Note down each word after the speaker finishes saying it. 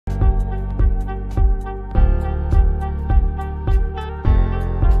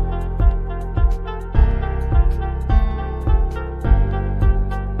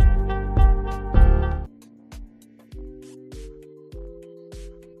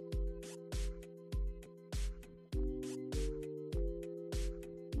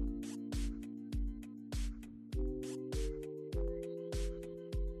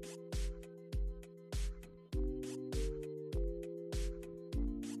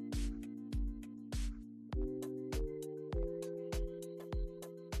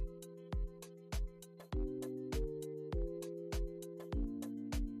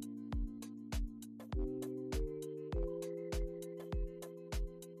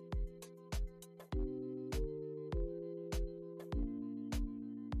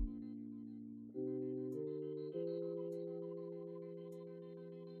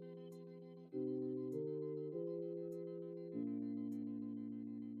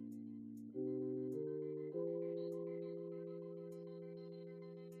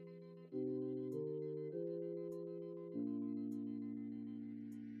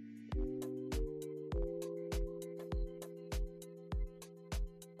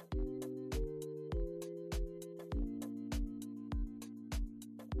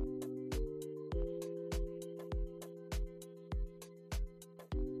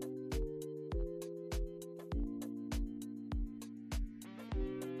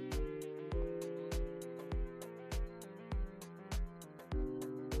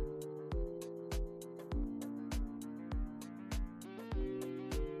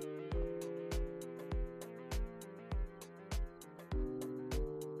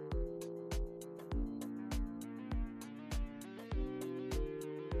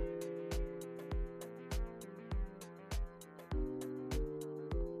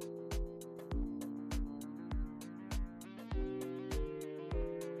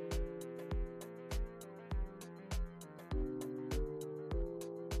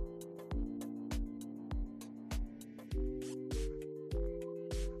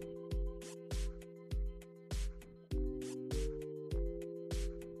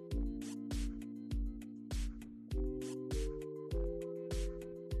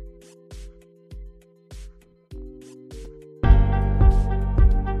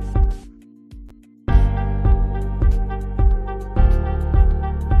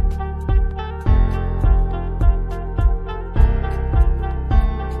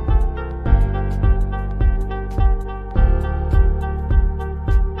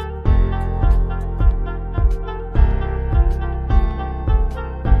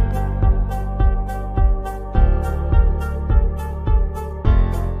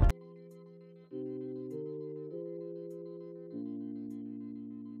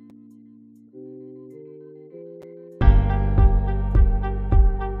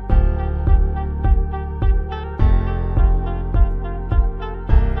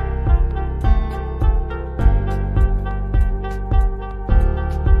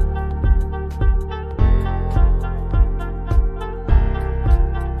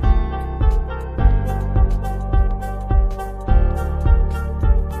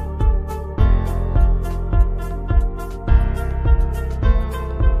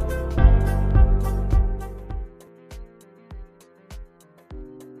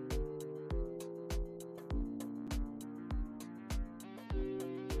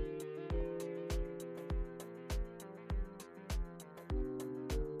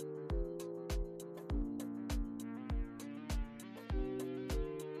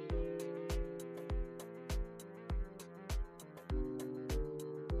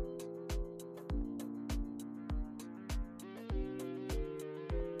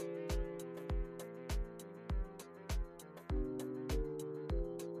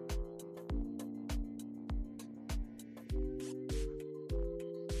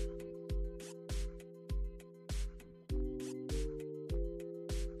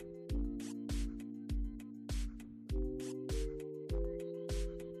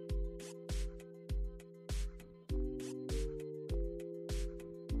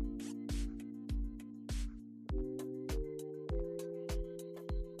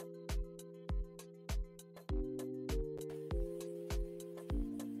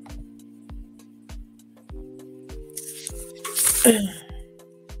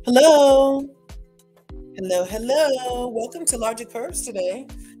Hello. Hello. Welcome to Larger Curves today.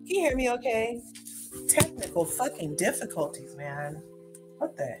 Can you hear me okay? Technical fucking difficulties, man.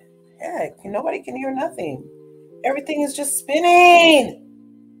 What the heck? Nobody can hear nothing. Everything is just spinning.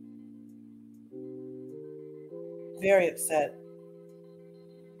 Very upset.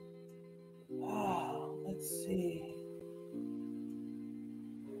 Oh, let's see.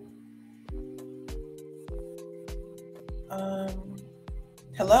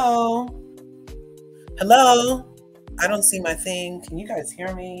 Hello. I don't see my thing. Can you guys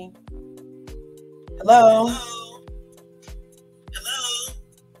hear me? Hello. I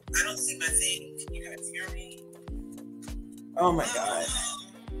don't see my thing. Can you guys hear me? Oh my God.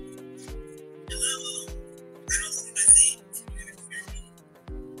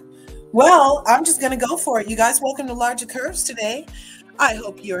 Well, I'm just going to go for it. You guys, welcome to Larger Curves today. I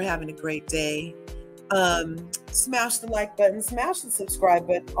hope you're having a great day. Smash the like button, smash the subscribe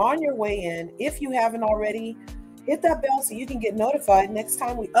button on your way in. If you haven't already, hit that bell so you can get notified next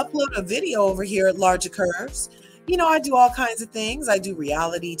time we upload a video over here at Larger Curves. You know, I do all kinds of things. I do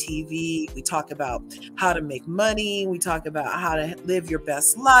reality TV. We talk about how to make money. We talk about how to live your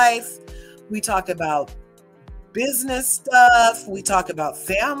best life. We talk about business stuff. We talk about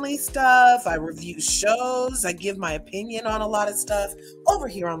family stuff. I review shows. I give my opinion on a lot of stuff over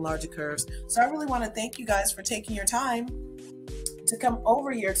here on Larger Curves. So I really want to thank you guys for taking your time to come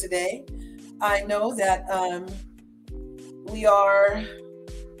over here today. I know that I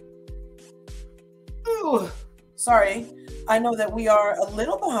know that we are a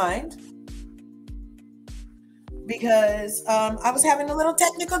little behind because I was having a little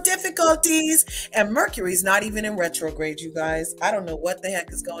technical difficulties, and Mercury's not even in retrograde, you guys. I don't know what the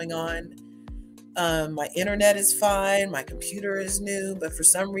heck is going on. My internet is fine. My computer is new, but for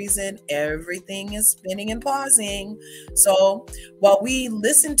some reason, everything is spinning and pausing. So while we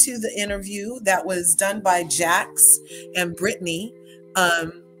listen to the interview that was done by Jax and Britney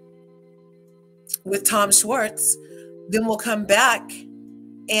with Tom Shwartz, then we'll come back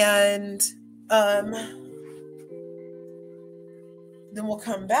and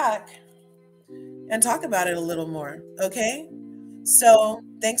talk about it a little more, okay? So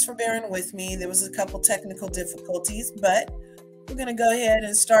thanks for bearing with me. There was a couple technical difficulties, but we're going to go ahead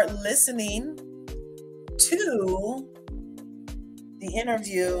and start listening to the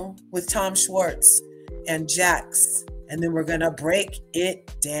interview with Tom Shwartz and Jax, and then we're going to break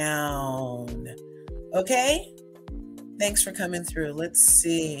it down, okay? Thanks for coming through. Let's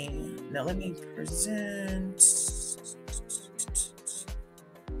see. Now let me present.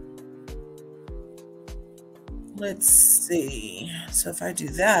 Let's see. So if I do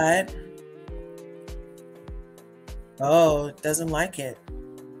that, oh, it doesn't like it.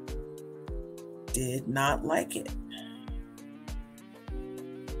 Did not like it.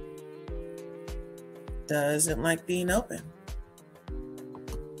 Doesn't like being open.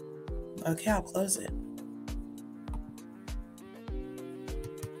 Okay, I'll close it.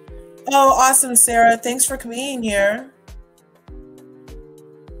 Oh, awesome, Sarah. Thanks for being here.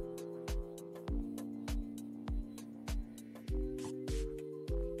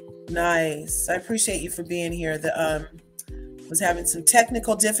 Nice. I appreciate you for being here. Was having some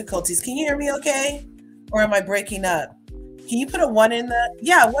technical difficulties. Can you hear me okay? Or am I breaking up? Can you put a 1 in the...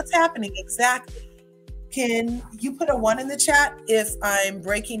 Yeah, what's happening exactly? Can you put a 1 in the chat if I'm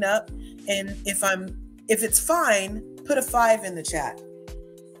breaking up? And if it's fine, put a 5 in the chat.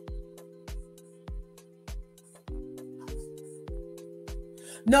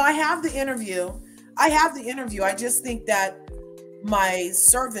 No, I have the interview. I just think that my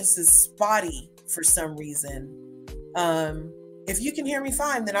service is spotty for some reason. If you can hear me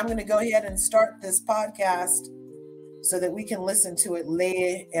fine, then I'm going to go ahead and start this podcast so that we can listen to it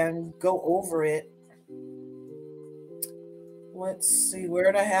later and go over it. Let's see,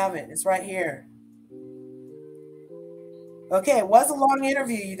 where did I have it? It's right here. Okay, it was a long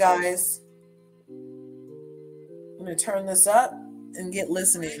interview, you guys. I'm going to turn this up and get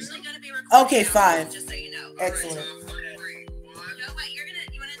listening. Okay, 5. Just so you know. Excellent.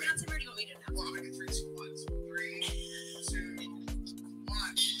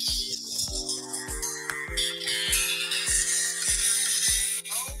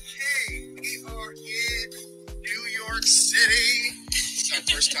 City. It's our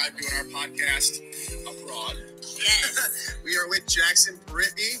first time doing our podcast abroad. Yes. We are with Jax and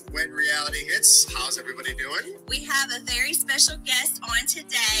Britney when reality hits. How's everybody doing? We have a very special guest on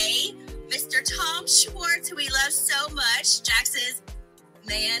today, Mr. Tom Shwartz, who we love so much. Jax's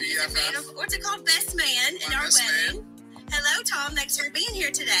man, or to call best man in our wedding. Hello, Tom. Thanks for being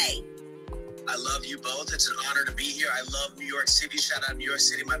here today. I love you both. It's an honor to be here. I love New York City. Shout out New York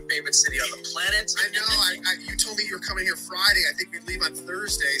City, my favorite city on the planet. I know. You told me you were coming here Friday. I think we leave on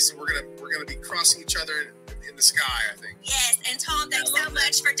Thursday, so we're gonna be crossing each other in the sky, I think. Yes, and Tom, thanks so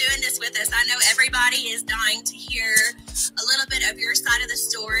much for doing this with us. I know everybody is dying to hear a little bit of your side of the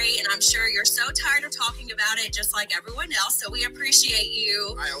story, and I'm sure you're so tired of talking about it, just like everyone else. So we appreciate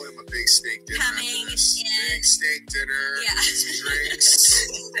you. I owe him a big steak dinner. Coming after this. in. Big steak dinner. Yeah. Some drinks.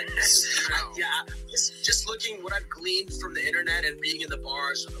 Yeah, just looking what I've gleaned from the internet and being in the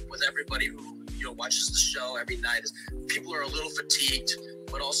bars with everybody who watches the show every night is people are a little fatigued,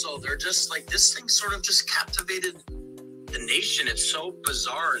 but also they're just like, this thing sort of just captivated the nation. It's so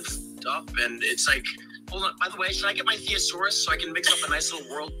bizarre and f***ed up, and it's like, hold on, by the way, should I get my thesaurus so I can mix up a nice little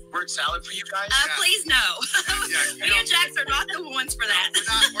word salad for you guys? Please no. Yeah, Me and Jax are not the ones for that.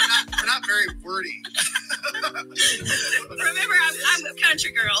 We're not very wordy. Remember, I'm a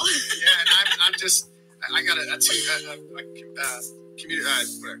country girl. Yeah, and I got a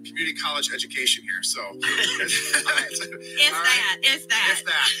community college education here, so if that.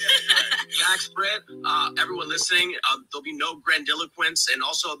 Yeah, Jax, Britt, everyone listening, there'll be no grandiloquence, and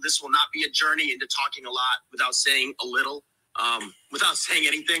also this will not be a journey into talking a lot without saying a little, without saying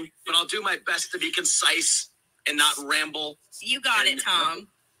anything, but I'll do my best to be concise and not ramble. You got it, Tom.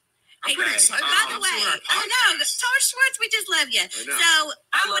 I'm pretty excited. By the way, I know, Tom Schwartz, we just love you. So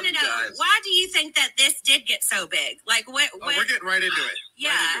I want to know, why do you think that this did get so big? Like, what? We're getting right into it.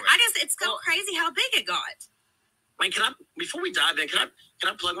 Yeah, it's so crazy how big it got. Wait, before we dive in, can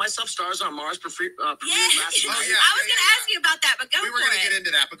I plug myself? Stars on Mars for free. Yeah. I was going to ask you about that, but go for it. We were going to get into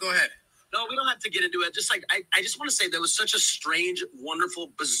that, but go ahead. No, we don't have to get into it. Just like I just want to say that was such a strange,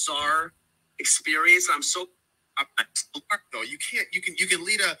 wonderful, bizarre experience. I'm so. Though you can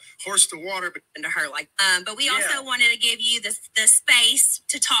lead a horse to water, but into her but we also wanted to give you the space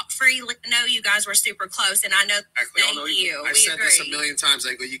to talk freely. I know you guys were super close, and I know. Exactly. Thank you. I've said this a million times.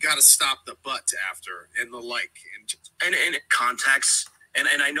 I go, you got to stop the but after and the like, and context. And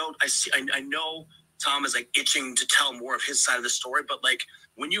I know I know Tom is like itching to tell more of his side of the story, but like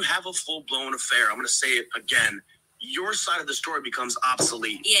when you have a full blown affair, I'm going to say it again. Your side of the story becomes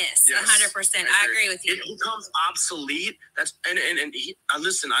obsolete. Yes, 100%. I agree with you. It becomes obsolete. That's and he,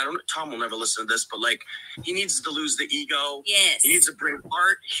 listen. Tom will never listen to this, but like he needs to lose the ego. Yes. He needs to bring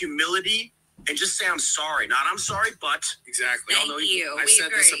heart, humility, and just say I'm sorry. Not I'm sorry, but exactly. Thank you. I've said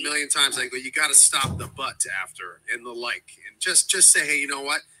this a million times. I go, you got to stop the but after and the like, and just say, hey, you know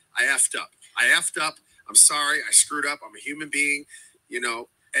what? I effed up. I'm sorry. I screwed up. I'm a human being.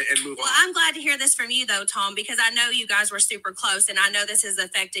 And move on. Well, I'm glad to hear this from you, though, Tom, because I know you guys were super close, and I know this has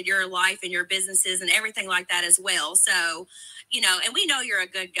affected your life and your businesses and everything like that as well. So, and we know you're a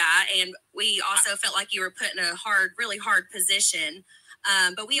good guy, and we also felt like you were put in a really hard position.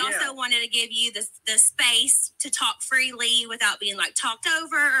 But we also wanted to give you the space to talk freely without being like talked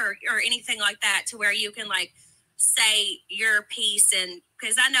over or anything like that, to where you can like say your piece. And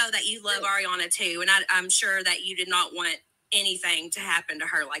because I know that you love Ariana too, and I'm sure that you did not want anything to happen to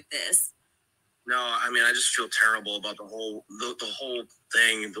her like this. No, I mean, I just feel terrible about the whole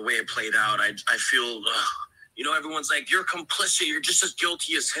thing, the way it played out. I feel, everyone's like, you're complicit. You're just as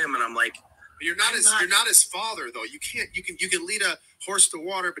guilty as him. And I'm like, you're not his father, though. You can lead a horse to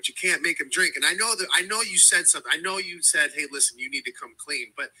water, but you can't make him drink. And I know you said something. I know you said, hey, listen, you need to come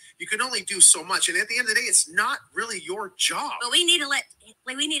clean, but you can only do so much. And at the end of the day, it's not really your job. But we need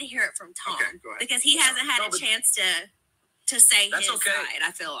to hear it from Tom. Okay, go ahead. Because he hasn't had a chance to say his side,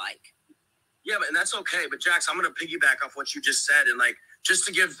 I feel like. Yeah, and that's okay. But Jax, I'm going to piggyback off what you just said. And like, just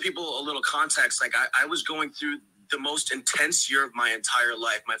to give people a little context, like I was going through the most intense year of my entire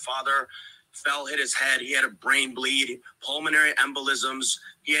life. My father hit his head. He had a brain bleed, pulmonary embolisms.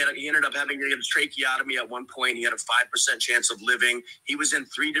 He ended up having to get a tracheotomy at one point. He had a 5% chance of living. He was in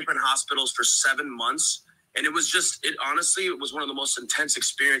 3 different hospitals for 7 months. And it was honestly, it was one of the most intense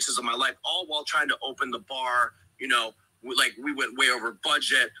experiences of my life, all while trying to open the bar, we went way over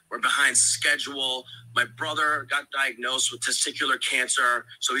budget. We're behind schedule. My brother got diagnosed with testicular cancer,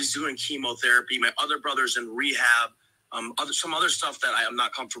 so he's doing chemotherapy. My other brother's in rehab. Some other stuff that I am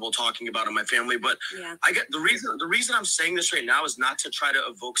not comfortable talking about in my family. But I get the reason I'm saying this right now is not to try to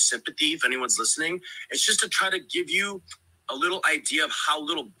evoke sympathy if anyone's listening. It's just to try to give you a little idea of how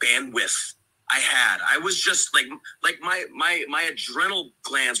little bandwidth I had. I was just like my adrenal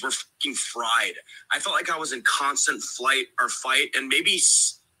glands were fucking fried. I felt like I was in constant flight or fight, and maybe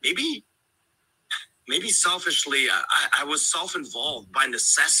selfishly, I was self-involved by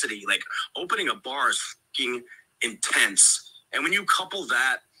necessity. Like opening a bar is fucking intense, and when you couple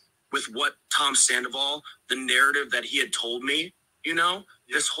that with what Tom Sandoval, the narrative that he had told me,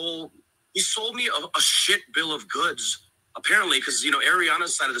 this whole he sold me a shit bill of goods. Apparently, because,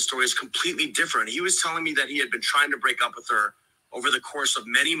 Ariana's side of the story is completely different. He was telling me that he had been trying to break up with her over the course of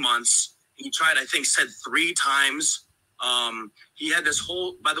many months. He tried, I think, said 3 times. He had this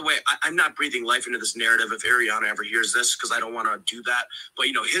whole, by the way, I'm not breathing life into this narrative if Ariana ever hears this, because I don't want to do that. But,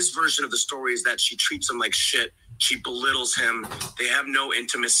 his version of the story is that she treats him like shit. She belittles him. They have no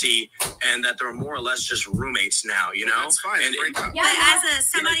intimacy, and that they're more or less just roommates now, That's fine. And but as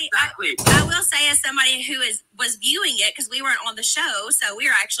somebody, exactly. I will say, as somebody who was viewing it, because we weren't on the show, so we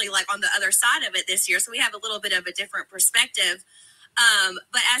were actually like on the other side of it this year, so we have a little bit of a different perspective.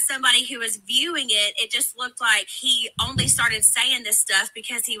 But as somebody who was viewing it, it just looked like he only started saying this stuff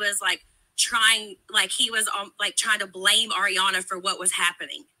because he was trying to blame Ariana for what was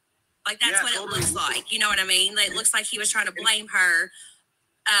happening. That's what totally. It looks like. You know what I mean? It looks like he was trying to blame her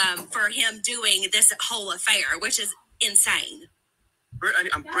for him doing this whole affair, which is insane. Britt,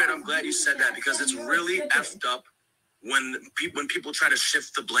 I'm glad you said that, because it's really effed up when people try to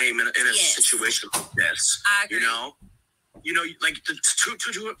shift the blame in a situation like this. I agree.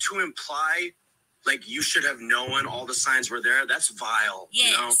 To imply you should have known all the signs were there. That's vile.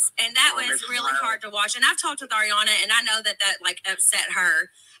 Yes, and that was really hard to watch. And I've talked with Ariana, and I know that upset her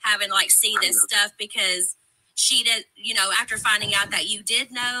having see this stuff, because she did, after finding out that you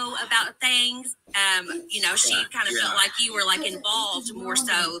did know about things, she kind of felt like you were involved more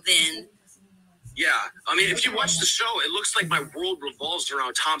so than. Yeah, I mean, if you watch the show, it looks like my world revolves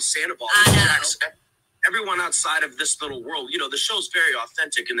around Tom Sandoval. I know. Everyone outside of this little world, the show's very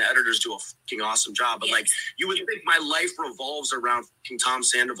authentic and the editors do a fucking awesome job. But you would think my life revolves around fucking Tom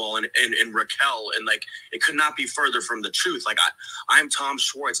Sandoval and Raquel, and it could not be further from the truth. I'm Tom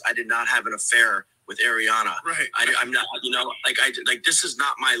Shwartz. I did not have an affair with Ariana. Right. I'm not, this is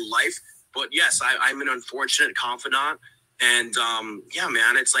not my life. But yes, I'm an unfortunate confidant. And yeah,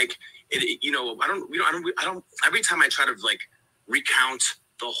 man, it's I don't. Every time I try to recount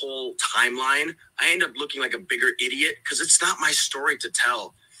the whole timeline, I end up looking like a bigger idiot, because it's not my story to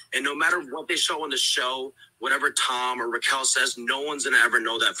tell. And no matter what they show on the show, whatever Tom or Raquel says, no one's gonna ever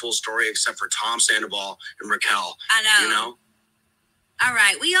know that full story except for Tom Sandoval and Raquel. I know. All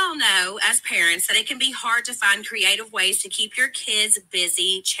right, we all know as parents that it can be hard to find creative ways to keep your kids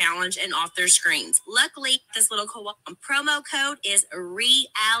busy, challenged, and off their screens. Luckily, this little promo code is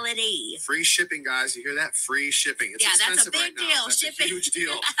reality. Free shipping, guys. You hear that? Free shipping. It's that's a big deal. That's shipping. a huge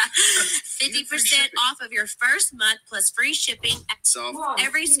deal. 50% off of your first month plus free shipping. So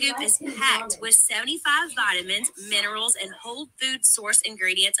every scoop is packed with 75 vitamins, minerals, and whole food source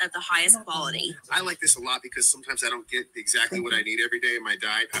ingredients of the highest quality. I like this a lot because sometimes I don't get exactly what I need every day in my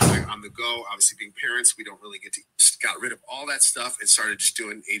diet. I'm on the go. Obviously, being parents, we don't really get to. Just got rid of all that stuff and started just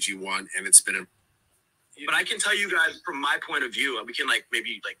doing AG1, and it's been a. But I can tell you guys from my point of view, we can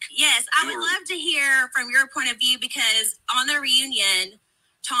Yes, I would love to hear from your point of view, because on the reunion,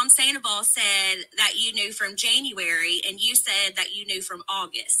 Tom Sandoval said that you knew from January, and you said that you knew from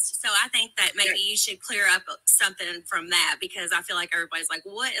August. So I think that maybe you should clear up something from that, because I feel like everybody's like,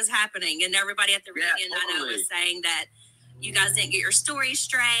 what is happening? And everybody at the reunion, I know, was saying that you guys didn't get your story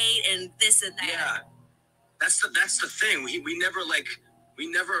straight and this and that. Yeah, that's the thing. We never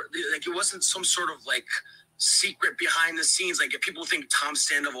it wasn't some sort of secret behind the scenes. If people think Tom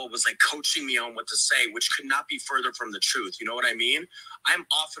Sandoval was coaching me on what to say, which could not be further from the truth. You know what I mean? I'm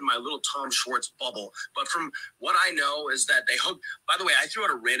off in my little Tom Schwartz bubble. But from what I know is that they hooked. By the way, I threw out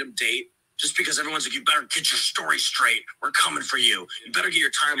a random date just because everyone's like, you better get your story straight. We're coming for you. You better get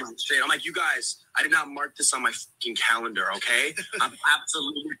your timeline straight. I'm like, you guys, I did not mark this on my fucking calendar, okay? I'm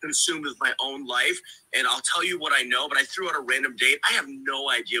absolutely consumed with my own life, and I'll tell you what I know, but I threw out a random date. I have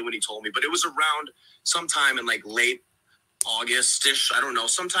no idea when he told me, but it was around sometime in late August-ish. I don't know,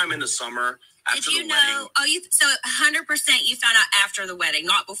 sometime in the summer. After Did you the know? wedding. So 100% you found out after the wedding,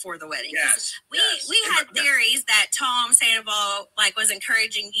 not before the wedding. Yes. We had theories that Tom Sandoval was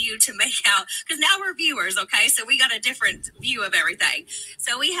encouraging you to make out, because now we're viewers, okay? So we got a different view of everything.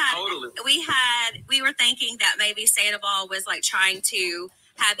 So we were thinking that maybe Sandoval was trying to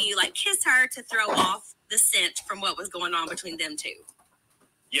have you kiss her to throw off the scent from what was going on between them two.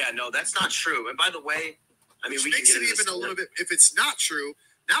 Yeah, no, that's not true. And by the way, we makes can get it even a little bit. If it's not true.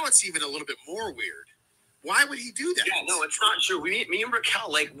 Now it's even a little bit more weird. Why would he do that? Yeah, no, it's not true. Me and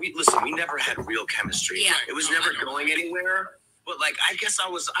Raquel, we never had real chemistry. Yeah. It was never going anywhere. But I guess I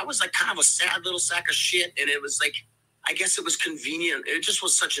was kind of a sad little sack of shit, and it was I guess it was convenient. It just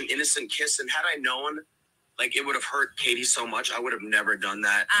was such an innocent kiss, and had I known it would have hurt Katie so much, I would have never done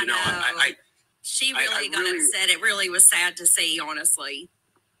that. I know. She really got upset. It really was sad to see, honestly.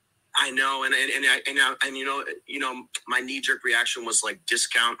 I know, and you know, my knee-jerk reaction was like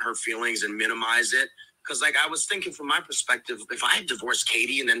discount her feelings and minimize it, because like I was thinking from my perspective, if I had divorced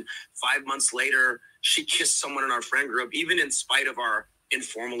Katie and then 5 months later she kissed someone in our friend group, even in spite of our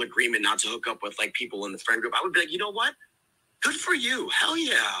informal agreement not to hook up with like people in the friend group, I would be like, you know what? Good for you. Hell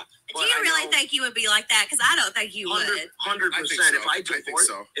yeah. Do you really think you would be like that? Because I don't think you would. 100%.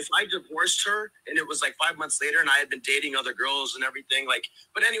 If I divorced her and it was like 5 months later and I had been dating other girls and everything, like,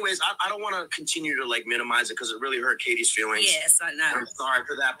 but anyways, I don't want to continue to like minimize it because it really hurt Katie's feelings. Yes, I know. I'm sorry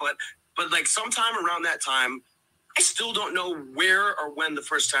for that. But like sometime around that time, I still don't know where or when the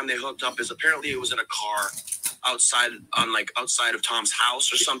first time they hooked up is. Apparently it was in a car outside of Tom's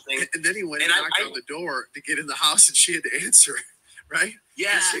house or something. And then he went and knocked on the door to get in the house and she had to answer, right?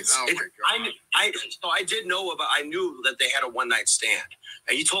 Yes. My God. I knew that they had a one-night stand.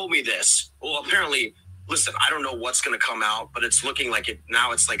 And you told me this. Well, apparently, listen, I don't know what's going to come out, but it's looking like it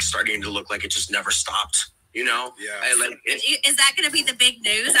now. It's like starting to look like it just never stopped. You know? Yeah. Is that going to be the big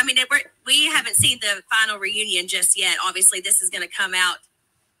news? I mean, we haven't seen the final reunion just yet. Obviously, this is going to come out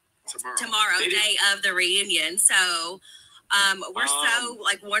tomorrow, day of the reunion. So we're so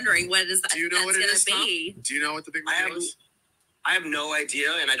like wondering what is that. Do you know what it is, going to be? Do you know what the big reveal is? I have no idea,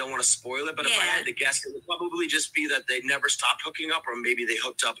 and I don't want to spoil it, but if I had to guess, it would probably just be that they never stopped hooking up, or maybe they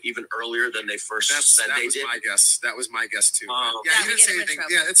hooked up even earlier than they first said they did. My guess. That was my guess, too. You didn't say anything.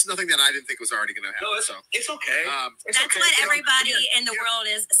 Yeah, it's nothing that I didn't think was already going to happen. No, it's okay. That's what everybody in the world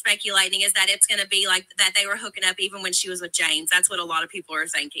is speculating, is that it's going to be like that they were hooking up even when she was with James. That's what a lot of people are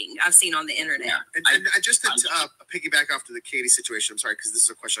thinking. I've seen on the internet. Yeah. And just to piggyback off to the Katie situation, I'm sorry, because this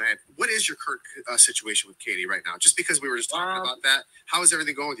is a question I had. What is your current situation with Katie right now? Just because we were just talking about that, how is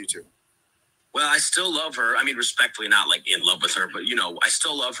everything going with you two? Well, I still love her. I mean, respectfully, not like in love with her, but you know, I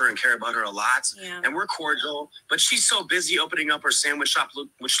still love her and care about her a lot. Yeah. And we're cordial, but she's so busy opening up her sandwich shop,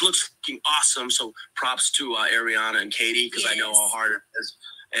 which looks fucking awesome. So props to Ariana and Katie, because I know how hard it is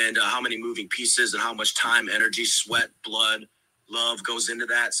and how many moving pieces and how much time, energy, sweat, blood, love goes into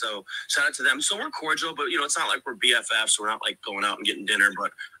that. So shout out to them. So we're cordial, but you know, it's not like we're BFFs. We're not like going out and getting dinner,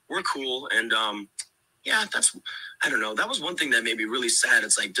 but we're cool. And yeah, I don't know. That was one thing that made me really sad.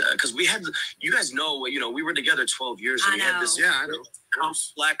 It's like, because we had, you guys know, we were together 12 years. And we had this I know.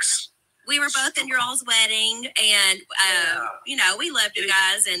 complex. We were both in your all's wedding, and, we love you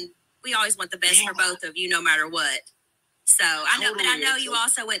guys, and we always want the best for both of you, no matter what. So I know, but I know you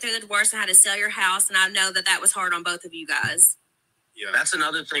also went through the divorce and had to sell your house, and I know that was hard on both of you guys. Yeah, that's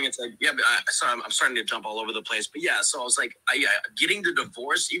another thing. It's like, but sorry, I'm starting to jump all over the place. But yeah, so I was like, getting the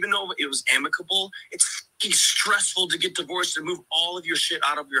divorce, even though it was amicable, it's fucking stressful to get divorced and move all of your shit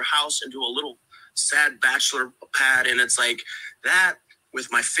out of your house into a little sad bachelor pad. And it's like that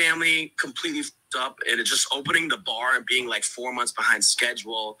with my family completely fucked up, and it's just opening the bar and being like 4 months behind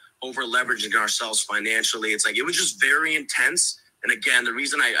schedule, over leveraging ourselves financially. It's like, it was just very intense. And again, the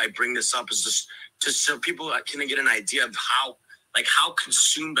reason I bring this up is just so people can get an idea of how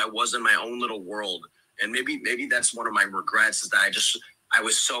consumed I was in my own little world. And maybe that's one of my regrets, is that I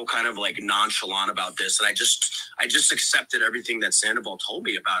was so kind of like nonchalant about this. And I just accepted everything that Sandoval told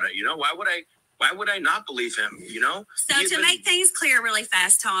me about it. You know, why would I not believe him? You know? So to make things clear really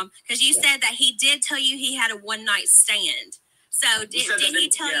fast, Tom, because you said that he did tell you he had a one-night stand. So did he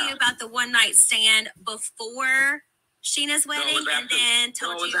tell you about the one-night stand before Sheena's wedding, and then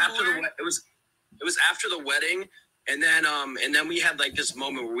told you more? It was after the wedding. And then we had like this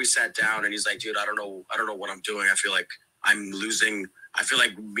moment where we sat down, and he's like, dude, I don't know what I'm doing. I feel like I'm losing. I feel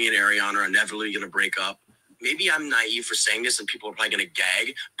like me and Ariana are inevitably going to break up. Maybe I'm naive for saying this, and people are probably going to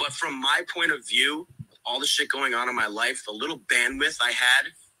gag. But from my point of view, all the shit going on in my life, the little bandwidth I had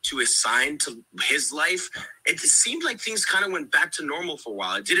to assign to his life, it seemed like things kind of went back to normal for a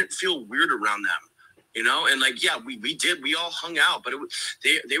while. It didn't feel weird around them, you know? And like, yeah, we all hung out, but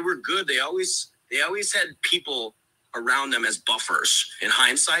they were good. They always had people around them as buffers. In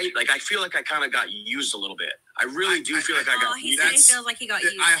hindsight, like I feel like I kind of got used a little bit. I really do feel like I got used. He feels like he got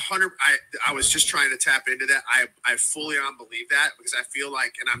used. I was just trying to tap into that. I fully believe that, because I feel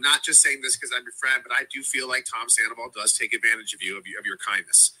like, and I'm not just saying this because I'm your friend, but I do feel like Tom Sandoval does take advantage of you, of your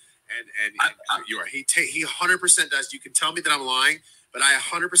kindness. And you are. He 100% does. You can tell me that I'm lying, but I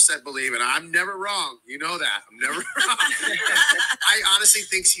 100% believe, and I'm never wrong. You know that. I'm never wrong. I honestly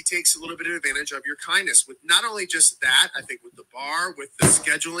think he takes a little bit of advantage of your kindness, with not only just that, I think with the bar, with the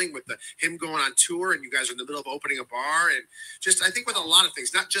scheduling, with him going on tour, and you guys are in the middle of opening a bar, and just, I think with a lot of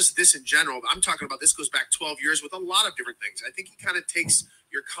things, not just this in general, but I'm talking about this goes back 12 years with a lot of different things. I think he kind of takes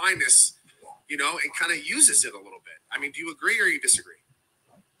your kindness, and kind of uses it a little bit. I mean, do you agree or you disagree?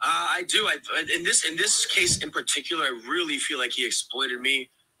 I do. In this case in particular, I really feel like he exploited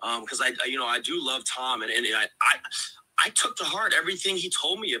me because I do love Tom, and I took to heart everything he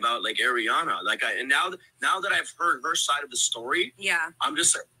told me about like Ariana. And now that I've heard her side of the story, I'm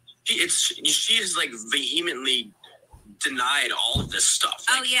just she is like vehemently denied all of this stuff.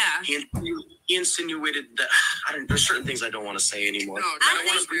 Like, he insinuated that there's certain things I don't want to say anymore. No, I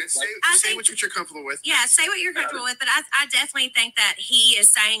want to say what you're comfortable with. Yeah, say what you're comfortable with. But I definitely think that he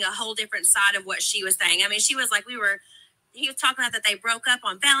is saying a whole different side of what she was saying. I mean, she was like, he was talking about that they broke up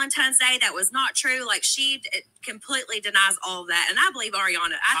on Valentine's Day. That was not true. Like, she completely denies all of that. And I believe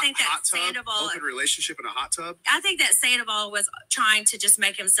Ariana. I think that Sandoval, open relationship in a hot tub. I think that Sandoval was trying to just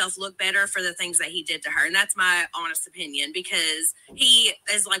make himself look better for the things that he did to her. And that's my honest opinion, because he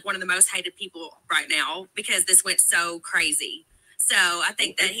is like one of the most hated people right now because this went so crazy. So I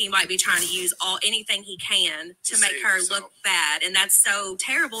think that he might be trying to use anything he can to make her look bad. And that's so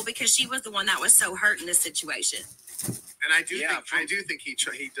terrible because she was the one that was so hurt in this situation. And I do think he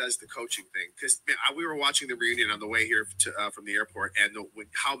does the coaching thing, because we were watching the reunion on the way here from the airport, and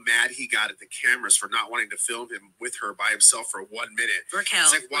how mad he got at the cameras for not wanting to film him with her by himself for 1 minute. Raquel,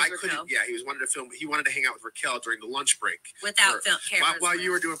 it's like, why couldn't? Yeah, he wanted to film. He wanted to hang out with Raquel during the lunch break without cameras while you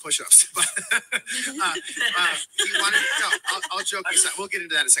were doing push-ups. He wanted. I'll joke aside. We'll get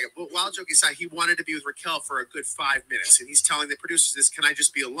into that in a second. But while joking aside, he wanted to be with Raquel for a good 5 minutes, and he's telling the producers, "This, can I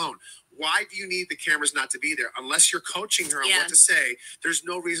just be alone?" Why do you need the cameras not to be there? Unless you're coaching her on what to say, there's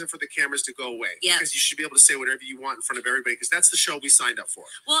no reason for the cameras to go away. Yeah. Because you should be able to say whatever you want in front of everybody, because that's the show we signed up for.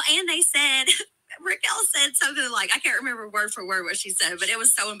 Well, and they said, Raquel said something like, I can't remember word for word what she said, but it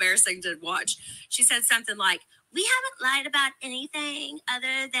was so embarrassing to watch. She said something like, "We haven't lied about anything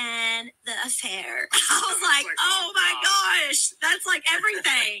other than the affair." I was like, oh my gosh, that's like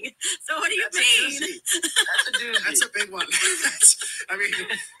everything. So what do you mean? That's a doozy. That's a big one.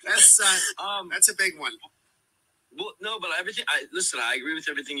 That's a big one. Well, no, but I agree with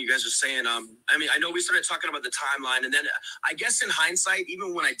everything you guys are saying. I know we started talking about the timeline, and then I guess in hindsight,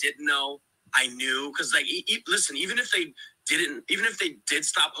 even when I didn't know, I knew, because listen, even if they did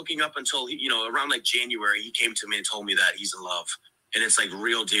stop hooking up until around like January, he came to me and told me that he's in love, and it's like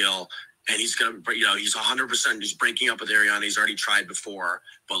real deal, and he's gonna, he's 100% just breaking up with Ariana. He's already tried before,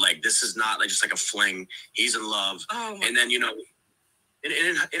 but like this is not like just like a fling. He's in love, and then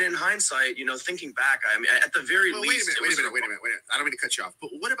in hindsight, thinking back, I mean, at the very least, wait a minute. I don't mean to cut you off, but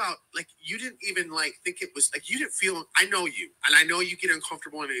what about, like, you didn't even like think it was like, you didn't feel? I know you, and I know you get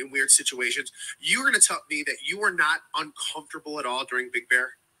uncomfortable in weird situations. You were going to tell me that you were not uncomfortable at all during Big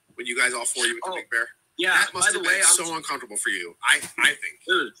Bear, when you guys all four went to Big Bear. Yeah, that must have been so uncomfortable for you. I think.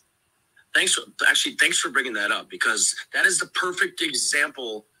 Dude, thanks for bringing that up, because that is the perfect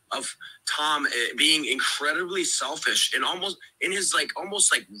example of Tom being incredibly selfish and almost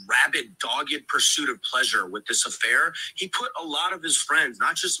rabid, dogged pursuit of pleasure with this affair. He put a lot of his friends,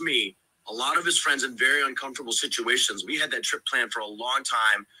 not just me, a lot of his friends in very uncomfortable situations. We had that trip planned for a long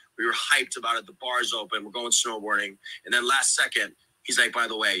time. We were hyped about it. The bar's open. We're going snowboarding. And then last second, he's like, by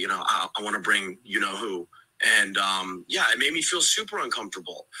the way, I want to bring who. And it made me feel super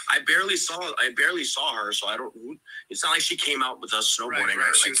uncomfortable. I barely saw her, so I don't. It's not like she came out with us snowboarding.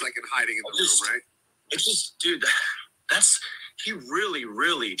 Right. She was like in hiding in the room, right? It's just, dude, he really,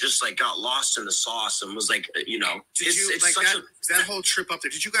 really just like got lost in the sauce and was like, that whole trip up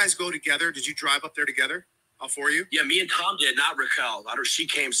there? Did you guys go together? Did you drive up there together? All four of you? Yeah, me and Tom did, not Raquel. She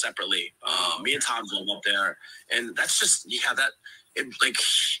came separately. Me and Tom drove up there, and that's just that. Did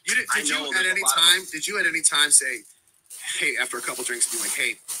you at any time say, hey, after a couple drinks, be like,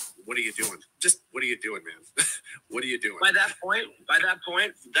 hey, what are you doing? Just, what are you doing, man? What are you doing? By that point,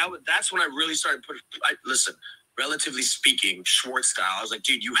 that's when I really started listen, relatively speaking, Shwartz style. I was like,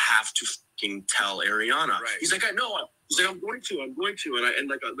 dude, you have to fucking tell Ariana. Right. He's like, I know. He's like, I'm going to, and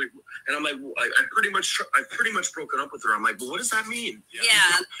I'm like, I've pretty much broken up with her. I'm like, well, what does that mean?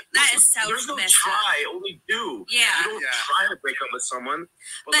 Yeah, that is so. There's no try, only do. Yeah, you don't try to break up with someone.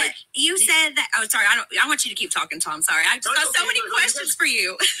 But you said that. Oh, sorry. I want you to keep talking, Tom. Sorry, I just got so many questions for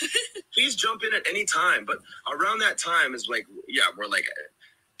you. Please jump in at any time. But around that time is like, we're like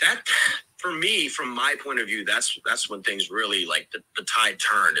that. For me, from my point of view, that's when things really like the tide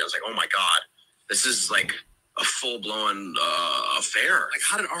turned. It was like, oh my God, this is like a full-blown affair. Like,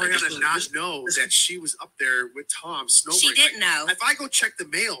 how did Ariana not know that she was up there with Tom snowboarding? She didn't know. If I go check the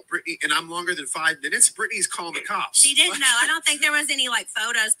mail, Britney, and I'm longer than 5 minutes, Britney's calling the cops. She didn't know. I don't think there was any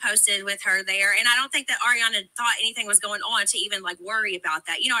photos posted with her there, and I don't think that Ariana thought anything was going on to even worry about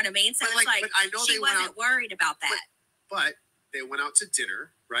that. You know what I mean? So but I know she wasn't worried about that. But they went out to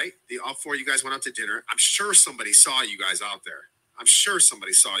dinner, right? All four of you guys went out to dinner. I'm sure somebody saw you guys out there. I'm sure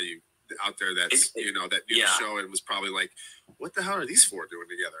somebody saw you out there that's that knew the show and was probably like, what the hell are these four doing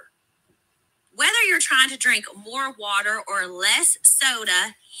together? Whether you're trying to drink more water or less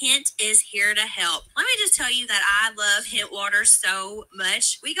soda, Hint is here to help. Let me just tell you that I love Hint water so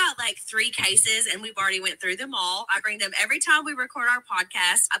much. We got like 3 cases and we've already went through them all. I bring them every time we record our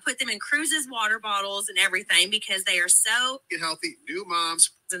podcast. I put them in Cruises water bottles and everything because they are so get healthy, new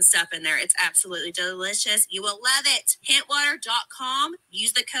moms and stuff in there. It's absolutely delicious. You will love it. Hintwater.com.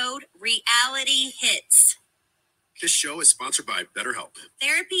 Use the code REALITYHITS. This show is sponsored by BetterHelp.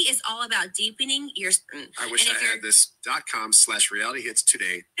 Therapy is all about deepening your... I wish I had this .com/realityhits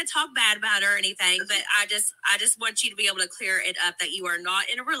today. To talk bad about her or anything, but I just want you to be able to clear it up that you are not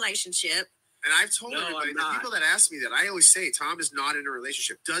in a relationship. And I've told everybody, the people that ask me that, I always say, Tom is not in a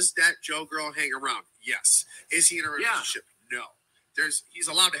relationship. Does that Joe girl hang around? Yes. Is he in a relationship? Yeah. No. He's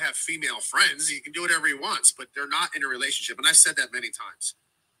allowed to have female friends. He can do whatever he wants, but they're not in a relationship. And I've said that many times.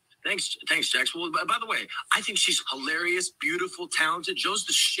 Thanks, Jax. Well, by the way, I think she's hilarious, beautiful, talented. Joe's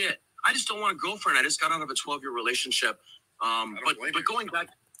the shit. I just don't want a girlfriend. I just got out of a 12-year relationship. But going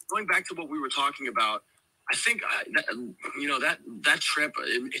back to what we were talking about, I think that trip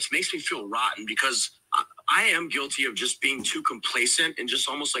it makes me feel rotten because I am guilty of just being too complacent and just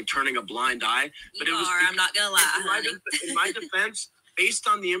almost like turning a blind eye. But I'm not gonna lie. In my defense, based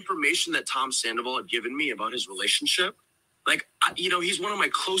on the information that Tom Sandoval had given me about his relationship. Like, he's one of my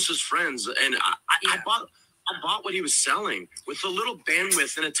closest friends, and I bought what he was selling with the little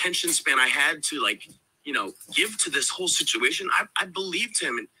bandwidth and attention span I had to, give to this whole situation. I believed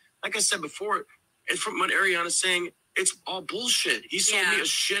him. And like I said before, and from what Ariana's saying, it's all bullshit. He sold me a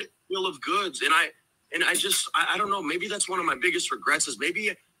shit bill of goods. And I don't know, maybe that's one of my biggest regrets is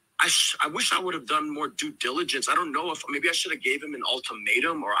maybe I wish I would have done more due diligence. I don't know if maybe I should have gave him an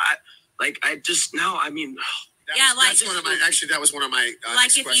ultimatum or that was one of my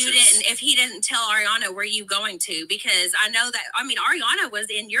if he didn't tell Ariana, were you going to? Because I know that Ariana was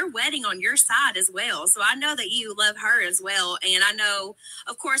in your wedding on your side as well, so I know that you love her as well, and I know,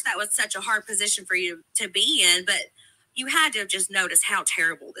 of course, that was such a hard position for you to be in, but you had to have just noticed how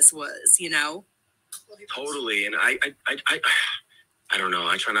terrible this was, Totally, and I don't know.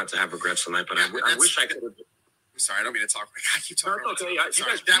 I try not to have regrets on that, but I wish I could have. Sorry, I don't mean to talk. I keep talking. Okay.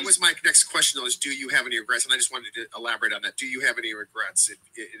 Sorry. That was my next question, though, is do you have any regrets? And I just wanted to elaborate on that. Do you have any regrets? And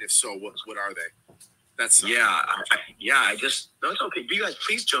if so, what are they? That's I just no, it's okay. You guys,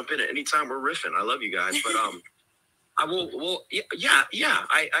 please jump in at any time. We're riffing. I love you guys, but I will. Well,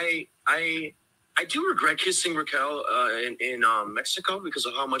 I do regret kissing Raquel in Mexico because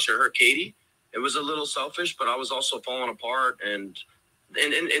of how much it hurt Katie. It was a little selfish, but I was also falling apart. And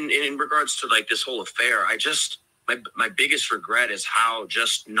in regards to like this whole affair, my biggest regret is how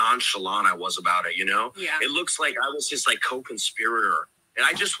just nonchalant I was about it, Yeah. It looks like I was his like co-conspirator. And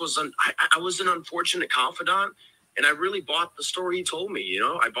I just wasn't, I was an unfortunate confidant. And I really bought the story he told me,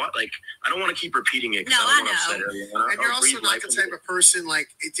 I bought I don't want to keep repeating it. No, I know. And you're also not the type of person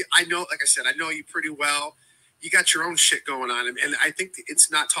I know, like I said, I know you pretty well. You got your own shit going on. And I think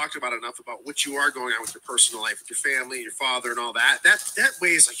it's not talked about enough about what you are going on with your personal life, with your family, your father and all that. That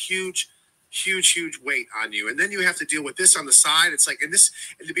weighs a huge weight on you. And then you have to deal with this on the side. It's like, and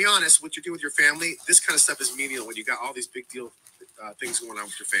to be honest, what you do with your family, this kind of stuff is menial when you got all these big deal things going on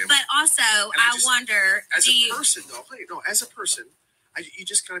with your family. But also, I wonder, as a person, you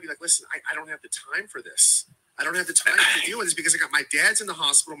just kind of be like, listen, I don't have the time for this. I don't have the time to deal with this because I got my dad's in the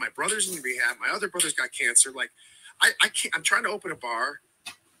hospital, my brother's in rehab, my other brother's got cancer. Like, I can't. I'm trying to open a bar.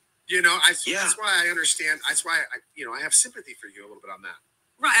 That's why I understand. That's why I have sympathy for you a little bit on that.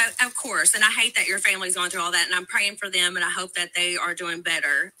 Right, of course. And I hate that your family's going through all that, and I'm praying for them, and I hope that they are doing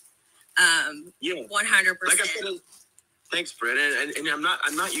better. 100%. Like I said, thanks, Britt. And I'm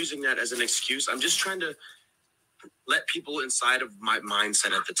not using that as an excuse. I'm just trying to let people inside of my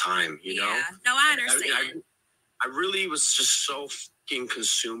mindset at the time. Yeah. No, I understand. I really was just so fucking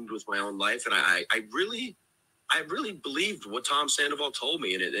consumed with my own life, and I really believed what Tom Sandoval told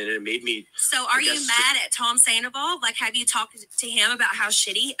me, and it made me. So, are you mad at Tom Sandoval? Like, have you talked to him about how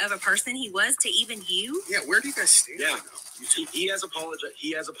shitty of a person he was to even you? Yeah, where do you guys stand? Yeah, he has apologized.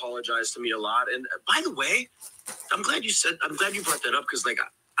 He has apologized to me a lot. And by the way, I'm glad you brought that up because,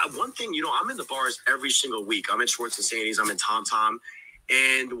 one thing, I'm in the bars every single week. I'm in Shwartz and Sandy's. I'm in Tom Tom.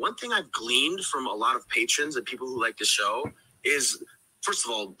 And one thing I've gleaned from a lot of patrons and people who like the show is, first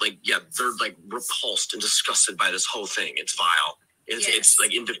of all, they're repulsed and disgusted by this whole thing. It's vile. It's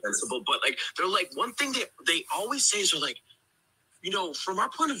indefensible. But they're one thing they always say is from our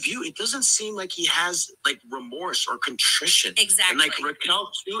point of view, it doesn't seem like he has remorse or contrition. Exactly. And Raquel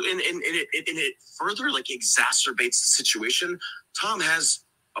too, and it further exacerbates the situation. Tom has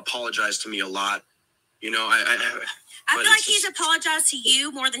apologized to me a lot. You know, I feel like he's apologized to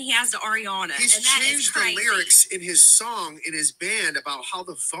you more than he has to Ariana. He's and that changed is crazy. the lyrics in his song, in his band, about how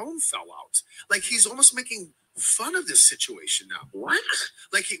the phone fell out. Like, he's almost making fun of this situation now. What?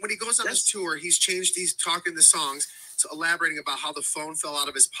 Like, when he goes on this tour, he's talking the songs, elaborating about how the phone fell out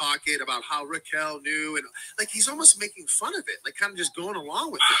of his pocket, about how Raquel knew, and like he's almost making fun of it, like kind of just going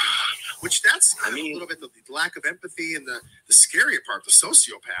along with it now, which that's a little bit the lack of empathy and the scarier part, the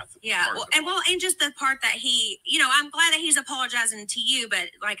sociopath. Yeah, and just the part that he, you know, I'm glad that he's apologizing to you,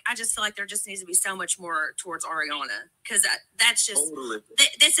 but like I just feel like there just needs to be so much more towards Ariana, because that's just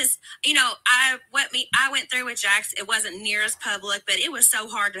this is, you know, I went through with Jax. It wasn't near as public, but it was so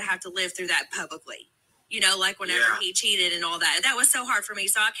hard to have to live through that publicly. You know, like whenever he cheated and all that. That was so hard for me.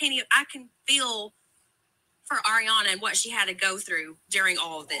 So I can feel for Ariana and what she had to go through during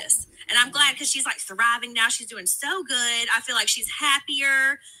all of this. And I'm glad because she's like thriving now. She's doing so good. I feel like she's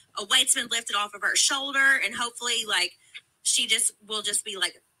happier. A weight's been lifted off of her shoulder. And hopefully, like, she will just be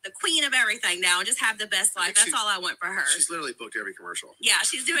like the queen of everything now and just have the best life. That's all I want for her. She's literally booked every commercial. Yeah,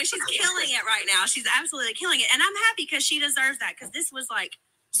 she's killing it right now. She's absolutely killing it. And I'm happy because she deserves that, because this was like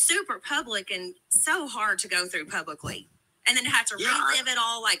super public and so hard to go through publicly, and then have to relive it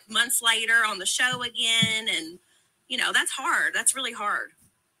all like months later on the show again. And you know, that's hard. That's really hard.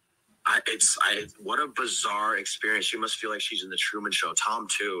 What a bizarre experience. She must feel like she's in the Truman Show. Tom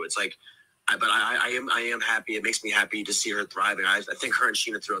too. It's like, I am happy. It makes me happy to see her thriving. I think her and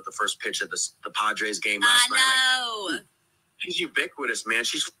Sheena threw out the first pitch at the Padres game last night. I know. Like, she's ubiquitous, man.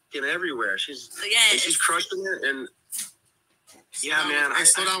 She's fucking everywhere. She's crushing it. And yeah, man.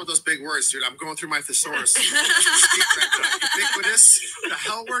 Slow down with those big words, dude. I'm going through my thesaurus. Ubiquitous. The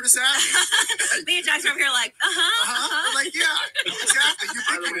hell word is that? Me and Jackson over here like, Like, yeah, exactly.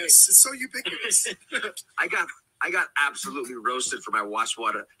 Ubiquitous. It's so ubiquitous. I got absolutely roasted for my Watch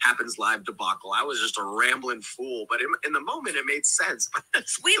What Happens Live debacle. I was just a rambling fool, but in the moment, it made sense.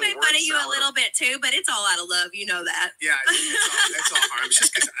 We made fun of you a little bit too, but it's all out of love. You know that. Yeah, it's all hard. It's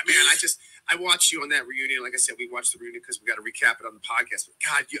just because, I watched you on that reunion. Like I said, we watched the reunion because we got to recap it on the podcast. But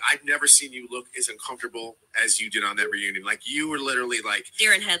God, I've never seen you look as uncomfortable as you did on that reunion. Like, you were literally like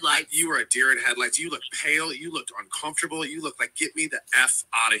deer in headlights. You were a deer in headlights. You looked pale. You looked uncomfortable. You looked like, get me the F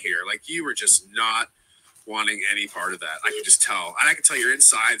out of here. Like, you were just not wanting any part of that. I could just tell. And I could tell your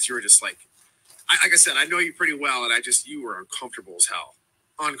insides. You were just like I said, I know you pretty well. And you were uncomfortable as hell.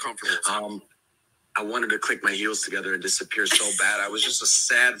 Uncomfortable as hell. I wanted to click my heels together and disappear so bad. I was just a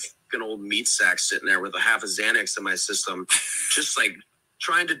sad fucking old meat sack sitting there with a half a Xanax in my system, just like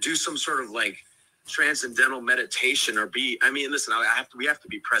trying to do some sort of like transcendental meditation listen, we have to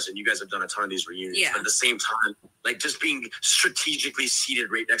be present. You guys have done a ton of these reunions, but at the same time, like just being strategically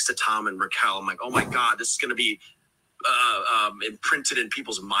seated right next to Tom and Raquel, I'm like, oh my God, this is going to be imprinted in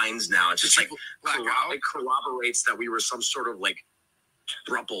people's minds now. It's just like it corroborates that we were some sort of like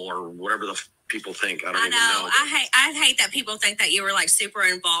throuple or whatever the people think. I don't even know. I hate that people think that you were like super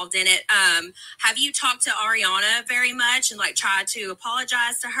involved in it. Have you talked to Ariana very much and like tried to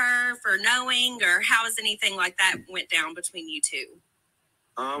apologize to her for knowing, or how has anything like that went down between you two?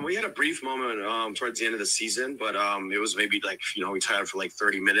 We had a brief moment towards the end of the season, but it was maybe like, we chatted for like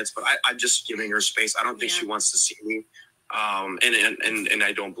 30 minutes, but I'm just giving her space. I don't think she wants to see me. And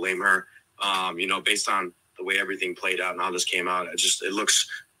I don't blame her, based on the way everything played out and how this came out.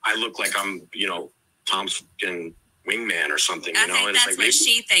 I look like I'm, Tom's fucking wingman or something, I think that's what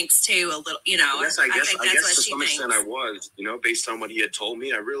she thinks too, a little, Yes, I guess to some extent I was, based on what he had told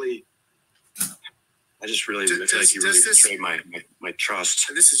me. I just really feel like he really betrayed my trust.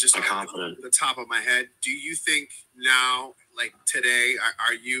 And this is just my confidence. The top of my head. Do you think now, like today,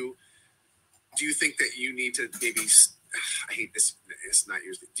 do you think that you need to maybe, I hate this, it's not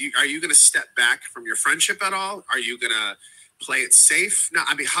yours. Are you going to step back from your friendship at all? Are you going to play it safe? No,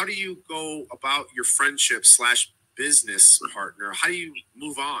 how do you go about your friendship / business partner? How do you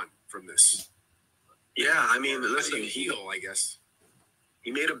move on from this? Yeah, listen, heal, I guess.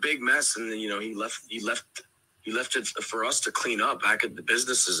 He made a big mess, and then he left it for us to clean up back at the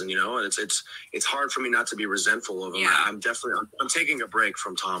businesses, and it's hard for me not to be resentful of him. Yeah. I'm taking a break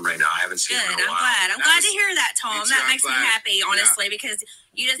from Tom right now. I haven't seen him in a while. I'm glad to hear that, Tom. That makes me happy, honestly, because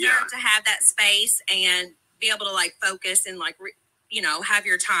you deserve to have that space and be able to like focus and like have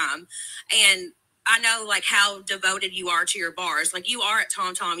your time. And I know like how devoted you are to your bars. Like you are at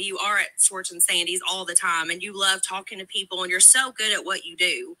Tom, you are at Shwartz and Sandy's all the time, and you love talking to people, and you're so good at what you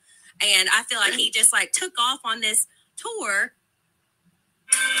do. And I feel like he just like took off on this tour.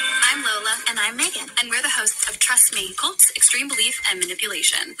 I'm Lola. And I'm Megan. And we're the hosts of Trust Me, Cults, Extreme Belief, and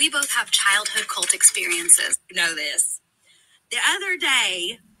Manipulation. We both have childhood cult experiences. You know this. The other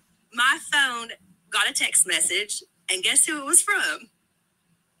day, my phone got a text message, and guess who it was from?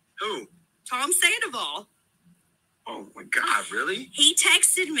 Who? Tom Sandoval. Oh my God, really? He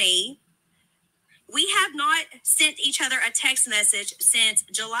texted me. We have not sent each other a text message since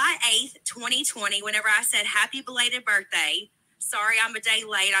July 8th, 2020, whenever I said happy belated birthday. Sorry, I'm a day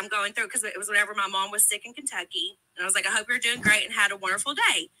late. I'm going through because it was whenever my mom was sick in Kentucky. And I was like, I hope you're doing great and had a wonderful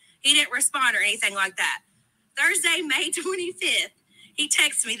day. He didn't respond or anything like that. Thursday, May 25th, he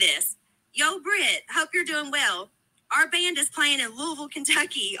texts me this. Yo, Britt, hope you're doing well. Our band is playing in Louisville,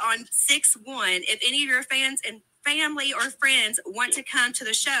 Kentucky on 6/1. If any of your fans and family or friends want to come to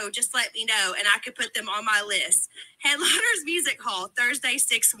the show, just let me know and I could put them on my list. Headliners Music Hall, Thursday,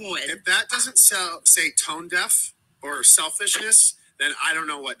 6/1. If that doesn't say tone deaf or selfishness, then I don't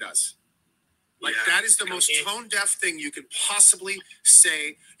know what does. Like, that is the most tone deaf thing you can possibly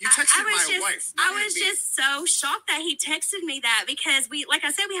say. You texted my wife. I was just so shocked that he texted me that because like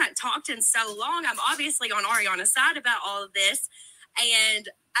I said, we hadn't talked in so long. I'm obviously on Ariana's side about all of this. And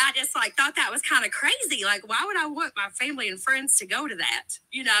I just thought that was kind of crazy. Like, why would I want my family and friends to go to that?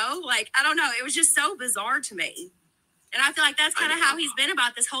 You know, I don't know. It was just so bizarre to me. And I feel like that's kind of how he's been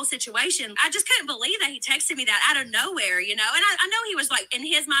about this whole situation. I just couldn't believe that he texted me that out of nowhere, you know? And I know he was in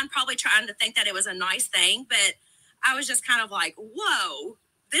his mind, probably trying to think that it was a nice thing, but I was just kind of like, whoa,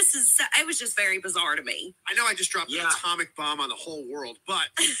 it was just very bizarre to me. I know I just dropped an atomic bomb on the whole world, but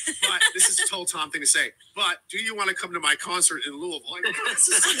this is a total Tom thing to say. But do you want to come to my concert in Louisville? That's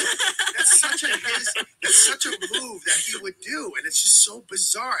such a move that he would do, and it's just so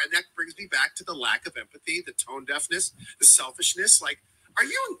bizarre. And that brings me back to the lack of empathy, the tone deafness, the selfishness. Like, are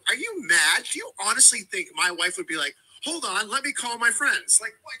you mad? Do you honestly think my wife would be like, "Hold on, let me call my friends"?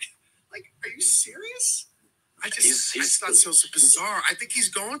 Like, are you serious? I just thought so bizarre. I think he's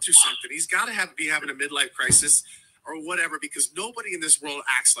going through something. He's got to be having a midlife crisis or whatever, because nobody in this world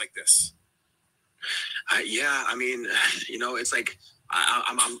acts like this. I mean, you know, it's like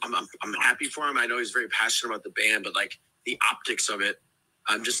I'm happy for him. I know he's very passionate about the band, but the optics of it,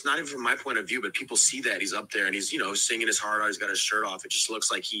 just not even from my point of view, but people see that he's up there and he's, you know, singing his heart out. He's got his shirt off. It just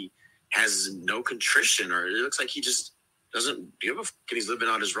looks like he has no contrition, or it looks like he just doesn't give a fuck. He's living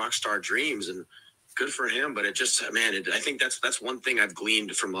out his rock star dreams, and good for him. But it just, man, I think that's one thing I've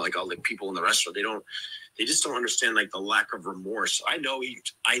gleaned from all the people in the restaurant. They just don't understand the lack of remorse. I know he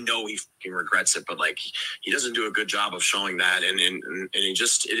fucking regrets it, but he doesn't do a good job of showing that. And he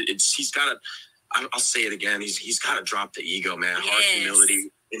just, he's got to, I'll say it again. He's got to drop the ego, man. Yes. Heart,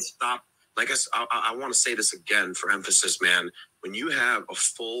 humility, and stop. I want to say this again for emphasis, man. When you have a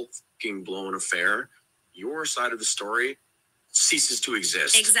full fucking blown affair, your side of the story ceases to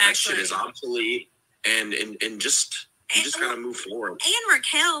exist. Exactly. That shit is obsolete. And just you just gotta move forward. And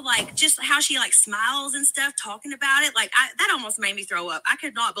Raquel, just how she smiles and stuff, talking about it, that almost made me throw up. I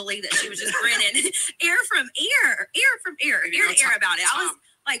could not believe that she was just grinning ear from ear to ear about it. I was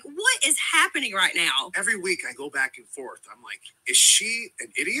like, what is happening right now? Every week I go back and forth. I'm like, is she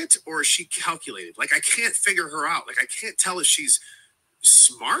an idiot or is she calculated? I can't figure her out. I can't tell if she's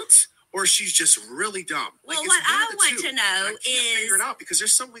smart or she's just really dumb. Well, what I want to know is, figure it out, because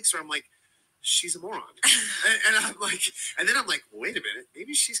there's some weeks where I'm like, she's a moron. and I'm like, and then I'm like, wait a minute,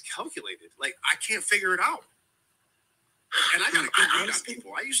 maybe she's calculated. I can't figure it out. And I got a good read on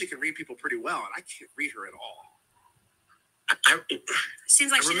people. I usually can read people pretty well, and I can't read her at all.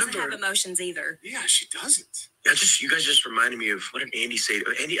 Seems like she doesn't have emotions either. Yeah, she doesn't. Yeah, you guys just reminded me of, what did Andy say?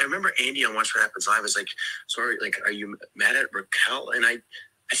 I remember Andy on Watch What Happens Live was like, sorry, are you mad at Raquel? And I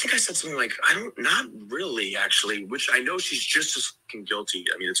think I said something like, not really, actually, which I know she's just as fucking guilty.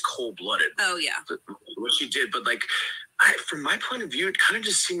 I mean, it's cold-blooded. Oh, yeah. What she did. But, from my point of view, it kind of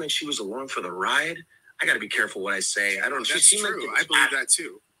just seemed like she was along for the ride. I got to be careful what I say. I don't know. That's true. I believe that,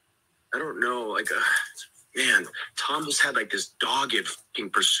 too. I don't know. Man, Tom just had, this dogged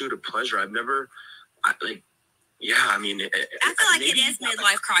fucking pursuit of pleasure. I mean, I feel like it is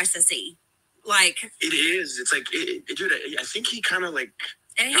midlife crisis-y. It is. It's dude, I think he kind of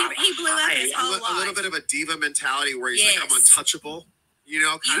and he blew up his whole life. A little bit of a diva mentality where he's I'm untouchable. You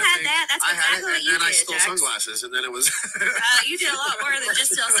know, you had that. That's exactly what you did. And then I stole sunglasses, and then it was. You did a lot more than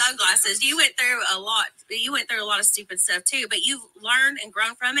just steal sunglasses. You went through a lot. You went through a lot of stupid stuff too, but you've learned and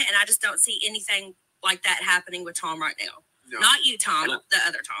grown from it. And I just don't see anything like that happening with Tom right now. No. Not you, Tom. The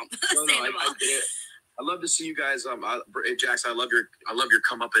other Tom. I did it. I love to see you guys. Jax, I love your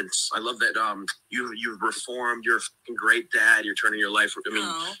comeuppance. I love that you've reformed. You're a fucking great dad. You're turning your life. I mean,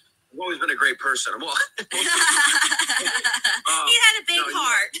 you've always been a great person. Well, had a big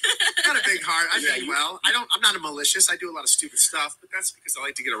heart. Not a big heart. I mean, well, I'm not a malicious. I do a lot of stupid stuff, but that's because I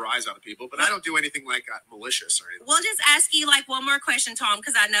like to get a rise out of people. But I don't do anything like malicious or anything. We'll just ask you like one more question, Tom,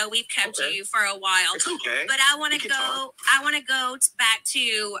 because I know we've kept you for a while. It's okay. But I want to go. I want to go back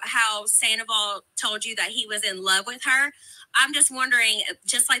to how Sandoval told you that he was in love with her. I'm just wondering,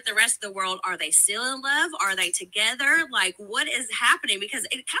 just like the rest of the world, are they still in love? Are they together? Like, what is happening? Because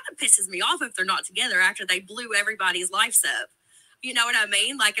it kind of pisses me off if they're not together after they blew everybody's lives up. You know what I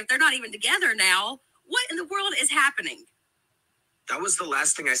mean? Like, if they're not even together now, what in the world is happening? That was the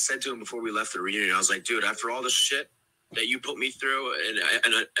last thing I said to him before we left the reunion. I was like, dude, after all the shit that you put me through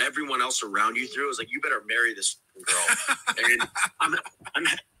and everyone else around you through, I was like, you better marry this girl. And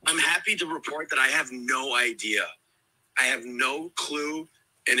I'm happy to report that I have no idea. I have no clue,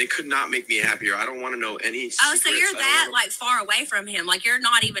 and it could not make me happier. I don't want to know any secrets. Oh, so you're that like far away from him? Like you're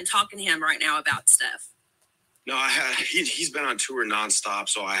not even talking to him right now about stuff? No, he's been on tour nonstop,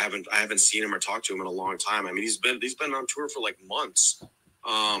 so I haven't seen him or talked to him in a long time. I mean, he's been on tour for like months,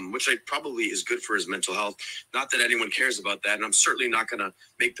 which probably is good for his mental health. Not that anyone cares about that, and I'm certainly not going to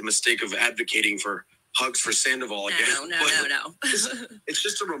make the mistake of advocating for hugs for Sandoval again. No. It's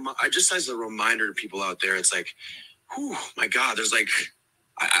just as a reminder to people out there. It's like, whew, my God, there's like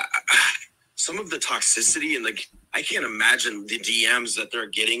some of the toxicity and like I can't imagine the DMs that they're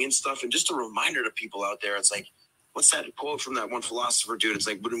getting and stuff. And just a reminder to people out there, it's like, what's that quote from that one philosopher dude? It's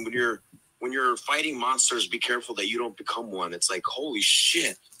like when you're fighting monsters, be careful that you don't become one. It's like, holy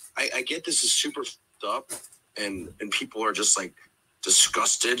shit. I get this is super fucked up and people are just like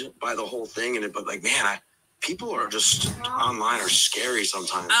disgusted by the whole thing. But like, man, people are just online are scary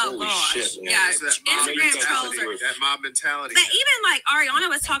sometimes. Oh, holy gosh. shit, man. Yeah, Instagram trolls are that mob mentality. But even like Ariana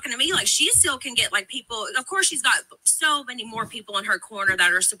was talking to me, like she still can get like people. Of course, she's got so many more people in her corner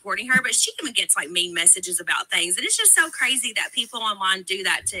that are supporting her, but she even gets like mean messages about things, and it's just so crazy that people online do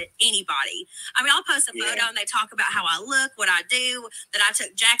that to anybody. I mean, I'll post a photo and they talk about how I look, what I do, that I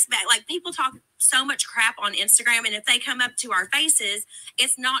took Jack's back. Like people talk so much crap on Instagram, and if they come up to our faces,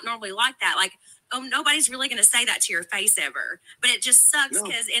 it's not normally like that. Like, oh, nobody's really going to say that to your face ever. But it just sucks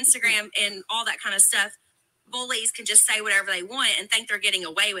because Instagram and all that kind of stuff, bullies can just say whatever they want and think they're getting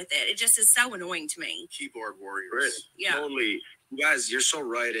away with it. It just is so annoying to me. Keyboard warriors. Right. Yeah. Totally. You guys, you're so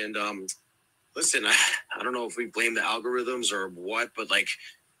right. And listen, I don't know if we blame the algorithms or what, but like,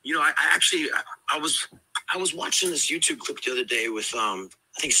 you know, I was watching this YouTube clip the other day with I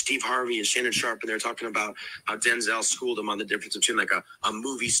think Steve Harvey and Shannon Sharp, and they're talking about how Denzel schooled him on the difference between like a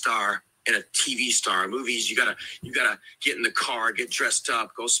movie star and a TV star. Movies, you gotta get in the car, get dressed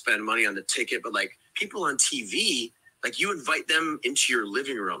up, go spend money on the ticket. But like people on TV, like you invite them into your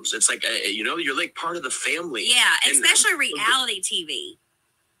living rooms. It's like you know, you're like part of the family. Yeah, especially reality TV.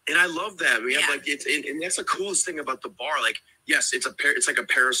 And I love that. We have like and that's the coolest thing about the bar. Like, yes, it's like a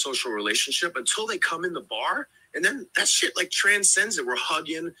parasocial relationship until they come in the bar, and then that shit like transcends it. We're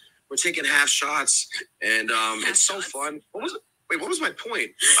hugging, we're taking half shots, and it's so fun. What was it? Wait, what was my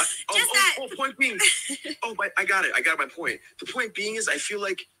point? Point being, I got it. I got my point. The point being is I feel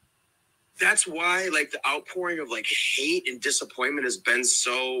like that's why like the outpouring of like hate and disappointment has been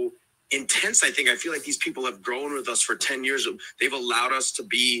so intense. I feel like these people have grown with us for 10 years. They've allowed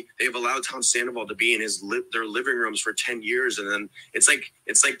Tom Sandoval to be in their living rooms for 10 years. And then it's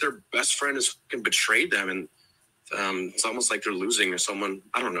like their best friend has fucking betrayed them. And it's almost like they're losing or someone.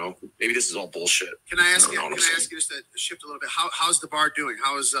 I don't know. Maybe this is all bullshit. Can I ask you just to shift a little bit? How's the bar doing?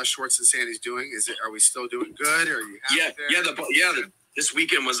 How is Schwartz and Sandy's doing? Are we still doing good? Or are you happy there? This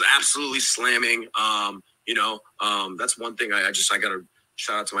weekend was absolutely slamming. That's one thing I got to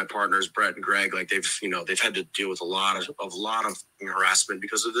shout out to my partners, Brett and Greg. Like they've had to deal with a lot of harassment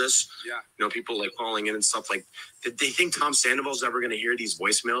because of this. Yeah. You know, people like calling in and stuff. Like they think Tom Sandoval's ever going to hear these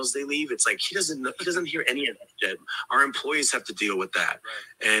voicemails they leave. It's like he doesn't hear any of that shit. Our employees have to deal with that.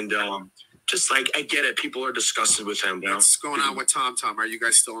 Right. And just like I get it, people are disgusted with him. What's going on with Tom? Are you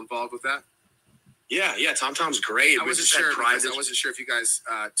guys still involved with that? Yeah. Tom's great. I wasn't sure if you guys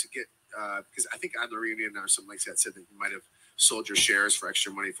because I think on the reunion or something like that said that you might have sold your shares for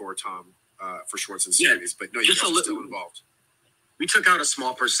extra money for Tom, for Schwartz and Sandy's, but no, you guys are still involved. We took out a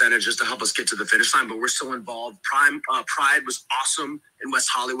small percentage just to help us get to the finish line, but we're still involved. Pride was awesome in West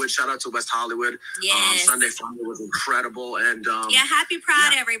Hollywood. Shout out to West Hollywood. Yes. Sunday Fun was incredible. And happy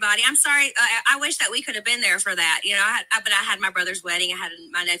Pride, everybody. I'm sorry. I wish that we could have been there for that. You know, but I had my brother's wedding. I had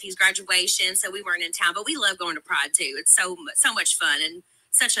my nephew's graduation, so we weren't in town. But we love going to Pride too. It's so much fun and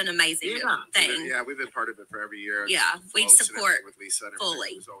such an amazing thing. Yeah, we've been part of it for every year. Yeah, we support with Lisa and fully.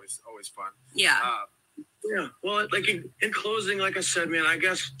 It was always fun. Yeah. Well, like in closing, like I said, man, I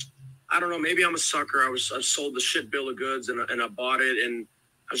guess I don't know. Maybe I'm a sucker. I sold the shit bill of goods and I bought it, and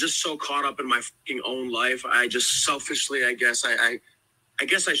I was just so caught up in my fucking own life. I just selfishly, I guess I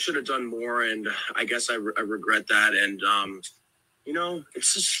should have done more, and I guess I regret that. And you know,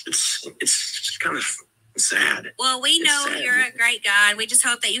 it's just kind of sad. Well, we know you're a great guy, and we just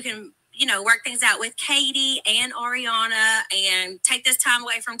hope that you can, you know, work things out with Katie and Ariana and take this time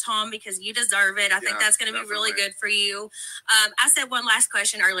away from Tom because you deserve it. I think that's going to be really good for you. I said one last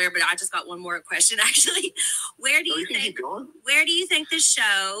question earlier, but I just got one more question actually. Where do you think the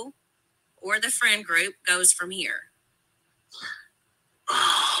show or the friend group goes from here?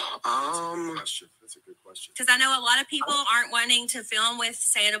 That's a good question. Because I know a lot of people aren't wanting to film with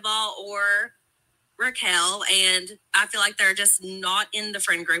Scandoval or Raquel, and I feel like they're just not in the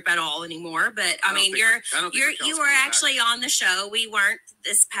friend group at all anymore. But I mean, you were actually on the show. We weren't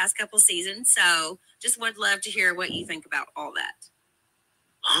this past couple seasons, so just would love to hear what you think about all that.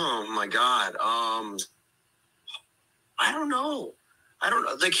 Oh my God. I don't know.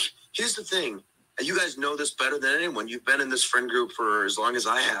 Like, here's the thing. You guys know this better than anyone. You've been in this friend group for as long as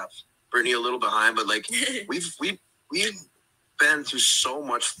I have. Brittany a little behind, but like we've been through so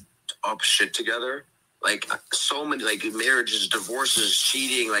much up shit together. Like so many, like marriages, divorces,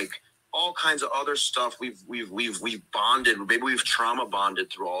 cheating, like all kinds of other stuff. We've bonded. Maybe we've trauma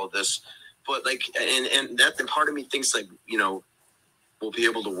bonded through all of this. But like, and part of me thinks like, you know, we'll be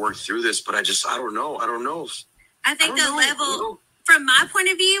able to work through this. But I don't know. I think the level, from my point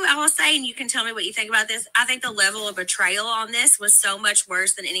of view, I will say, and you can tell me what you think about this. I think the level of betrayal on this was so much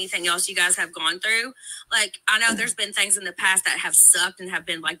worse than anything else you guys have gone through. Like, I know there's been things in the past that have sucked and have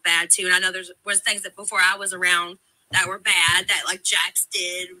been like bad too. And I know was things that before I was around that were bad that like Jax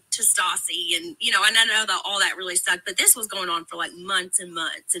did to Stassi, and you know, and I know that all that really sucked. But this was going on for like months and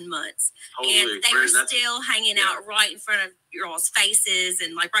months and months, and they were still hanging out right in front of your all's faces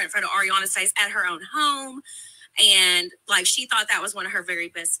and like right in front of Ariana's face at her own home. And like she thought that was one of her very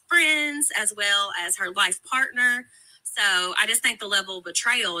best friends as well as her life partner. So I just think the level of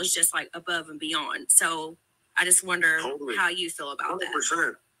betrayal is just like above and beyond. So I just wonder how you feel about 100%.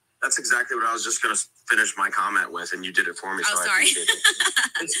 That. That's exactly what I was just going to finish my comment with, and you did it for me. Oh, so sorry. I appreciate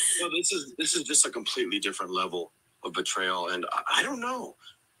it. This is just a completely different level of betrayal, and I don't know.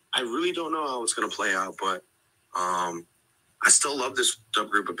 I really don't know how it's going to play out, but I still love this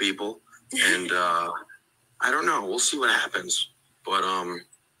group of people, and I don't know. We'll see what happens. But I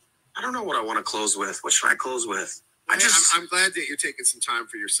don't know what I want to close with. What should I close with? I'm glad that you're taking some time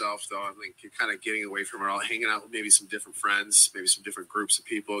for yourself, though. I think you're kind of getting away from it all, hanging out with maybe some different friends, maybe some different groups of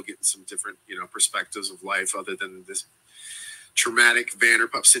people, getting some different, you know, perspectives of life other than this traumatic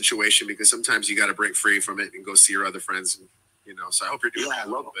Vanderpump situation, because sometimes you got to break free from it and go see your other friends. And, you know, so I hope you're doing that a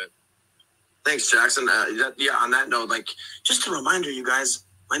little bit. Thanks, Jackson. On that note, like, just a reminder, you guys,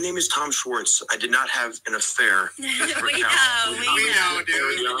 my name is Tom Shwartz. I did not have an affair. we know,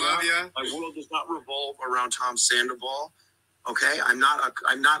 dude. We love you. My world does not revolve around Tom Sandoval. Okay, I'm not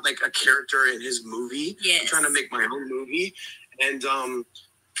like a character in his movie. Yes. I'm trying to make my own movie, and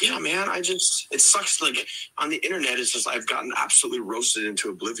yeah, man, it sucks. Like on the internet, it's just I've gotten absolutely roasted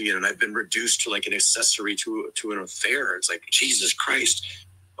into oblivion, and I've been reduced to like an accessory to an affair. It's like Jesus Christ.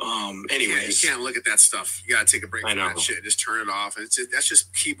 Anyways, you can't look at that stuff. You gotta take a break from that shit. Just turn it off. That's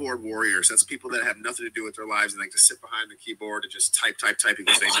just keyboard warriors. That's people that have nothing to do with their lives and like to sit behind the keyboard and just type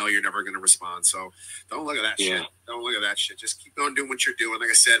because they know you're never gonna respond. So don't look at that shit. Don't look at that shit. Just keep on doing what you're doing.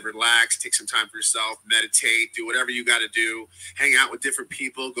 Like I said, relax, take some time for yourself, meditate, do whatever you gotta do, hang out with different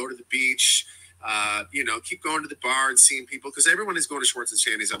people, go to the beach. You know, keep going to the bar and seeing people, because everyone is going to Shwartz and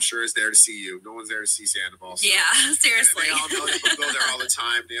Shandy's, I'm sure, is there to see you. No one's there to see Sandoval. So yeah, seriously. They all know that you go there all the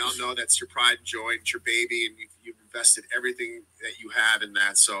time. They all know that's your pride and joy. It's your baby, and you've invested everything that you have in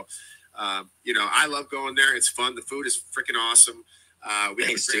that. So, you know, I love going there. It's fun. The food is freaking awesome. We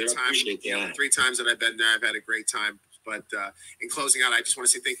had a great time. You know, 3 times that I've been there, I've had a great time. But in closing out, I just want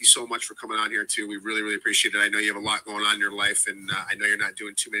to say thank you so much for coming on here, too. We really, really appreciate it. I know you have a lot going on in your life, and I know you're not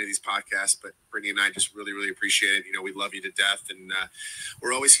doing too many of these podcasts, but Brittany and I just really, really appreciate it. You know, we love you to death, and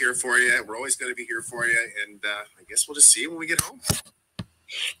we're always here for you. We're always going to be here for you, and I guess we'll just see you when we get home.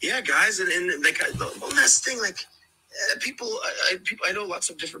 Yeah, guys, and like one last thing, like people, I know lots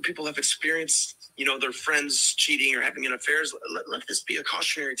of different people have experienced, you know, their friends cheating or having affairs. Let this be a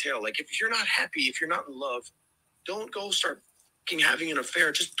cautionary tale. Like, if you're not happy, if you're not in love, don't go start having an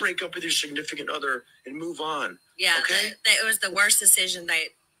affair. Just break up with your significant other and move on. Yeah, okay? It was the worst decision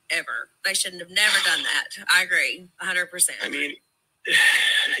ever. They shouldn't have never done that. I agree, 100%. I mean,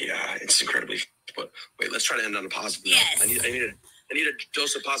 yeah, it's incredibly. But wait, let's try to end on a positive note. Yes. I need a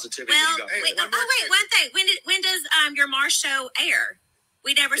dose of positivity. Well, wait, one thing. When does your Mars show air?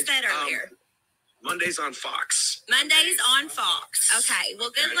 We never said earlier. Mondays on Fox. Mondays on Fox. Okay. Well,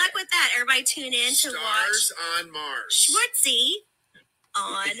 good luck with that. Everybody tune in to watch Stars on Mars. Schwartzy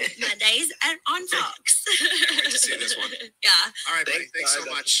on Mondays on Fox. Can't wait to see this one. Yeah. All right, buddy. Thanks, Thanks so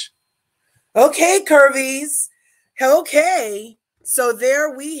guys. much. Okay, Curvies. Okay. So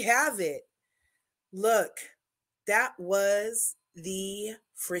there we have it. Look, that was the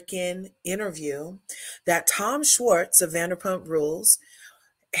freaking interview that Tom Schwartz of Vanderpump Rules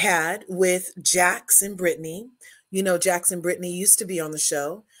had with Jax and Britney. You know, Jax and Britney used to be on the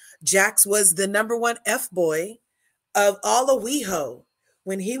show. Jax was the #1 F-boy of all of WeHo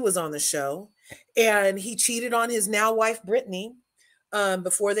when he was on the show. And he cheated on his now wife, Britney,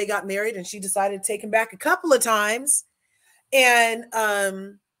 before they got married. And she decided to take him back a couple of times. And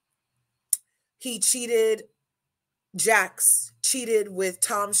Jax cheated with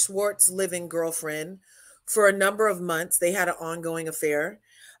Tom Schwartz's living girlfriend for a number of months. They had an ongoing affair.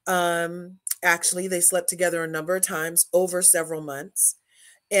 Actually, they slept together a number of times over several months.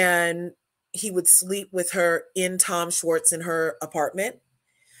 And he would sleep with her in Tom Schwartz in her apartment.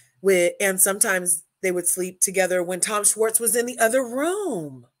 And sometimes they would sleep together when Tom Schwartz was in the other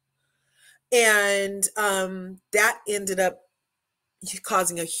room. And that ended up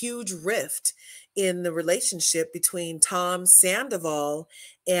causing a huge rift in the relationship between Tom Sandoval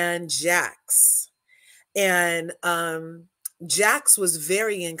and Jax. And Jax was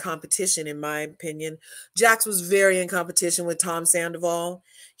very in competition, in my opinion. Jax was very in competition with Tom Sandoval.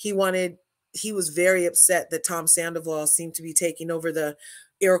 He was very upset that Tom Sandoval seemed to be taking over the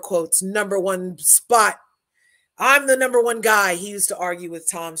air quotes #1 spot. I'm the #1 guy, he used to argue with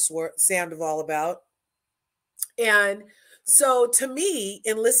Tom Sandoval about. And so to me,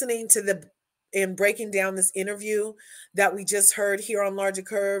 in listening to in breaking down this interview that we just heard here on Larger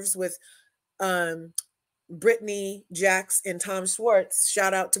Curves with Britney, Jax, and Tom Schwartz.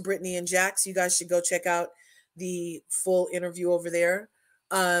 Shout out to Britney and Jax. You guys should go check out the full interview over there.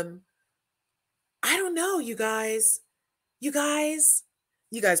 I don't know, you guys. You guys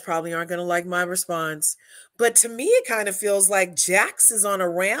probably aren't going to like my response. But to me, it kind of feels like Jax is on a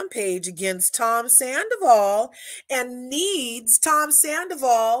rampage against Tom Sandoval and needs Tom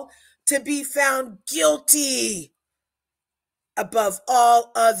Sandoval to be found guilty above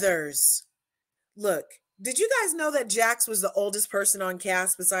all others. Look, did you guys know that Jax was the oldest person on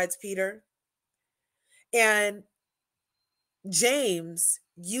cast besides Peter? And James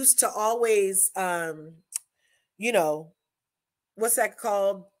used to always, what's that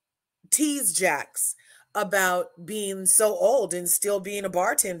called? Tease Jax about being so old and still being a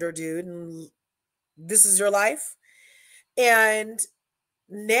bartender, dude. And this is your life. And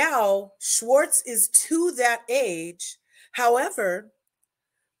now Schwartz is to that age. However,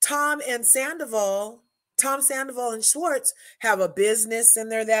 Tom Sandoval and Schwartz have a business and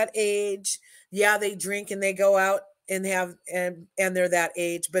they're that age. Yeah, they drink and they go out and they're that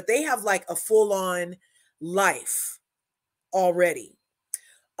age, but they have like a full-on life already.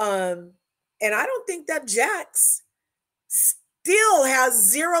 And I don't think that Jax still has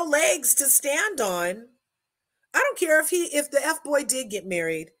 0 legs to stand on. I don't care if the F-boy did get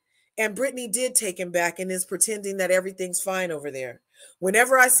married and Britney did take him back and is pretending that everything's fine over there.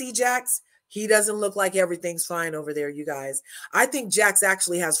 Whenever I see Jax, he doesn't look like everything's fine over there, you guys. I think Jax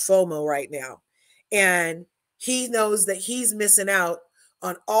actually has FOMO right now. And he knows that he's missing out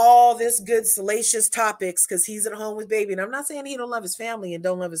on all this good salacious topics because he's at home with baby. And I'm not saying he don't love his family and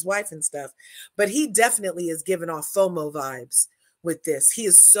don't love his wife and stuff, but he definitely is giving off FOMO vibes with this. He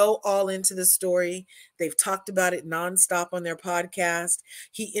is so all into the story. They've talked about it nonstop on their podcast.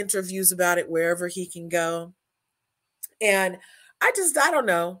 He interviews about it wherever he can go. And I don't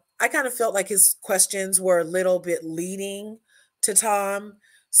know. I kind of felt like his questions were a little bit leading to Tom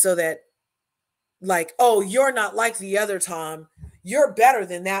so that like, oh, you're not like the other Tom. You're better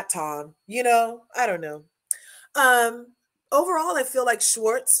than that, Tom. I don't know. Overall, I feel like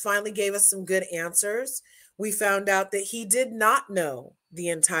Schwartz finally gave us some good answers. We found out that he did not know the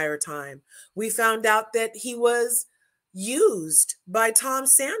entire time. We found out that he was used by Tom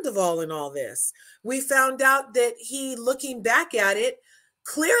Sandoval in all this. We found out that he, looking back at it,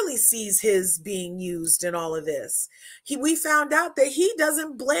 clearly sees his being used in all of this. We found out that he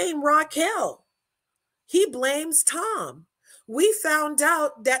doesn't blame Raquel. He blames Tom. We found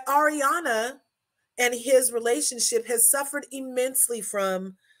out that Ariana and his relationship has suffered immensely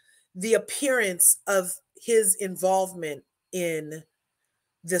from the appearance of his involvement in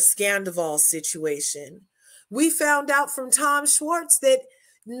the Scandoval situation. We found out from Tom Schwartz that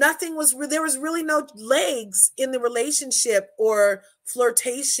there was really no legs in the relationship or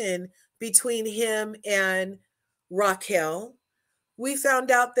flirtation between him and Raquel. We found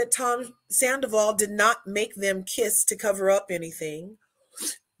out that Tom Sandoval did not make them kiss to cover up anything.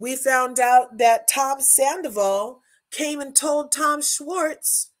 We found out that Tom Sandoval came and told Tom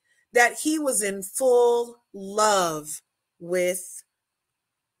Shwartz that he was in full love with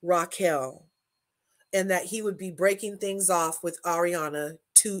Raquel and that he would be breaking things off with Ariana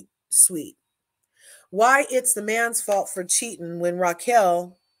too sweet. Why it's the man's fault for cheating when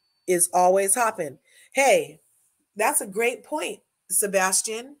Raquel is always hopping. Hey, that's a great point,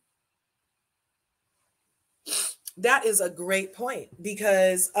 Sebastian. That is a great point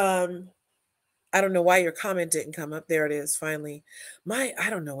because I don't know why your comment didn't come up. There it is, finally. I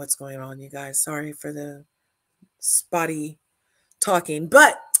don't know what's going on, you guys. Sorry for the spotty talking.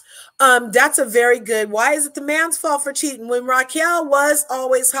 But that's a very good. Why is it the man's fault for cheating when Raquel was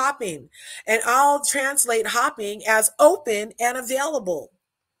always hopping? And I'll translate hopping as open and available.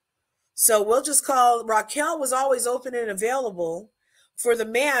 So we'll just call Raquel was always open and available for the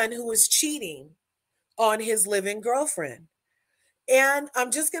man who was cheating on his living girlfriend. And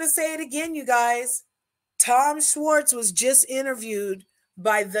I'm just going to say it again, you guys. Tom Shwartz was just interviewed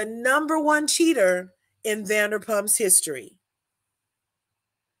by the #1 cheater in Vanderpump's history.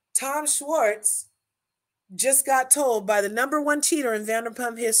 Tom Shwartz just got told by the #1 cheater in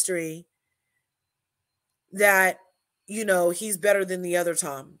Vanderpump history that, you know, he's better than the other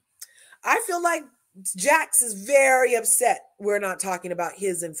Tom. I feel like Jax is very upset we're not talking about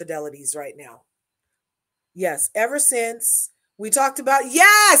his infidelities right now. Yes, ever since we talked about,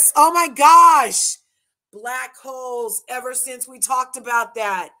 yes, oh my gosh, black holes, ever since we talked about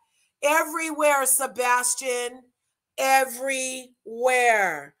that. Everywhere, Sebastian,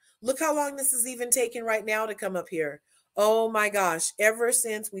 everywhere. Look how long this is even taking right now to come up here. Oh my gosh, ever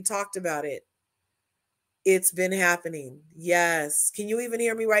since we talked about it, it's been happening. Yes. Can you even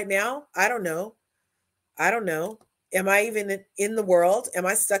hear me right now? I don't know. I don't know. Am I even in the world? Am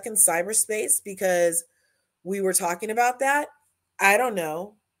I stuck in cyberspace because we were talking about that? I don't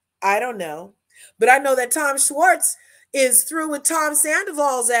know. I don't know. But I know that Tom Shwartz is through with Tom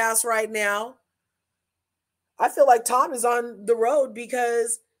Sandoval's ass right now. I feel like Tom is on the road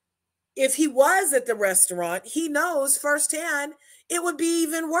because if he was at the restaurant, he knows firsthand it would be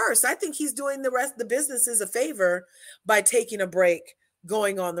even worse. I think he's doing the businesses a favor by taking a break,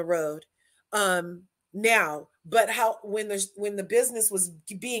 going on the road. Now, but how when the business was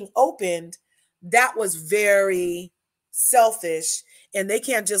being opened, that was very selfish, and they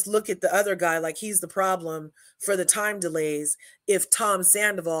can't just look at the other guy like he's the problem for the time delays. If Tom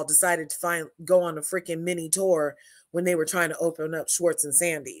Sandoval decided to go on a freaking mini tour when they were trying to open up Shwartz and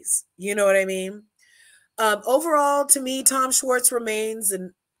Sandy's, you know what I mean? Overall, to me, Tom Shwartz remains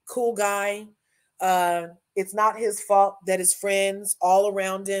a cool guy. It's not his fault that his friends all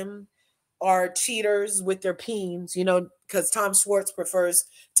around him are cheaters with their peens, you know, because Tom Shwartz prefers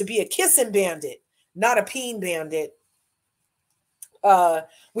to be a kissing bandit, not a peen bandit.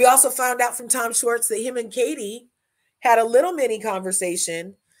 We also found out from Tom Shwartz that him and Katie had a little mini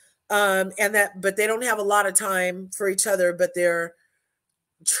conversation, but they don't have a lot of time for each other, but they're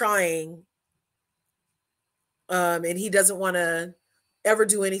trying. And he doesn't want to ever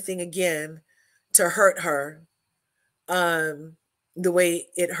do anything again to hurt her the way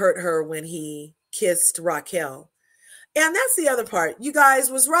it hurt her when he kissed Raquel. And that's the other part. You guys,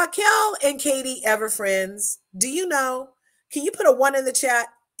 was Raquel and Katie ever friends? Do you know? Can you put a 1 in the chat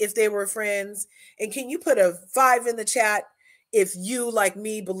if they were friends? And can you put a 5 in the chat if you, like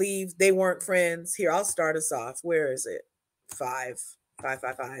me, believe they weren't friends? Here, I'll start us off. Where is it? 5. 5,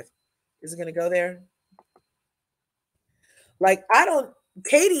 5, 5. Is it going to go there? Like,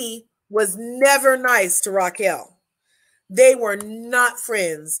 Katie was never nice to Raquel. They were not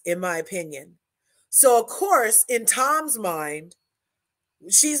friends, in my opinion. So, of course, in Tom's mind,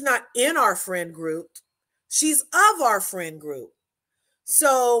 she's not in our friend group. She's of our friend group.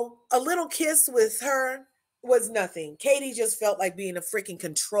 So a little kiss with her was nothing. Katie just felt like being a freaking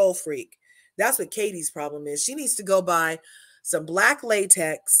control freak. That's what Katie's problem is. She needs to go buy some black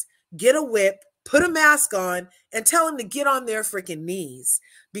latex, get a whip, put a mask on, and tell him to get on their freaking knees,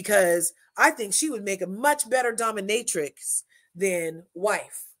 because I think she would make a much better dominatrix than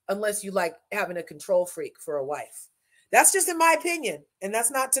wife, unless you like having a control freak for a wife. That's just in my opinion. And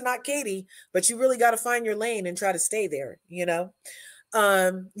that's not to knock Katie, but you really got to find your lane and try to stay there, you know?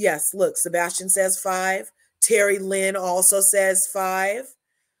 Yes, look, Sebastian says 5. Terry Lynn also says 5.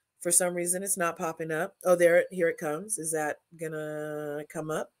 For some reason, it's not popping up. Oh, here it comes. Is that gonna come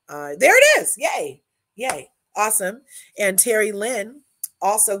up? There it is. Yay. Yay. Awesome. And Terry Lynn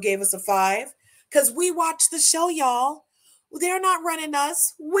also gave us a 5 because we watch the show, y'all. They're not running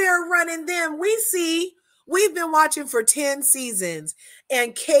us. We're running them. We see We've been watching for 10 seasons.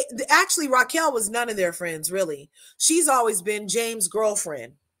 And actually, Raquel was none of their friends, really. She's always been James'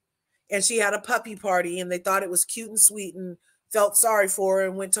 girlfriend. And she had a puppy party, and they thought it was cute and sweet and felt sorry for her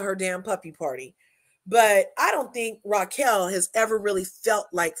and went to her damn puppy party. But I don't think Raquel has ever really felt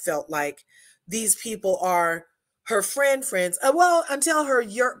like these people are her friends. Well, until her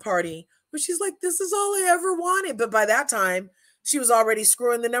yurt party, where she's like, this is all I ever wanted. But by that time, she was already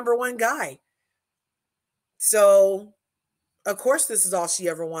screwing the number one guy. So, of course, this is all she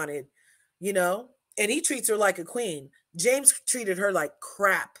ever wanted, you know? And he treats her like a queen. James treated her like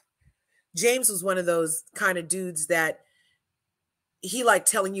crap. James was one of those kind of dudes that he liked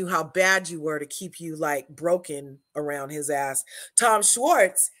telling you how bad you were to keep you like broken around his ass. Tom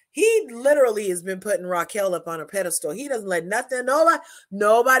Schwartz, he literally has been putting Raquel up on a pedestal. He doesn't let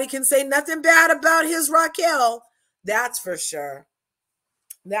nobody can say nothing bad about his Raquel. That's for sure.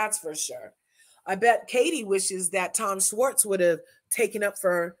 That's for sure. I bet Katie wishes that Tom Schwartz would have taken up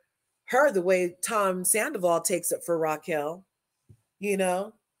for her the way Tom Sandoval takes up for Raquel. You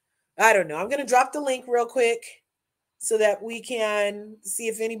know, I don't know. I'm going to drop the link real quick so that we can see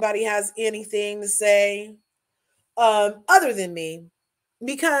if anybody has anything to say other than me.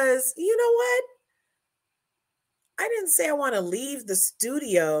 Because you know what? I didn't say I want to leave the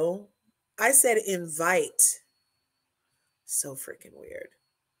studio. I said invite. So freaking weird.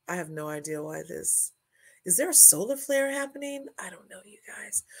 I have no idea why this. Is there a solar flare happening? I don't know, you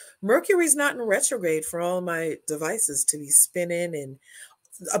guys. Mercury's not in retrograde for all my devices to be spinning, and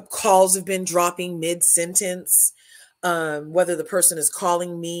calls have been dropping mid-sentence. Whether the person is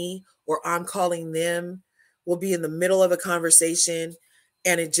calling me or I'm calling them, we'll be in the middle of a conversation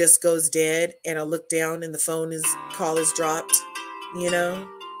and it just goes dead. And I look down and the call is dropped, you know?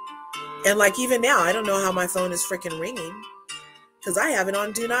 And like even now, I don't know how my phone is freaking ringing because I have it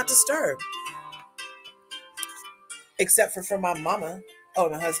on Do Not Disturb. Except for my mama. Oh,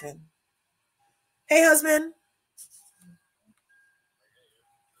 my husband. Hey, husband.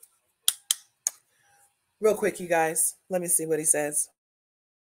 Real quick, you guys. Let me see what he says.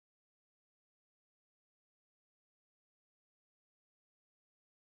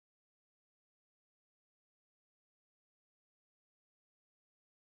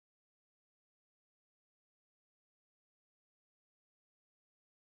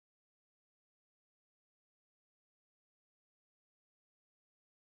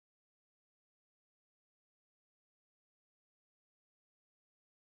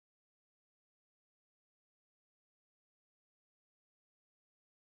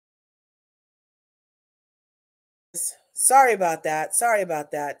 Sorry about that. Sorry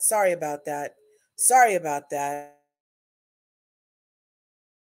about that. Sorry about that. Sorry about that.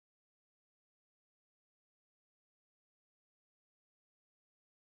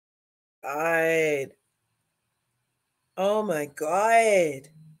 God. Oh my God.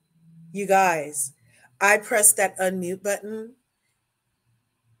 You guys, I pressed that unmute button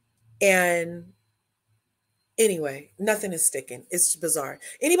and anyway, nothing is sticking. It's bizarre.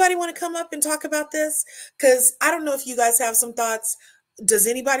 Anybody want to come up and talk about this? Because I don't know if you guys have some thoughts. Does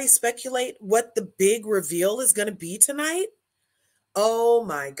anybody speculate what the big reveal is going to be tonight? Oh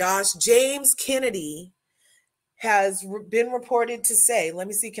my gosh. James Kennedy has been reported to say, let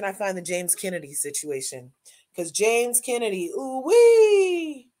me see, can I find the James Kennedy situation? Because James Kennedy,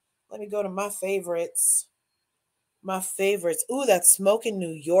 ooh-wee. Let me go to my favorites. My favorites. Ooh, that smoke in New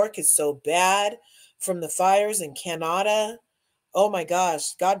York is so bad from the fires in Canada. Oh my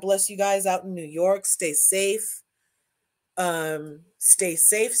gosh. God bless you guys out in New York. Stay safe. Stay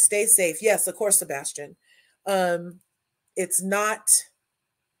safe. Stay safe. Yes, of course, Sebastian. It's not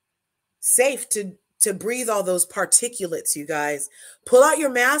safe to breathe all those particulates, you guys. Pull out your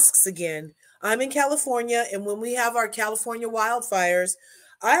masks again. I'm in California, and when we have our California wildfires,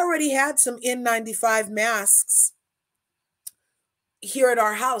 I already had some N95 masks here at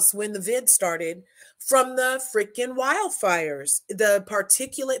our house when the vid started from the freaking wildfires. The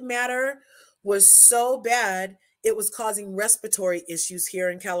particulate matter was so bad, it was causing respiratory issues here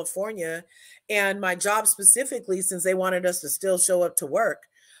in California. And my job specifically, since they wanted us to still show up to work,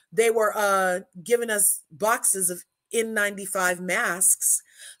 they were giving us boxes of N95 masks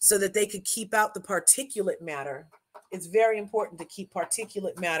so that they could keep out the particulate matter. It's very important to keep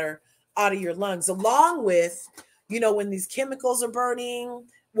particulate matter out of your lungs, along with, you know, when these chemicals are burning.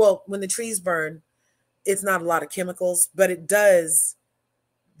 Well, when the trees burn, it's not a lot of chemicals, but it does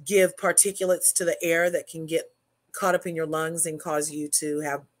give particulates to the air that can get caught up in your lungs and cause you to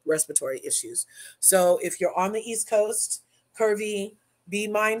have respiratory issues. So if you're on the East Coast, Curvy, be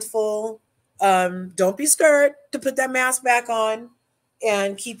mindful. Don't be scared to put that mask back on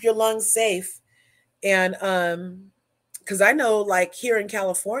and keep your lungs safe. And because I know, like here in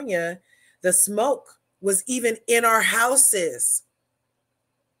California, the smoke was even in our houses.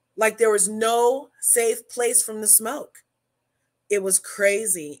 Like there was no safe place from the smoke. It was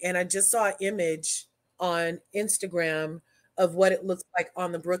crazy. And I just saw an image on Instagram of what it looks like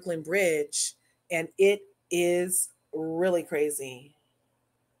on the Brooklyn Bridge. And it is really crazy.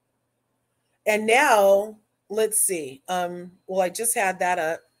 And now, let's see. Well, I just had that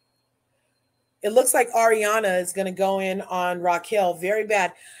up. It looks like Ariana is going to go in on Raquel very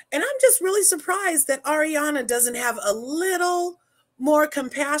bad. And I'm just really surprised that Ariana doesn't have a little more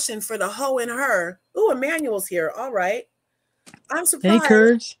compassion for the hoe in her. Ooh, Emmanuel's here. All right. I'm surprised. Hey,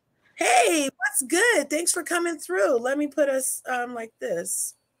 Kurz. Hey, what's good? Thanks for coming through. Let me put us like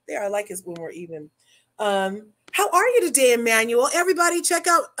this. There, I like it when we're even. How are you today, Emmanuel? Everybody check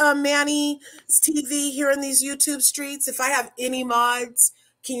out Manny's TV here in these YouTube streets. If I have any mods,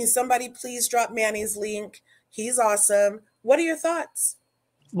 can somebody please drop Manny's link? He's awesome. What are your thoughts?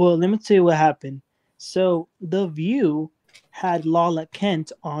 Well, let me tell you what happened. So The View had Lala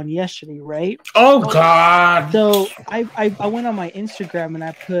Kent on yesterday, right? Oh God! So I went on my Instagram and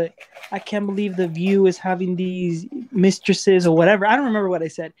I put, I can't believe The View is having these mistresses or whatever. I don't remember what I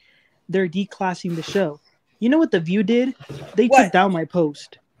said. They're declassing the show. You know what The View did? They took down my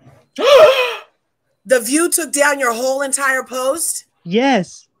post. The View took down your whole entire post?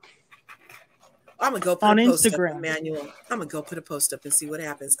 Yes. I'm going to go put on a post Instagram. up, Emmanuel. I'm going to go put a post up and see what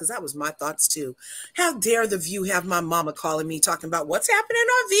happens, because that was my thoughts too. How dare The View have my mama calling me talking about what's happening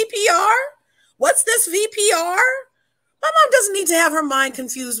on VPR? What's this VPR? My mom doesn't need to have her mind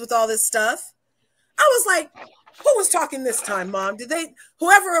confused with all this stuff. I was like, who was talking this time, Mom? Did they,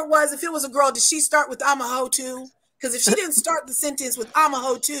 whoever it was, if it was a girl, did she start with I'm a hoe too? Because if she didn't start the sentence with I'm a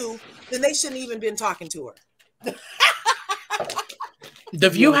hoe too, then they shouldn't even been talking to her. The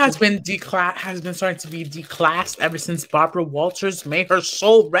View has been starting to be declassed ever since Barbara Walters. May her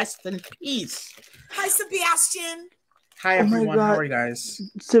soul rest in peace. Hi, Sebastian. Hi, everyone. How are you guys?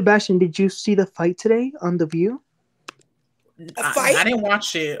 Sebastian, did you see the fight today on The View? A fight? I didn't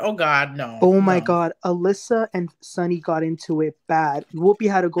watch it. Oh, God, no. Oh, my God. Alyssa and Sunny got into it bad. Whoopi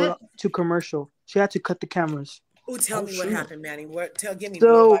had to go to commercial. She had to cut the cameras. Oh, tell me what happened, Manny. Give me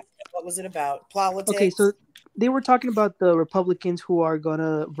what was it about? Politics? Okay, so they were talking about the Republicans who are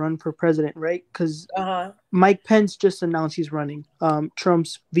gonna run for president, right? Because Mike Pence just announced he's running,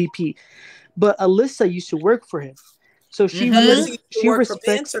 Trump's VP. But Alyssa used to work for him, so she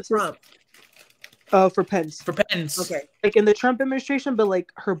respects for Trump. For Pence. For Pence. Okay. Like in the Trump administration, but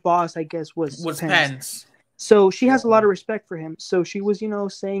like her boss, I guess, was Pence. So she has a lot of respect for him. So she was,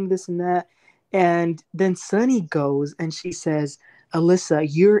 saying this and that. And then Sunny goes and she says, Alyssa,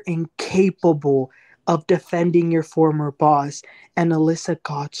 you're incapable of defending your former boss. And Alyssa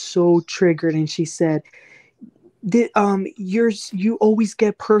got so triggered and she said, you always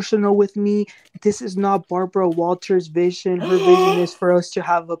get personal with me. This is not Barbara Walters' vision. Her vision is for us to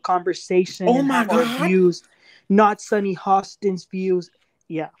have a conversation and have our views, not Sunny Hostin's views.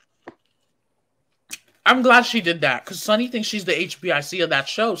 Yeah. I'm glad she did that because Sunny thinks she's the HBIC of that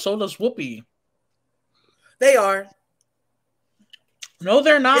show. So does Whoopi. They are. No,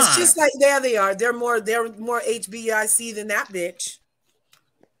 they're not. It's just like there they are. They're more HBIC than that bitch.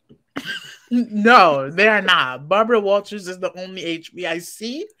 No, they are not. Barbara Walters is the only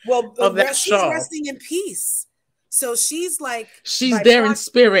HBIC of that show. She's resting in peace. So she's like... She's there in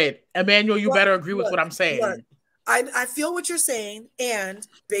spirit. Emmanuel, you better agree with what I'm saying. Look, I feel what you're saying. And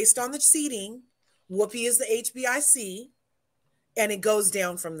based on the seating, Whoopi is the HBIC. And it goes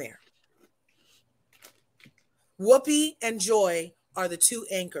down from there. Whoopi and Joy are the two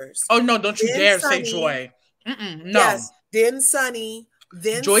anchors. Oh, no, don't you dare say Joy. No. Yes, then Sunny...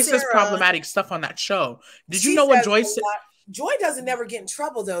 Then Joy Sarah, says problematic stuff on that show. Did you know what Joy said? Joy doesn't never get in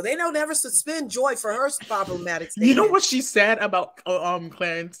trouble though. They don't ever suspend Joy for her problematic statement. You know what she said about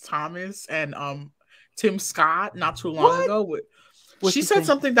Clarence Thomas and Tim Scott not too long ago? She said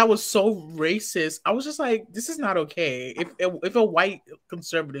something that was so racist. I was just like, this is not okay. If a white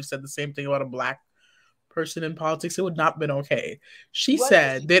conservative said the same thing about a black person in politics, it would not have been okay. She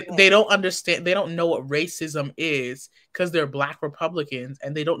said that they don't understand, they don't know what racism is because they're black Republicans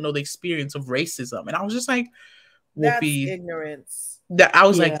and they don't know the experience of racism. And I was just like, Whoopi, that's ignorance. I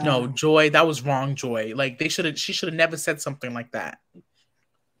was like, no, Joy, that was wrong, Joy. Like she should have never said something like that.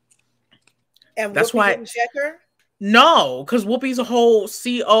 And that's Whoopi why didn't check her? No, because Whoopi's a whole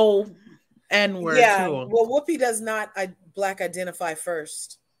CON word too. Well, Whoopi does not black identify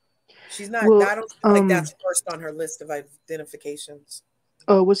first. She's not. Well, I don't feel like that's first on her list of identifications.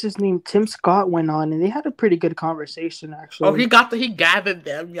 what's his name? Tim Scott went on, and they had a pretty good conversation, actually. Oh, he gathered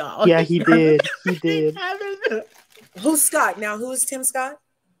them, y'all. Yeah, he did. He did. Who's Scott? Now, who is Tim Scott?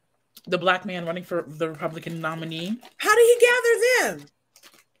 The black man running for the Republican nominee. How did he gather them?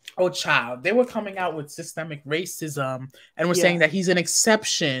 Oh, child. They were coming out with systemic racism and were saying that he's an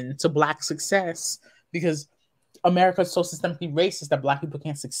exception to black success because America is so systemically racist that black people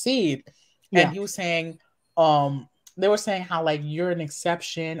can't succeed. Yeah. And he was saying, they were saying how, like, you're an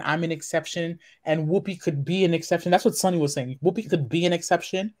exception, I'm an exception, and Whoopi could be an exception. That's what Sonny was saying. Whoopi could be an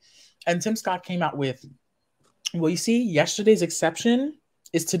exception. And Tim Scott came out with, well, you see, yesterday's exception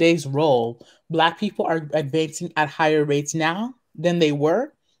is today's role. Black people are advancing at higher rates now than they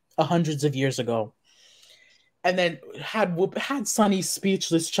were hundreds of years ago. And then had Sonny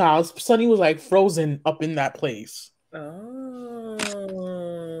speechless, child. Sonny was like frozen up in that place. Oh.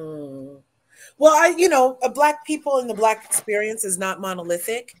 Well, black people and the black experience is not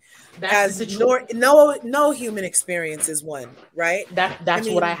monolithic. No human experience is one, right? That's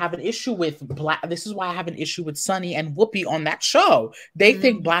what I have an issue with. This is why I have an issue with Sonny and Whoopi on that show. They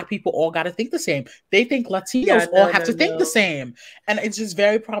think black people all got to think the same. They think Latinos have to think the same, and it's just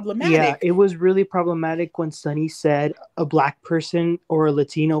very problematic. Yeah, it was really problematic when Sonny said a black person or a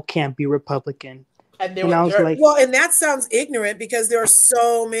Latino can't be Republican. And I was like, well, and that sounds ignorant because there are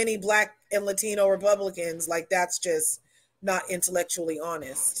so many black and Latino Republicans. Like, that's just not intellectually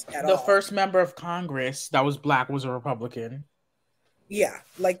honest at all. The first member of Congress that was black was a Republican. Yeah,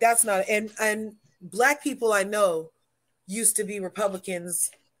 like that's not, and black people I know used to be Republicans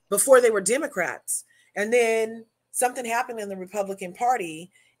before they were Democrats. And then something happened in the Republican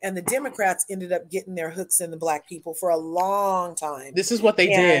Party and the Democrats ended up getting their hooks in the black people for a long time. This is what they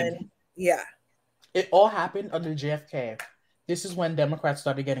did. Yeah. It all happened under JFK. This is when Democrats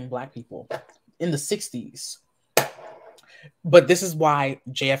started getting black people in the 60s. But this is why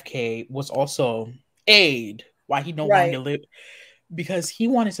JFK was also why he no longer lived, because he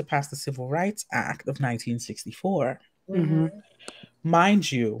wanted to pass the Civil Rights Act of 1964. Mm-hmm. Mind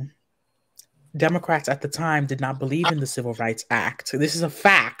you, Democrats at the time did not believe in the Civil Rights Act. This is a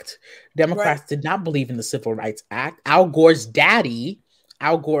fact. Democrats did not believe in the Civil Rights Act. Al Gore's daddy,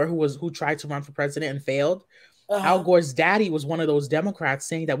 Al Gore, who tried to run for president and failed, Al Gore's daddy was one of those Democrats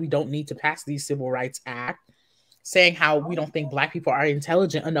saying that we don't need to pass the Civil Rights Act, saying how we don't think black people are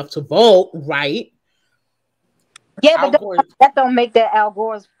intelligent enough to vote, right? Yeah, but that don't make that Al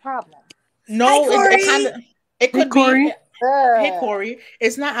Gore's problem. No, it could be. Hey, Corey,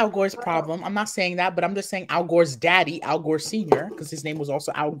 it's not Al Gore's problem. I'm not saying that, but I'm just saying Al Gore's daddy, Al Gore Sr., because his name was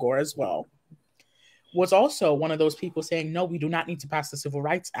also Al Gore as well, was also one of those people saying, no, we do not need to pass the Civil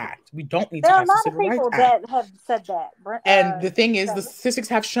Rights Act. We don't need to pass the Civil Rights Act. There are a lot of people that have said that. And the thing is, the statistics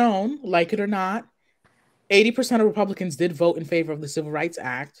have shown, like it or not, 80% of Republicans did vote in favor of the Civil Rights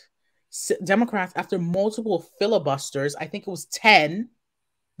Act. Democrats, after multiple filibusters, I think it was 10,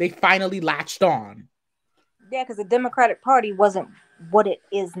 they finally latched on. Yeah, because the Democratic Party wasn't what it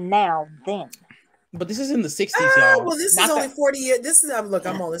is now then. But this is in the 60s, y'all. Well, this is only 40 years. This is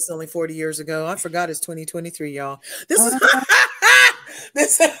only 40 years ago. I forgot it's 2023, y'all. This is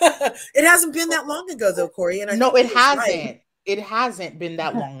it hasn't been that long ago though, Corey. And no, it hasn't. Right. It hasn't been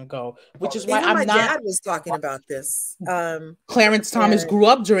that long ago, which is why my dad was talking about this. Clarence Thomas grew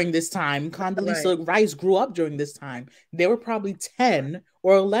up during this time. Condoleezza Rice grew up during this time. They were probably 10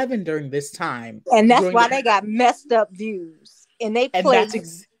 or 11 during this time. And that's why they got messed up views. And they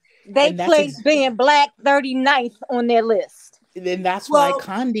placed being black 39th on their list. And that's why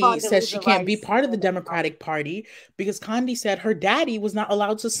Condi says she can't be part of the Democratic Party, because Condi said her daddy was not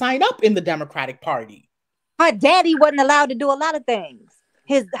allowed to sign up in the Democratic Party. Her daddy wasn't allowed to do a lot of things.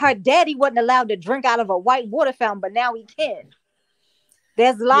 Her daddy wasn't allowed to drink out of a white water fountain, but now he can.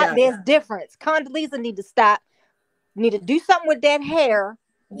 There's difference. Condoleezza need to stop. Need to do something with that hair.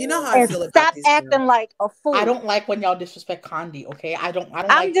 You know how I feel about stop acting like a fool. I don't like when y'all disrespect Condi. Okay, I don't like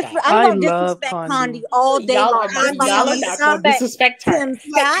that. I'm gonna disrespect Condi all day long. Y'all are not gonna disrespect her.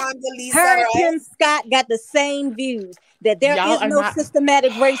 Tim Scott got the same views. That there is no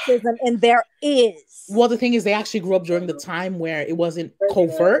systematic racism, and there is. Well, the thing is, they actually grew up during the time where it wasn't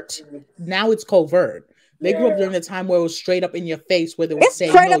covert. Now it's covert. They grew up during the time where it was straight up in your face, where they would say,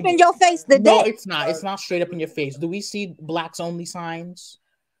 straight up in your face today. No, it's not. It's not straight up in your face. Do we see blacks only signs?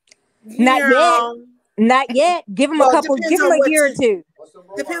 Not yet. Not yet. Give them a couple. Give them a year or two.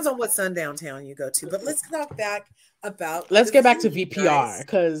 Depends on what sundown town you go to. But let's talk back about. Let's get back to VPR,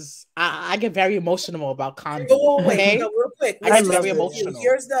 because I get very emotional about Condi. Wait, real quick. I get very emotional.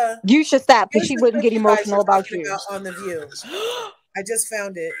 You should stop, because she wouldn't get emotional about you. On The View. I just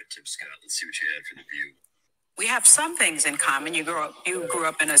found it. Tim Scott, let's see what you had for The View. we have some things in common. You grew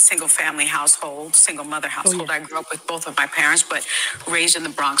up in a single family household, single mother household. I grew up with both of my parents, but raised in the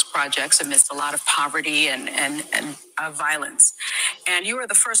Bronx projects amidst a lot of poverty and violence. And you were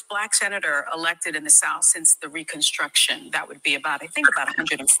the first Black senator elected in the South since the Reconstruction. That would be about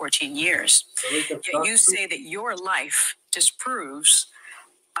 114 years. Yet you say that your life disproves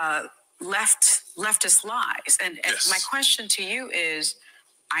leftist lies. And my question to you is,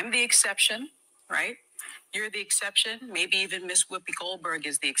 I'm the exception, right? You're the exception. Maybe even Miss Whoopi Goldberg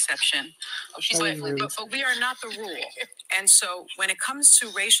is the exception. But we are not the rule. And so when it comes to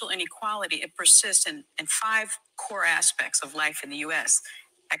racial inequality, it persists in 5 core aspects of life in the U.S.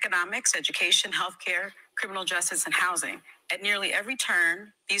 Economics, education, healthcare, criminal justice, and housing. At nearly every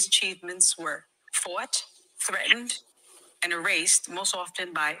turn, these achievements were fought, threatened, and erased, most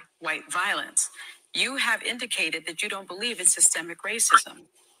often by white violence. You have indicated that you don't believe in systemic racism.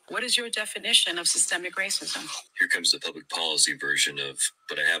 What is your definition of systemic racism? Here comes the public policy version of,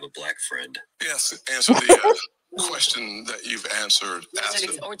 but I have a Black friend. Yes, answer the question that you've answered.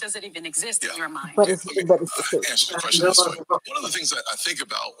 Or does it even exist in your mind? Answer the question this way. One of the things that I think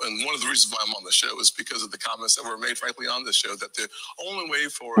about, and one of the reasons why I'm on the show, is because of the comments that were made, frankly, on this show, that the only way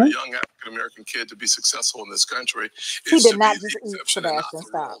for a young African-American kid to be successful in this country is to be the exception and not the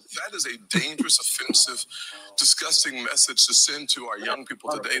rule. That is a dangerous, offensive, disgusting message to send to our young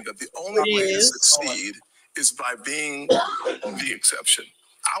people today, that the only way to succeed is by being the exception.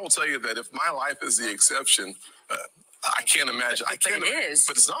 I will tell you that if my life is the exception, I can't imagine.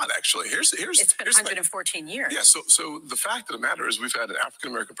 But it's not actually. It's been 114 years. Yeah. So the fact of the matter is, we've had an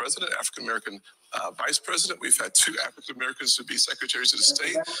African American president, African American vice president. We've had 2 African Americans to be secretaries of the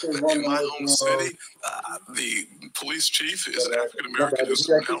state. In my home city, the police chief is an African American who's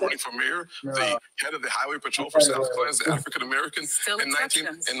now running for mayor. The head of the highway patrol for South Carolina is an African American. In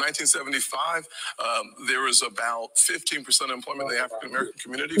 1975, there was about 15% employment in the African American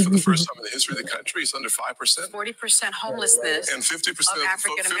community for the first time in the history of the country. It's under 5%. 40% homelessness. And 50% of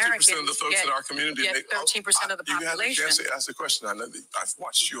African Americans, 50% of the folks in our community get 13% of the population. You had a chance to ask the question. I know that I've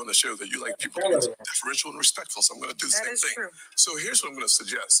watched you on the show, that you like people to be deferential and respectful. So I'm going to do the same thing. True. So here's what I'm going to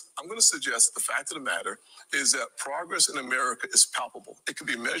suggest. I'm going to suggest the fact of the matter is that progress in America is palpable. It can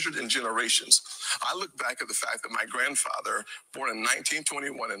be measured in generations. I look back at the fact that my grandfather, born in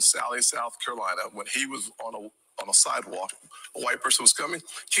 1921 in Sally, South Carolina, when he was on a sidewalk, a white person was coming,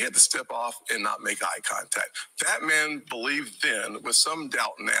 he had to step off and not make eye contact. That man believed then, with some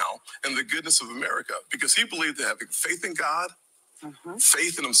doubt now, in the goodness of America, because he believed that having faith in God,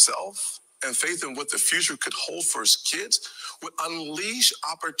 faith in himself, and faith in what the future could hold for his kids would unleash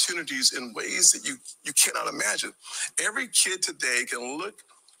opportunities in ways that you cannot imagine. Every kid today can look,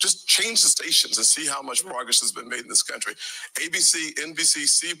 just change the stations and see how much progress has been made in this country. ABC, NBC,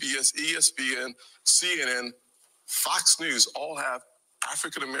 CBS, ESPN, CNN, Fox News all have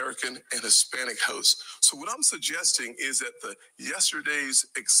African-American and Hispanic hosts. So what I'm suggesting is that the yesterday's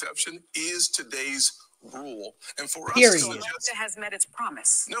exception is today's rule. And for us to suggest, it has met its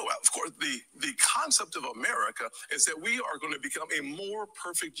promise. No, of course, the concept of America is that we are going to become a more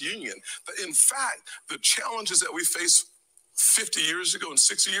perfect union. But in fact, the challenges that we face 50 years ago and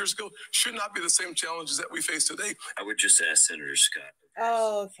 60 years ago should not be the same challenges that we face today. I would just ask Senator Scott.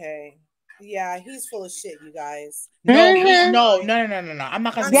 Oh, okay. Yeah, he's full of shit, you guys. No, no. I'm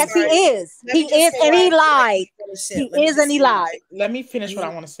not gonna. Yes, he is. He is, and he lied. He is, and he lied. Let me finish what I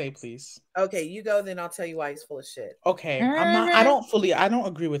want to say, please. Okay, you go. Then I'll tell you why he's full of shit. Okay, I'm not. I don't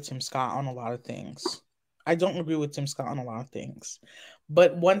agree with Tim Scott on a lot of things.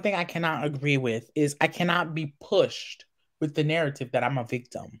 But one thing I cannot agree with is I cannot be pushed with the narrative that I'm a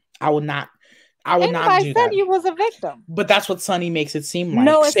victim. I would not do that. Said you was a victim. But that's what Sonny makes it seem like.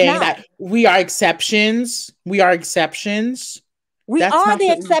 No, it's saying not. That we are exceptions. We are the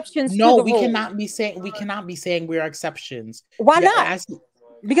exceptions. No, we cannot be saying we are exceptions. Why not?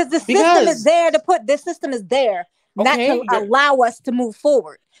 Because the system is there to put. This system is there not to allow us to move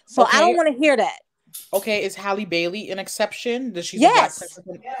forward. So I don't want to hear that. Okay, is Halle Bailey an exception? Does she? Yes.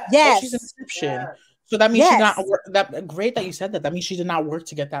 Yes. She's an exception. So that means she's not. Great that you said that. That means she did not work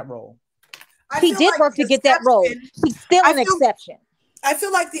to get that role. He did work to get that role. He's still an exception. I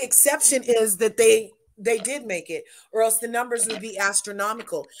feel like the exception is that they did make it, or else the numbers would be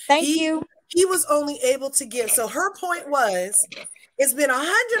astronomical. Thank you. He was only able to give. So her point was, it's been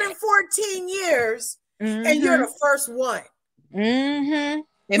 114 years, and you're the first one. In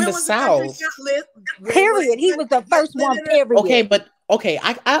the South. Period. He was the first one. Period. Okay, but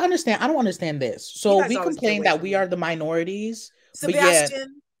I understand. I don't understand this. So we complain that we are the minorities.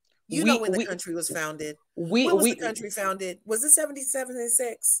 Sebastian. You know when the country was founded. When was the country founded? Was it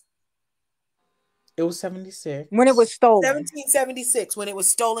 1776? It was 76. When it was stolen. 1776, when it was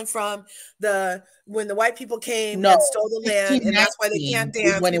stolen from when the white people came and stole the land, and that's why they can't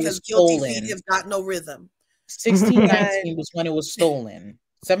dance because guilty feet have got no rhythm. 1619 was when it was stolen.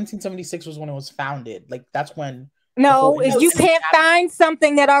 1776 was when it was founded. Like that's when. No, if you can't find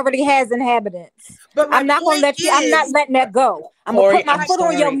something that already has inhabitants, but I'm not going to let you. I'm not letting that go. I'm going to put my foot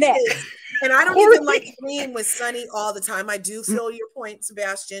on your neck. And I don't even like agreeing with Sunny all the time. I do feel your point,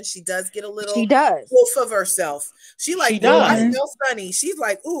 Sebastian. She does get a little wolf of herself. She I know Sunny. She's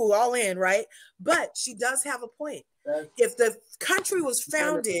like, ooh, all in, right? But she does have a point. If the country was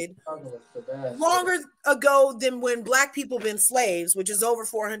founded longer ago than when Black people been slaves, which is over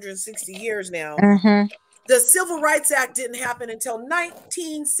 460 years now, the Civil Rights Act didn't happen until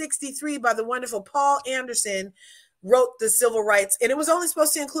 1963 by the wonderful Paul Anderson. Wrote the Civil Rights, and it was only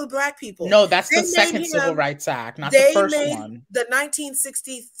supposed to include Black people. No, that's the second Civil Rights Act, not the first one. The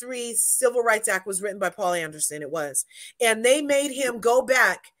 1963 Civil Rights Act was written by Paul Anderson. It was, and they made him go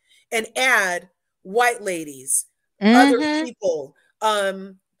back and add white ladies, other people,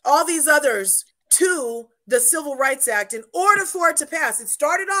 all these others to the Civil Rights Act in order for it to pass. It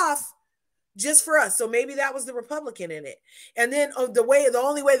started off just for us. So maybe that was the Republican in it. And then the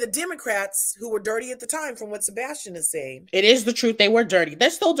only way the Democrats, who were dirty at the time, from what Sebastian is saying. It is the truth. They were dirty. They're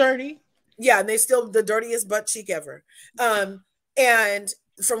still dirty. Yeah, and they still the dirtiest butt cheek ever. And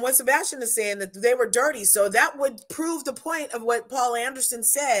from what Sebastian is saying, that they were dirty. So that would prove the point of what Paul Anderson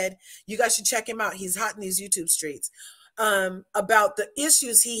said. You guys should check him out. He's hot in these YouTube streets. About the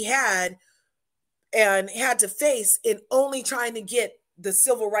issues he had and had to face in only trying to get the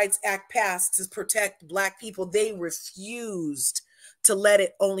Civil Rights Act passed to protect Black people. They refused to let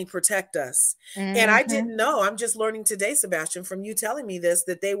it only protect us. And I didn't know. I'm just learning today, Sebastian, from you telling me this,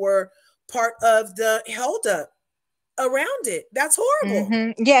 that they were part of the holdup around it. That's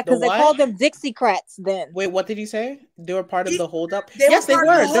horrible. Yeah, because they called them Dixiecrats then. Wait, what did he say? They were part of the holdup? Yes, they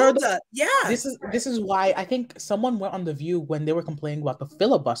were. Yeah. This is why I think someone went on The View when they were complaining about the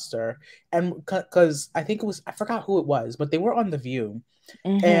filibuster, and because I think I forgot who it was, but they were on The View.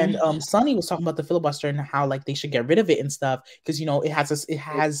 And Sunny was talking about the filibuster and how like they should get rid of it and stuff because it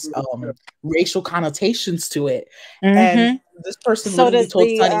has racial connotations to it. And this person literally told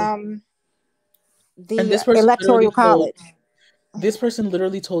Sunny. The Electoral College. This person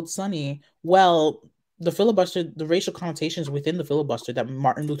literally told Sunny, well, the filibuster, the racial connotations within the filibuster that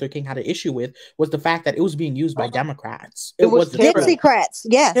Martin Luther King had an issue with was the fact that it was being used by Democrats. It was Dixiecrats,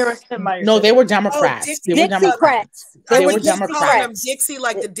 yes. No, they were Democrats. Dixiecrats. They were Democrats. Dixie,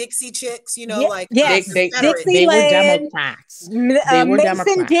 like the Dixie Chicks, you know, like they were Democrats.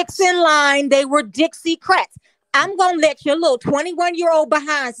 Mason-Dixon line, they were Dixiecrats. I'm gonna let your little 21-year-old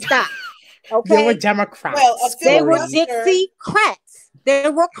behind stop. Okay, they were Democrats. Well, they were Dixiecrats. They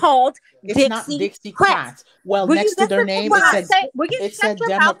were called Dixiecrats. Well, next to their name, it said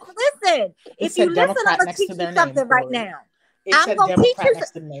Democrat. Listen, if you listen, I'm gonna teach you something right now. I'm gonna teach you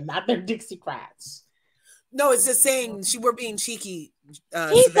next to their name, not their Dixiecrats. No, it's just saying we're being cheeky.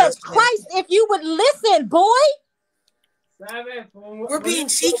 Jesus Christ! If you would listen, boy. We're being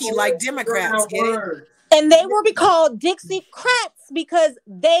cheeky like Democrats. Get it? And they were called Dixiecrats because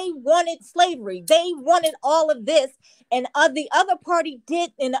they wanted slavery. They wanted all of this, and the other party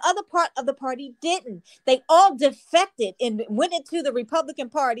did, and the other part of the party didn't. They all defected and went into the Republican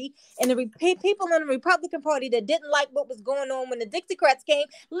Party, and the people in the Republican Party that didn't like what was going on when the Dixiecrats came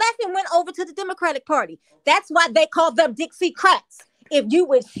left and went over to the Democratic Party. That's why they called them Dixiecrats. If you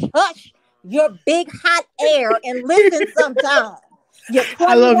would hush your big hot air and listen sometime, your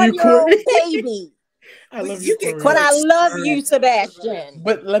 21-year-old baby. I love you, but I love you, Sebastian.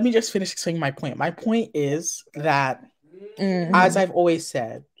 But let me just finish saying my point. My point is that, as I've always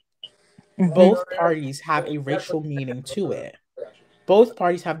said, both parties have a racial meaning to it. Both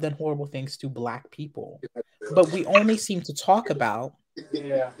parties have done horrible things to Black people, but we only seem to talk about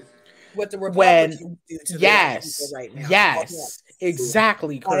what the Republicans do to yes, right now. Yes,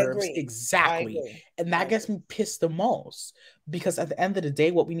 exactly, Curves, exactly, and that gets me pissed the most because at the end of the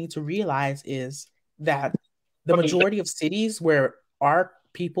day, what we need to realize is that the majority of cities where our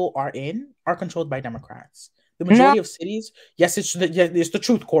people are controlled by Democrats. The majority of cities, yes, it's the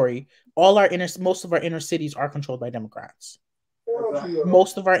truth, Corey. Most of our inner cities are controlled by Democrats.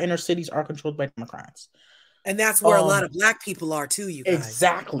 Most of our inner cities are controlled by Democrats. And that's where a lot of Black people are too, you guys.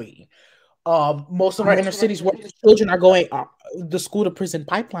 Exactly. Most of our inner cities where children are going, the school to prison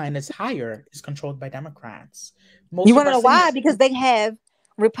pipeline is controlled by Democrats. You want to know why? Because they have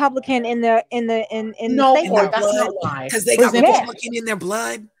Republican in the no, state. that's not why. Because they got Republican in their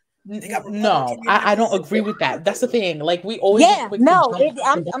blood. No, I don't agree with that. That's the thing. Like we always I'm going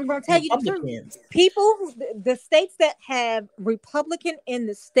to tell you the truth. People, the states that have Republican in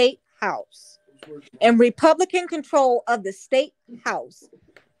the state house and Republican control of the state house,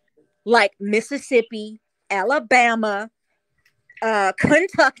 like Mississippi, Alabama,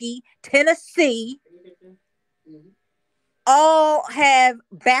 Kentucky, Tennessee, all have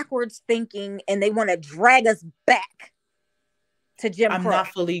backwards thinking, and they want to drag us back to Jim Crow. I'm not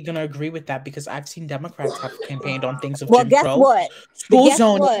fully going to agree with that because I've seen Democrats have campaigned on things of Jim Crow. Guess what? School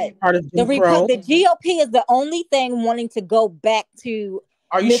zone is part of Jim Crow. The GOP is the only thing wanting to go back to.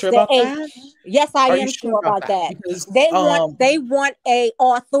 Are you sure about that? Yes, I am sure about that. Because, they want a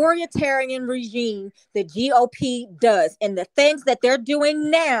authoritarian regime. The GOP does, and the things that they're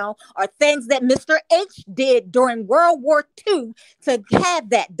doing now are things that Mr. H did during World War II to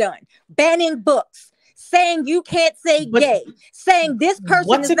have that done. Banning books, saying you can't say gay, saying this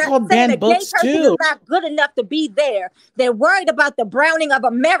person is not saying a gay person is not good enough to be there. They're worried about the browning of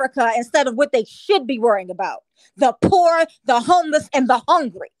America instead of what they should be worrying about. The poor, the homeless, and the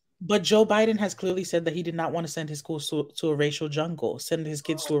hungry. But Joe Biden has clearly said that he did not want to send his schools to a racial jungle, send his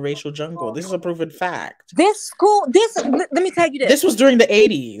kids to a racial jungle. This is a proven fact. Let me tell you this. This was during the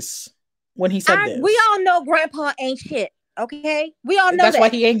 80s when he said this. We all know Grandpa ain't shit, okay? We all know That's why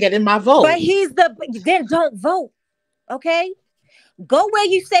he ain't getting my vote. But then don't vote, okay? Go where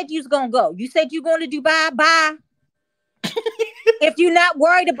you said you was going to go. You said you're going to Dubai, bye. If you're not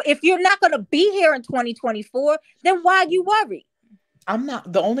worried about, if you're not going to be here in 2024, then why are you worried? I'm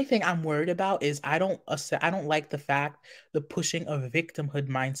not. The only thing I'm worried about is I don't like the pushing of victimhood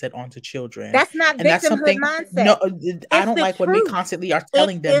mindset onto children. That's not victimhood mindset. No, I don't like when we constantly are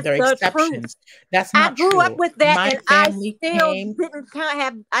telling them they're exceptions. That's not true. I grew up with that, and I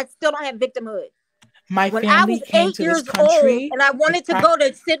still don't have victimhood. When I was 8 years old, and I wanted to go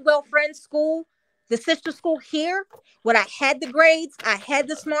to Sidwell Friends School, the sister school here, when I had the grades, I had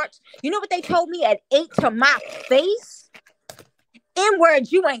the smarts. You know what they told me at 8 to my face? N-word,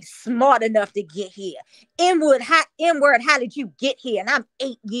 you ain't smart enough to get here. N-word, how did you get here? And I'm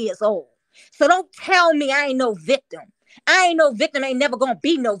 8 years old. So don't tell me I ain't no victim. I ain't no victim, ain't never gonna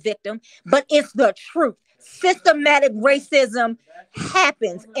be no victim, but it's the truth. Systematic racism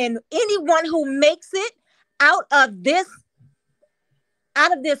happens, and anyone who makes it out of this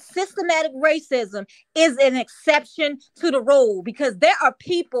systematic racism is an exception to the rule, because there are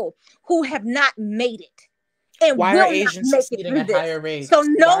people who have not made it. And why are Asians succeeding at higher rates? So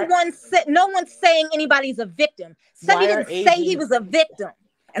no one's saying anybody's a victim. Sonny didn't say he was a victim.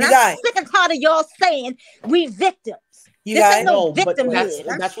 And I'm sick and tired of y'all saying we victims. This ain't no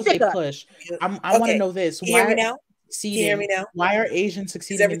victimhood. That's what they push. I want to know this. Can you hear me now? Can you hear me now? Why are Asians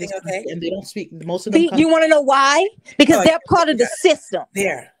succeeding? Is everything okay? And they don't speak. Most of them. You want to know why? Because they're part of the system.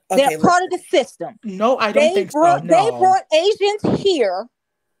 They're part of the system. No, I don't think so. No. They brought Asians here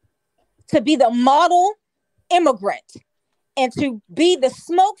to be the model immigrant and to be the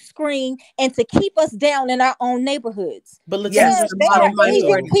smoke screen and to keep us down in our own neighborhoods. But there are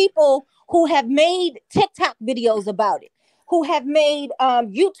Asian people who have made TikTok videos about it, who have made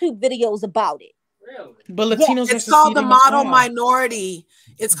YouTube videos about it. Really? But Latinos it's called the model minority.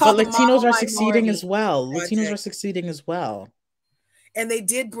 It's called but Latinos are succeeding as well. Latinos are succeeding as well. And they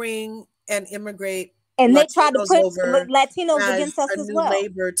did bring and immigrate. And they tried to put Latinos against us as well.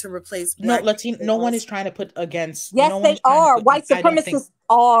 Labor to replace black no one is trying to put against. Yes, they are. White supremacists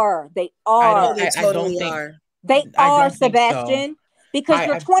are. They are. They totally are. They are, Sebastian. Because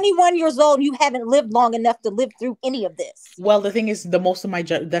you're 21 years old and you haven't lived long enough to live through any of this. Well, the thing is, that's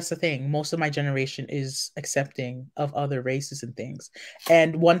the thing. Most of my generation is accepting of other races and things.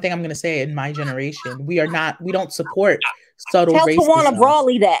 And one thing I'm going to say, in my generation, we don't support subtle racism. Tell Tawana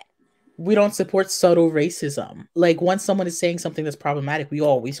Brawley that. We don't support subtle racism. Like, once someone is saying something that's problematic, we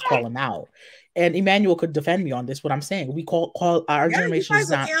always call them out. And Emmanuel could defend me on this. What I'm saying, we call our generation is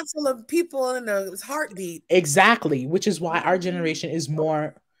not. You guys cancel of people in a heartbeat. Exactly, which is why our generation is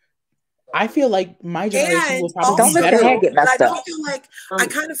more. I feel like my generation will probably be better. I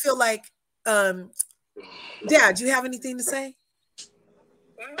kind of feel like, Dad, do you have anything to say?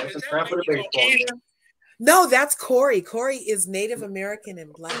 No, that's Corey. Corey is Native American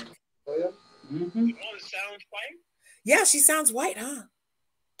and Black. Mm-hmm. Sounds white? Yeah, she sounds white, huh?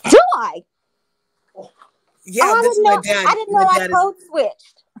 Do I? Yeah, I didn't know I code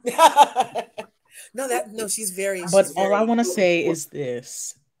switched. No, she's very. But all I want to say is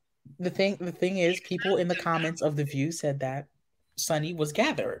this: the thing is, people in the comments of The View said that Sonny was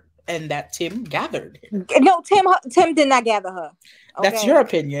gathered and that Tim gathered. No, Tim did not gather her. Okay? That's your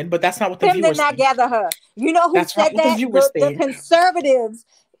opinion, but that's not what the viewers Tim did not gather her. You know who said that? The conservatives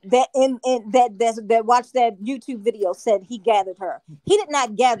that watched that YouTube video said he gathered her. He did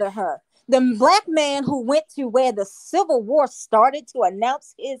not gather her. The black man who went to where the Civil War started to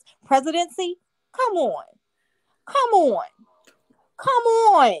announce his presidency. Come on.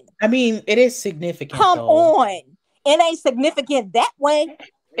 I mean, it is significant. Come on. It ain't significant that way.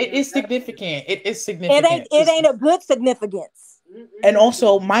 It is significant. It ain't a good significance. And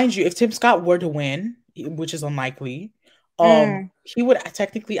also, mind you, if Tim Scott were to win, which is unlikely, he would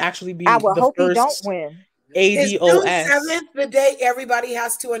technically actually be the first he don't win. Is June ADOS. 7th the day everybody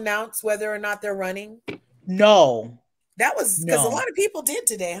has to announce whether or not they're running? No. That was because a lot of people did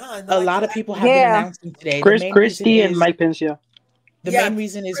today, huh? A lot of people have been announcing today. Chris Christie and Mike Pence, The main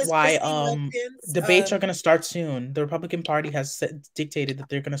reason is why debates are going to start soon. The Republican Party has dictated that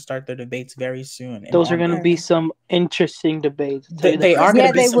they're going to start their debates very soon. Those are going to be some interesting debates. They are going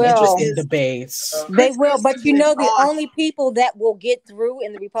to be some interesting debates. They will, but you know the only people that will get through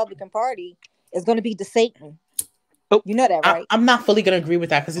in the Republican Party is going to be DeSatan. You know that, right? I'm not fully going to agree with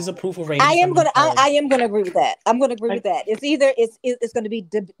that because his approval rating. I am going to agree with that. I'm going to agree with that. It's either it's going to be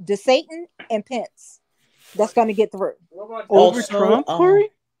DeSatan and Pence that's going to get through. Over Trump, Corey?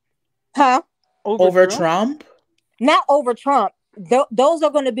 Huh? Over Trump? Not over Trump. Those are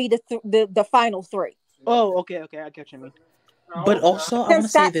going to be the final three. Oh, okay. I get what you mean. But also, I want to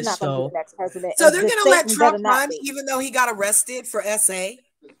say this though. So they're going to let Trump run even though he got arrested for SA?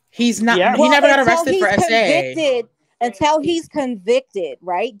 He's not. He never got arrested for SA. Until he's convicted,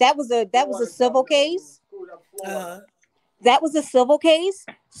 right? That was a civil case. That was a civil case.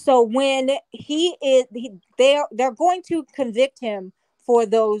 So when they're going to convict him for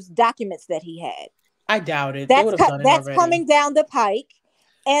those documents that he had. I doubt it. That's coming down the pike.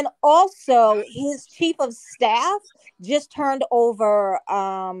 And also his chief of staff just turned over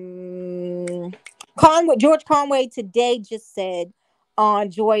George Conway today just said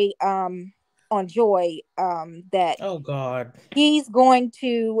on Joy that oh god, he's going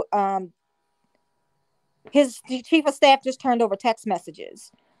to his chief of staff just turned over text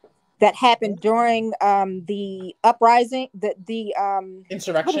messages that happened during the uprising, the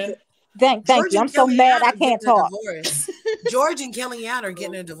insurrection. Thank you. I'm so mad I can't talk. George and Kellyanne are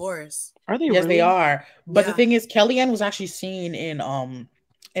getting a divorce. Are they? Yes, really? they are. But the thing is, Kellyanne was actually seen in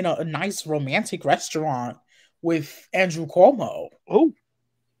a nice romantic restaurant with Andrew Cuomo. Oh.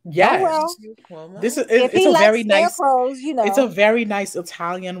 Yes. This is it's a very nice. You know. It's a very nice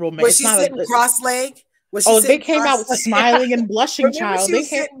Italian romantic. Was she sitting cross-legged? They came out smiling and blushing, child. They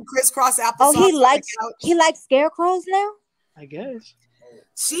sitting crisscross applesauce. Oh, he likes scarecrows now. I guess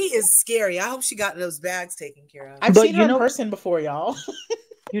she is scary. I hope she got those bags taken care of. I've seen her in person before, y'all.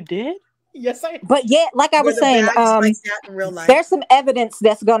 You did? Yes, I. But yeah, like I was saying, in real life. There's some evidence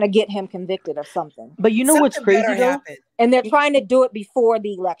that's going to get him convicted of something. But you know what's crazy though? And they're trying to do it before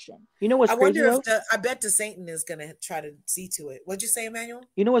the election. You know what's crazy though? I bet Satan is going to try to see to it. What'd you say, Emmanuel?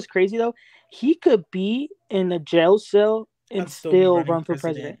 You know what's crazy though? He could be in a jail cell and still run for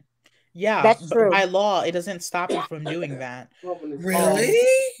president. Yeah, that's true. By law, it doesn't stop you from doing that. Really?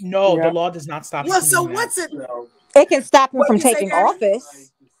 No, the law does not stop you. Well, so what's it? It can stop him from taking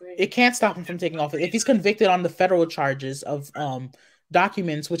office. It can't stop him from taking office if he's convicted on the federal charges of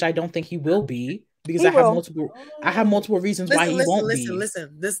documents, which I don't think he will be because I have multiple reasons why he won't be.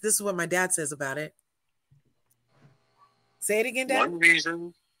 Listen. This is what my dad says about it. Say it again, Dad. One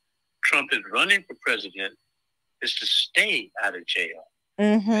reason Trump is running for president is to stay out of jail.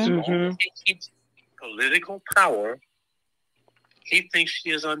 Mm-hmm. He keeps political power. He thinks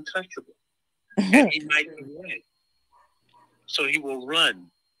he is untouchable, and he might be right. So he will run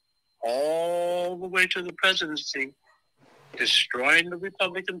all the way to the presidency, destroying the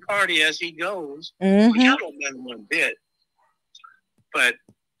Republican Party as he goes. Mm-hmm. Which I don't mind one bit. But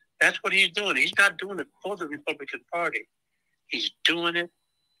that's what he's doing. He's not doing it for the Republican Party. He's doing it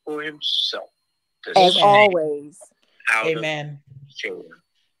for himself. As always. Amen.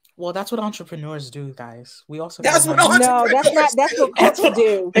 Well, that's what entrepreneurs do, guys. We also that's what Crooks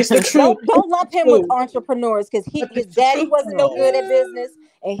do. It's the truth. Don't lump him with entrepreneurs because his daddy wasn't no good at business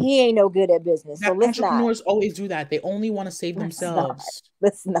and he ain't no good at business. So entrepreneurs always do that. They only want to save themselves.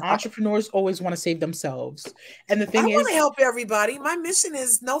 Let's not. Entrepreneurs always want to save themselves. And the thing I want to help everybody. My mission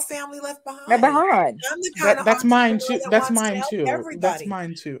is no family left behind. I'm the kind of that's mine too. That's mine too. That's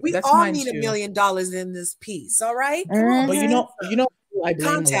mine too. We all need $1 million in this piece. All right. Mm-hmm. But you know. I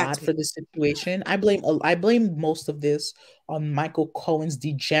blame a lot for this situation. I blame most of this on Michael Cohen's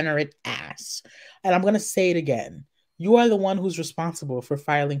degenerate ass. And I'm going to say it again. You are the one who's responsible for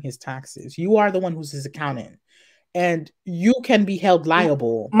filing his taxes. You are the one who's his accountant. and you can be held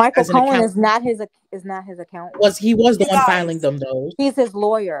liable. Michael as an Cohen accountant. is not his accountant. He was the You one guys. filing them though. He's his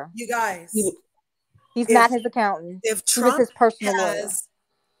lawyer. You guys, He's not his accountant. If He was Trump his personal lawyer. has,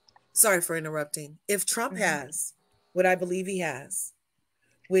 sorry for interrupting. If Trump has what I believe he has,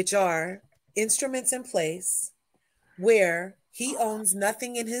 which are instruments in place where he owns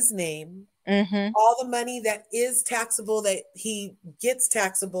nothing in his name, all the money that is taxable, that he gets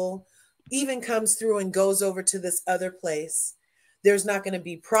taxable, even comes through and goes over to this other place. There's not going to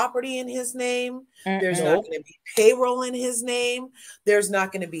be property in his name. There's not going to be payroll in his name. There's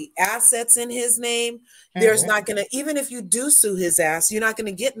not going to be assets in his name. There's not going to, even if you do sue his ass, you're not going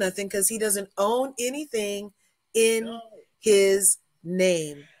to get nothing because he doesn't own anything in his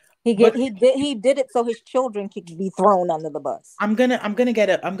name. He did it so his children could be thrown under the bus. I'm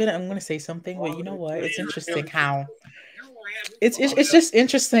gonna say something, but you know what? It's interesting how it's just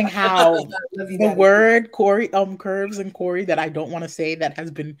interesting how the word curves and Corey that I don't want to say that has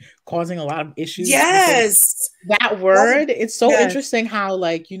been causing a lot of issues. Yes, that word. It's so interesting how,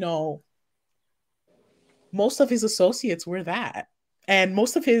 like, you know, most of his associates were that, and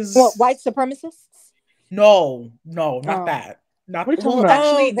most of his white supremacists. No, not that. Not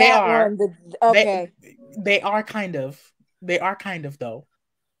actually, they are. Okay, they are kind of. They are kind of though.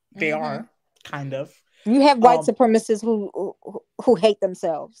 They are kind of. You have white supremacists who hate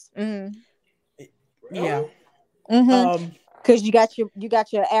themselves. Yeah. Because you got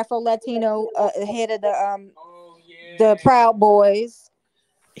your Afro Latino head of the Proud Boys.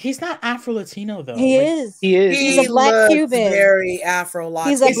 He's not Afro Latino though. He is. He's a black Cuban. Very Afro Latino.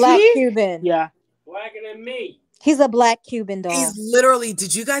 He's a black Cuban. Yeah. Blacker than me. He's a black Cuban dog. He's literally,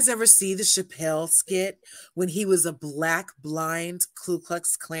 did you guys ever see the Chappelle skit when he was a black blind Ku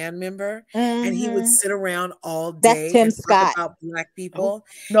Klux Klan member and he would sit around all day Tim and Scott. talk about black people?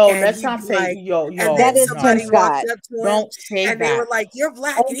 No, and let's he'd not be say like, yo. And that is somebody Tim Scott. walked up to him Don't say and that. they were like, "You're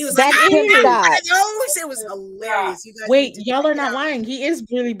black," and he was That's like, Tim Scott. It was hilarious. You guys Wait, y'all are not lying. He is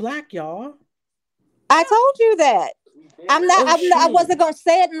really black, y'all. I told you that. I wasn't gonna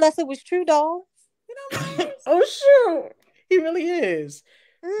say it unless it was true, dog. Oh shoot, he really is.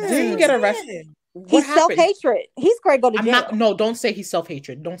 Did he get arrested? He's self-hatred. He's great. Go to jail. No, don't say he's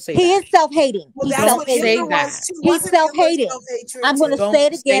self-hatred. Don't say he that. is self-hating. Well, He's that's what self-hating. Hitler was too. He's Wasn't Hitler self-hating. self-hatred I'm going to too? say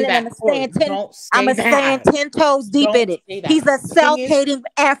it again, and I'm going to stand 10 toes deep in it. He's a self-hating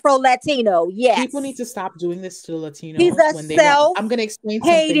Afro-Latino. Yes. People need to stop doing this to Latinos. He's a I'm going to explain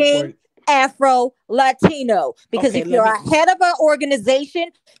something for you. Afro-Latino. Because if you're a head of an organization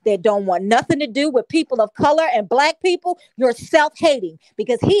that don't want nothing to do with people of color and black people, you're self-hating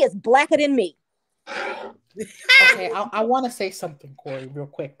because he is blacker than me. Okay, I want to say something, Corey, real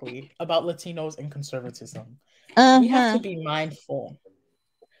quickly about Latinos and conservatism. We have to be mindful.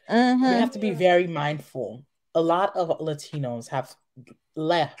 We have to be very mindful. A lot of Latinos have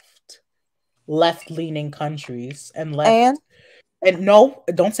left-leaning countries and left. And no,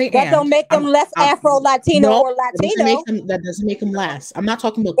 don't say that. Don't make them less Afro-Latino or Latino. That doesn't make them less. I'm not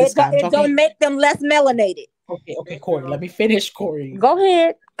talking about this guy. It don't make them less melanated. Okay, Corey. Let me finish, Corey. Go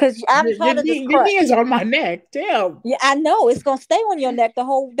ahead, because I'm trying to. Your knee is on my neck. Damn. Yeah, I know it's gonna stay on your neck the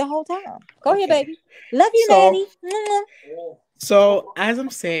whole time. Go ahead, baby. Love you, Maddie. So, as I'm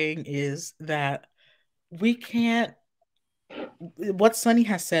saying, is that we can't. What Sunny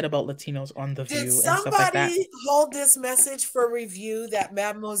has said about Latinos on The View and stuff like that. Did somebody hold this message for review that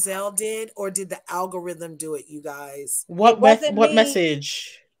Mademoiselle did, or did the algorithm do it, you guys? What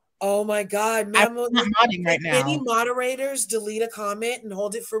message? Oh my God, I'm not modding right now. Any moderators delete a comment and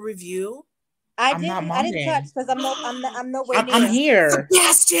hold it for review? I didn't touch because I'm nowhere near. I'm here.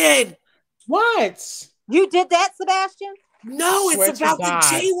 Sebastian! What? You did that, Sebastian? No, it's about the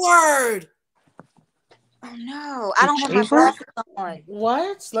J word. Oh no, I don't have my glasses on.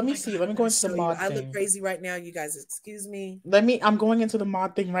 What? Let me see. Let me go into the mod thing. I look crazy right now, you guys. Excuse me. I'm going into the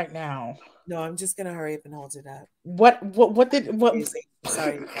mod thing right now. No, I'm just gonna hurry up and hold it up.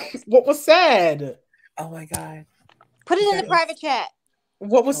 Sorry. What was said? Oh my God. Put it in the private chat.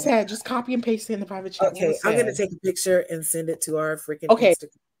 What was said? Just copy and paste it in the private chat. Okay, I'm gonna take a picture and send it to our freaking Instagram.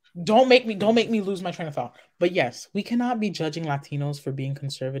 Don't make me lose my train of thought. But yes, we cannot be judging Latinos for being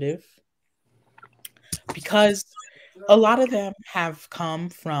conservative, because a lot of them have come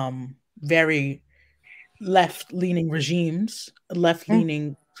from very left-leaning regimes,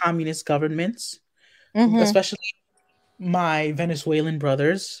 left-leaning communist governments, especially my Venezuelan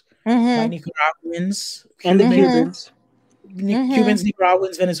brothers, my Nicaraguans, and the Cubans. Cubans,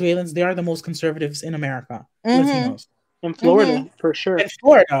 Nicaraguans, Venezuelans, they are the most conservatives in America, Latinos. In Florida, for sure. In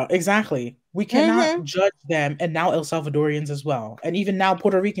Florida, exactly. We cannot judge them, and now El Salvadorians as well. And even now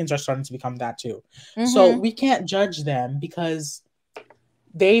Puerto Ricans are starting to become that too. So we can't judge them because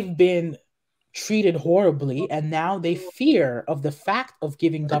they've been treated horribly, and now they fear of the fact of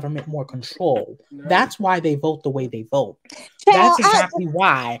giving government more control. That's why they vote the way they vote. That's exactly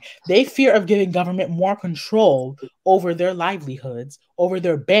why they fear of giving government more control over their livelihoods, over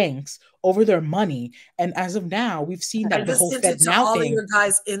their banks, over their money. And as of now, we've seen that the whole Fed now all thing. Your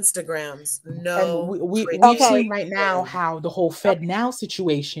guys' Instagrams, no. And we've seen right now how the whole Fed now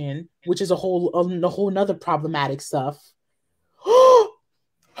situation, which is a whole nother problematic stuff.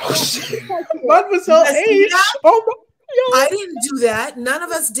 Mademoiselle H. I didn't do that. None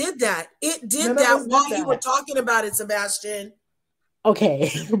of us did that. It did that while you were talking about it, Sebastian. Okay.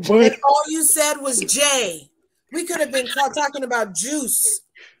 And all you said was J. We could have been talking about juice,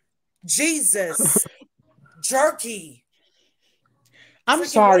 Jesus, jerky. I'm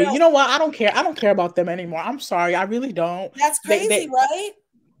sorry. You know what? I don't care. I don't care about them anymore. I'm sorry. I really don't. That's crazy, right?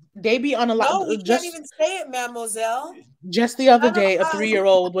 They be unallowed. No, we can't even say it, mademoiselle. Just the other day, a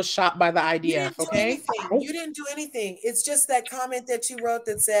 3-year-old was shot by the IDF. You didn't do anything. It's just that comment that you wrote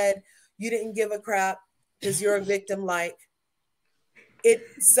that said you didn't give a crap because you're a victim. Like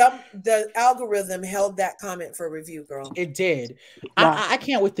the algorithm held that comment for review, girl. It did. Wow. I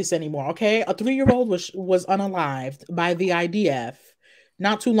can't with this anymore. Okay, a 3-year-old was unalived by the IDF.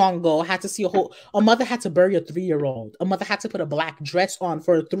 Not too long ago, had to see a mother had to bury a 3-year-old. A mother had to put a black dress on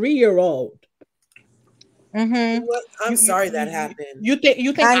for a 3-year-old. I'm sorry that happened. You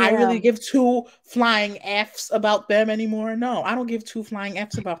think I really give 2 flying F's about them anymore? No, I don't give 2 flying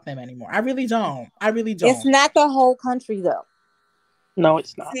F's about them anymore. I really don't. It's not the whole country though. No,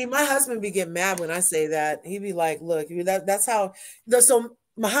 it's not. See, my husband be getting mad when I say that. He'd be like, "Look, that's how." So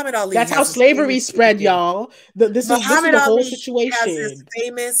Muhammad Ali. That's how slavery spread, y'all. This is the whole situation. Has this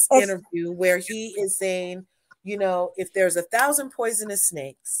famous interview where he is saying, if there's 1,000 poisonous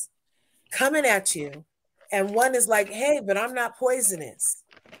snakes coming at you, and one is like, "Hey, but I'm not poisonous,"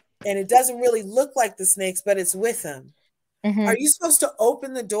 and it doesn't really look like the snakes, but it's with them. Are you supposed to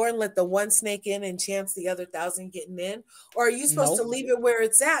open the door and let the one snake in and chance the other 1,000 getting in, or are you supposed to leave it where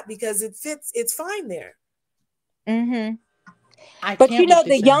it's at because it fits? It's fine there. But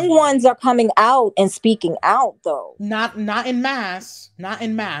the young ones are coming out and speaking out, though. Not in mass,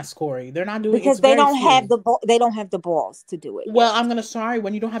 Corey. They're not doing because they don't have the balls to do it. Well, yet.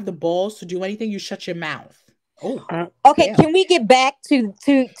 When you don't have the balls to do anything, you shut your mouth. Oh, okay. Damn. Can we get back to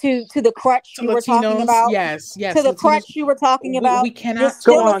the crutch you were talking about? Yes. To the crutch you were talking about. We cannot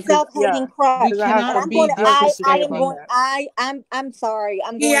go on. Self-hating crutch. I'm sorry.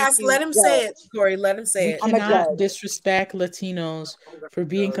 Let him say it, Corey. Let him say it. We cannot disrespect Latinos for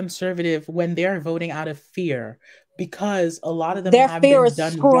being conservative when they're voting out of fear. Because a lot of them have been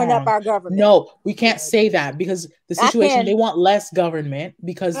done screwing up our government. No, we can't say that because the situation, they want less government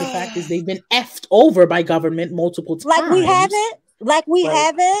because the fact is they've been effed over by government multiple times. Like we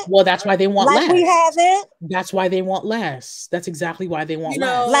haven't. Well, that's why they want less. Like we haven't. That's why they want less. That's exactly why they want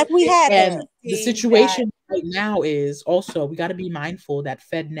less. Like we haven't. And the situation right now is also, we got to be mindful that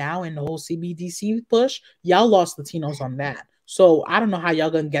Fed now and the whole CBDC push, y'all lost Latinos on that. So I don't know how y'all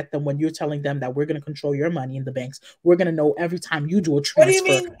gonna get them when you're telling them that we're gonna control your money in the banks. We're gonna know every time you do a transfer. What do you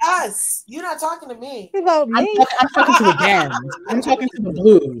mean us? You're not talking to me. About me. I'm talking to the Dems. I'm talking to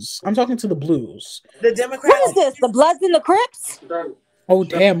the Blues. The Democrats. What is this? The Bloods and the Crips? Oh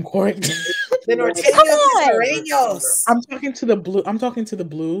damn, Corey. The Norteños. I'm talking to the blue. I'm talking to the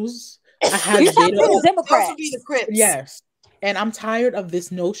Blues. I had the Democrats. Those would be the Crips. Yes, and I'm tired of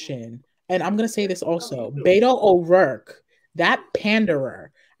this notion. And I'm gonna say this also. Beto O'Rourke. That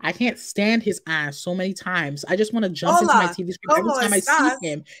panderer, I can't stand his ass so many times. I just want to jump into my TV screen every time I see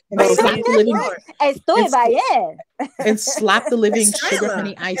him and slap the living sugar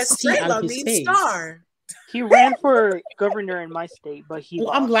honey iced tea out of his face. He ran for governor in my state, but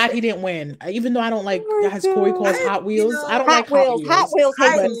I'm glad he didn't win. Even though I don't like, as Corey calls Hot Wheels, I don't like Hot Wheels. Hot Wheels.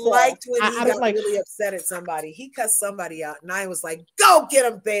 I liked when he got really upset at somebody. He cussed somebody out, and I was like, "Go get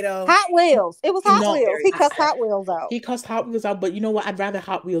him, Beto." Hot Wheels. It was Hot Wheels. He cussed Hot Wheels out. He cussed Hot Wheels out, but you know what? I'd rather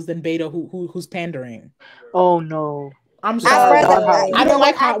Hot Wheels than Beto, who's pandering. Oh no. I'm sorry. I don't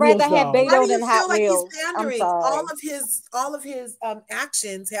like Hot Wheels. I'd rather have Beto than Hot Wheels. I'm sorry. All of his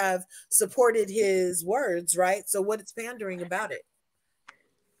actions have supported his words, right? So what is pandering about it?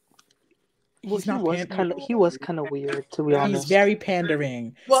 Well, he was kind of weird, to be honest. He's very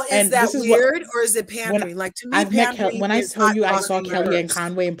pandering. Well, is that weird or is it pandering? Like, to me, when I tell you I saw Kellyanne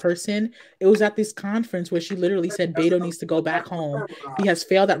Conway in person, it was at this conference where she literally said Beto needs to go back home. He has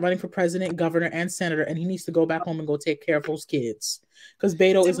failed at running for president, governor, and senator, and he needs to go back home and go take care of those kids because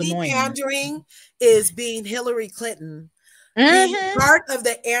Beto is annoying. Pandering is being Hillary Clinton, being part of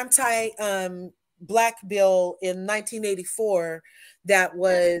the anti-black bill in 1984 that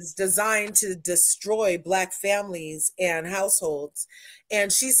was designed to destroy Black families and households.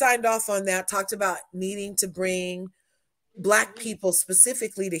 And she signed off on that, talked about needing to bring Black people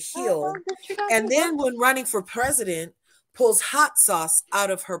specifically to heal. And then when running for president, pulls hot sauce out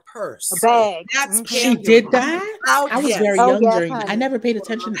of her purse. A bag. That's she did that? I was very young during. I never paid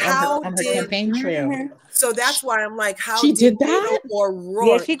attention on her campaign trail. So that's why I'm like, how she did that? Or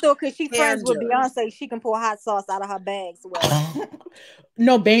yeah, she thought because she's friends with Beyonce, she can pull hot sauce out of her bags. Well.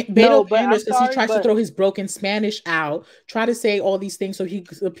 No, Beto panders because he tries to throw his broken Spanish out, try to say all these things so he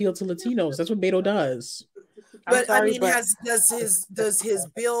could appeal to Latinos. That's what Beto does. But sorry, I mean, does his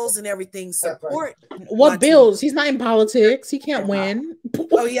bills and everything support? What bills? He's not in politics. He can't win.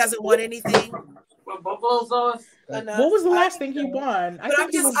 Oh, he hasn't won anything. Buffalo sauce. What was the last thing he won? I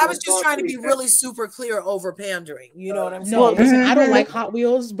was just trying to be really super clear over pandering. You know what I'm saying? No, listen, I don't like Hot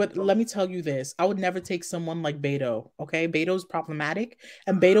Wheels, but let me tell you this. I would never take someone like Beto, okay? Beto's problematic,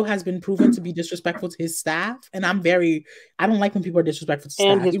 and Beto has been proven to be disrespectful to his staff, and I don't like when people are disrespectful to staff.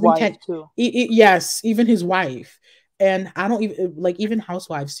 And his wife, too. Yes, even his wife. And I don't even like even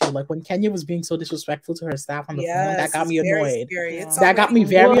housewives too. Like when Kenya was being so disrespectful to her staff on the phone, that got me annoyed. That got me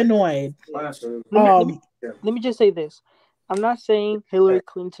very annoyed. Let me just say this. I'm not saying Hillary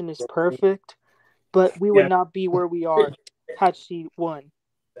Clinton is perfect, but we would not be where we are had she won.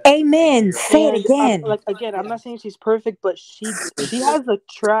 Amen. Say it again. I'm not saying she's perfect, but she has a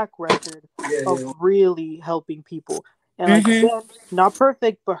track record of really helping people. And again, not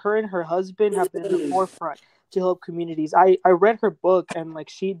perfect, but her and her husband have been in the forefront to help communities. I read her book, and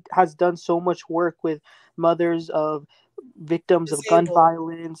she has done so much work with mothers of victims of gun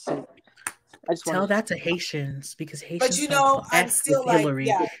violence. And I just tell that to Haitians because Haitians. But I'm still like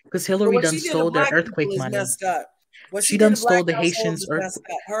Hillary because Hillary done stole their earthquake money. She done stole the Haitians'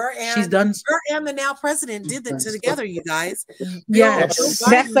 earthquake. Her and the now president did that together, you guys. Yes,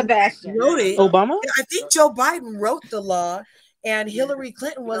 that's Sebastian. Wrote it. Obama. I think Joe Biden wrote the law. And Hillary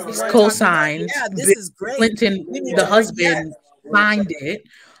Clinton was the one co-signed. This is great. Clinton, the husband, signed it.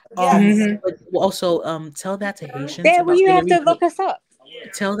 But also, tell that to Haitians. Then you have to look us up.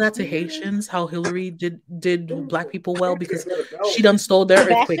 Tell that to Haitians how Hillary did Black people well because she done stole their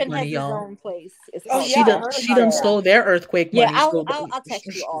earthquake money, y'all. She done stole their earthquake money. Yeah, I'll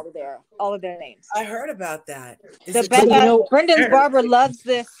text you all of their names. I heard about that. Brendan's barber loves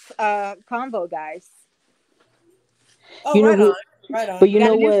this convo, guys. Oh, right on. But you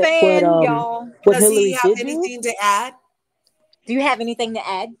know what? What Does Hillary he have anything to add? Do you have anything to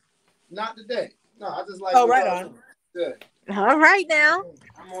add? Not today. No, I just like. Oh, right on. Good. All right now.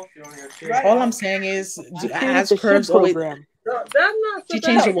 All I'm saying is, as Curves program. She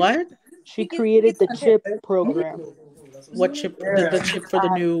changed the what? She created the CHIP program. What chip? The chip for the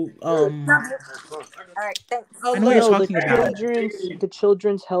new. All right, thanks. I know what you're talking about. The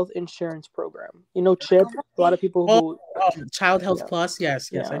Children's Health Insurance Program. You know, CHIP. A lot of people who Child Health Plus.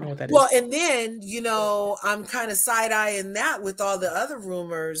 Yes, I know what that is. Well, and then I'm kind of side eyeing that with all the other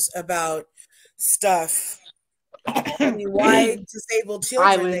rumors about stuff. I mean, why disabled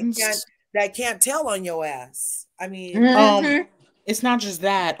children that can't tell on your ass? I mean, it's not just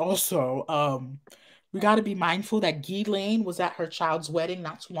that. Also, we got to be mindful that Ghislaine was at her child's wedding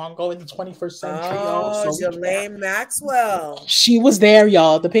not too long ago in the 21st century. Oh, Ghislaine Maxwell. She was there,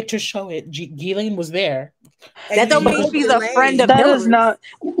 y'all. The pictures show it. Ghislaine was there. That don't mean she's a friend of That Hillary's. is not.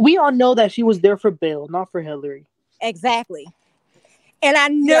 We all know that she was there for Bill, not for Hillary. Exactly. And I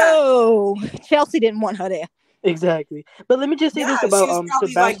know Chelsea didn't want her there. Exactly. But let me just say this about she's probably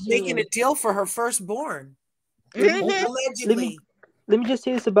Sebastian. making a deal for her firstborn. Allegedly. Let me just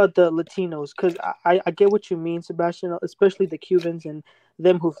say this about the Latinos, because I get what you mean, Sebastian, especially the Cubans and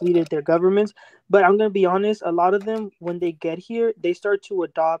them who've led their governments. But I'm going to be honest, a lot of them, when they get here, they start to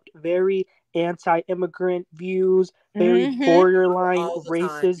adopt very anti-immigrant views, very borderline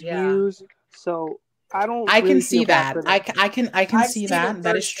racist views. So I can see that. I can see that.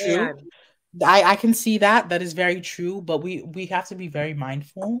 That is true. I can see that. That is very true. But we have to be very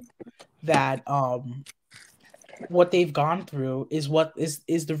mindful that what they've gone through is what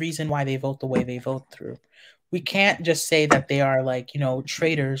is the reason why they vote the way they vote through. We can't just say that they are like,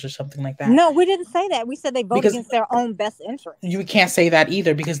 traitors or something like that. No, we didn't say that. We said they vote against their own best interest. You can't say that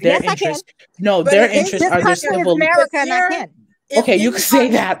either because their interests. No, but their interests are their civil. America, and I can. Okay, you can say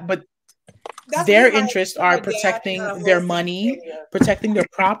that, but their interests are protecting their money, protecting their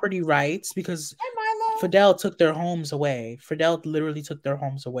property rights, because Fidel took their homes away. Fidel literally took their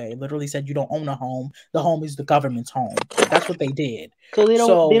homes away. Literally said, "You don't own a home. The home is the government's home." That's what they did. So they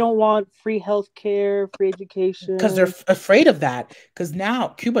don't want free healthcare, free education, because they're afraid of that. Because now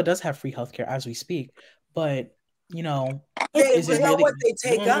Cuba does have free healthcare as we speak, but what they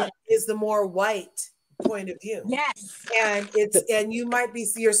take up is the more white point of view. Yes, and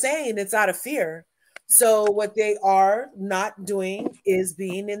you're saying it's out of fear. So what they are not doing is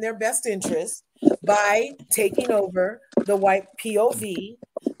being in their best interest by taking over the white POV,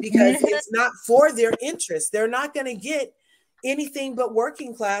 because it's not for their interest. They're not going to get anything but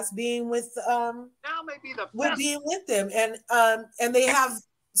working class being with them, and they have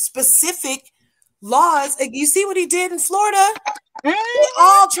specific laws. You see what he did in Florida? They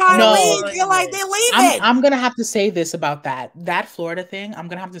all trying to leave. Feel like they're leaving. I'm gonna have to say this about that Florida thing. I'm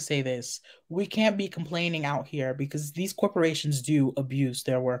gonna have to say this. We can't be complaining out here because these corporations do abuse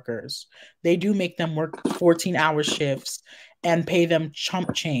their workers. They do make them work 14-hour shifts and pay them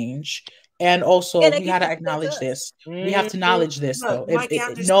chump change. And also, we got to acknowledge this. We have to acknowledge this, though. Mike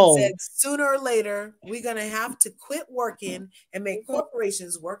Anderson said, sooner or later, we're going to have to quit working and make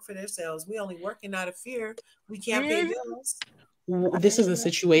corporations work for themselves. We only working out of fear. We can't pay bills. This is a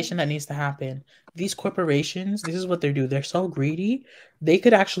situation that needs to happen. These corporations, this is what they do. They're so greedy. They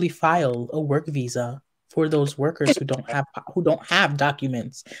could actually file a work visa for those workers who don't have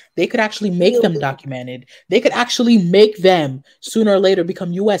documents. They could actually make them documented. They could actually make them sooner or later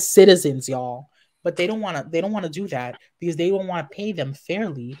become U.S. citizens, y'all. But they don't want to do that because they don't want to pay them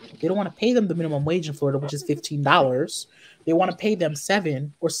fairly. They don't want to pay them the minimum wage in Florida, which is $15. They want to pay them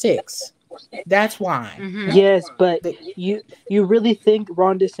 $7 or $6. That's why. Yes, but you really think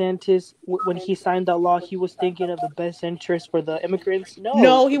Ron DeSantis, when he signed that law, he was thinking of the best interest for the immigrants?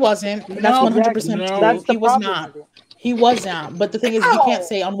 No, he wasn't. That's 100% true. He was not. He was not. But the thing is, we can't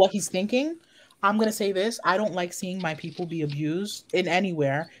say on what he's thinking. I'm going to say this. I don't like seeing my people be abused in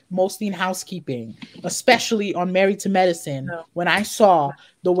anywhere, mostly in housekeeping, especially on Married to Medicine. No. When I saw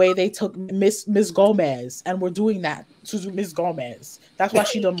the way they took Miss Gomez and were doing that to Miss Gomez, that's why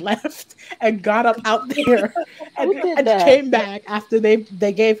she done left and got up out there and came back after they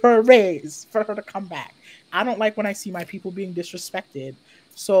gave her a raise for her to come back. I don't like when I see my people being disrespected.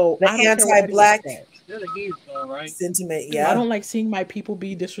 So the anti-black sentiment, yeah. I don't like seeing my people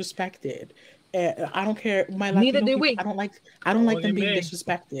be disrespected. I don't care. Neither do we. I don't like them being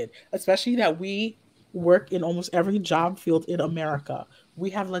disrespected, especially that we work in almost every job field in America. We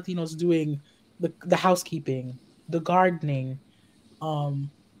have Latinos doing the housekeeping, the gardening, the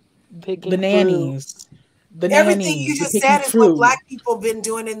nannies, everything you just said is what Black people been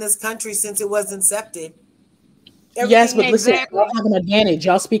doing in this country since it was incepted. Yes, but listen, y'all have an advantage.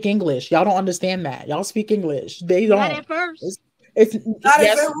 Y'all speak English. Y'all don't understand that. Y'all speak English. They don't. Not at first. It's not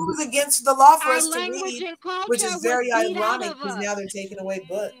if it was against the law for us to read, which is very ironic because now they're taking away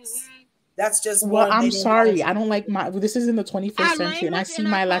books. That's just I'm sorry. I don't like this is in the 21st century, and I see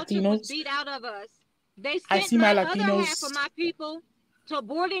my Latinos beat out of us. They sent my other half of my people to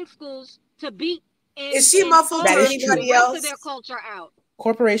boarding schools to beat. Is she muffled to anybody else? Their culture out.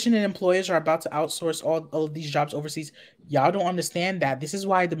 Corporation and employers are about to outsource all of these jobs overseas. Y'all don't understand that. This is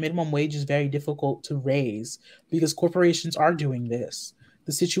why the minimum wage is very difficult to raise, because corporations are doing this.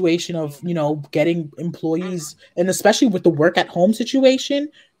 The situation of, getting employees, and especially with the work at home situation,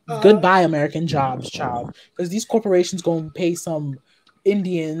 goodbye American jobs, child. Because these corporations going to pay some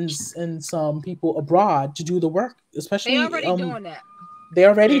Indians and some people abroad to do the work, especially. They're already doing that. They're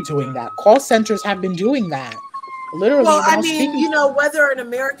already doing that. Call centers have been doing that. Literally, well, I mean, whether an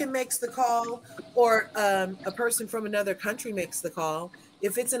American makes the call or a person from another country makes the call,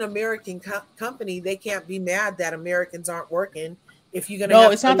 if it's an American company, they can't be mad that Americans aren't working. If you're gonna,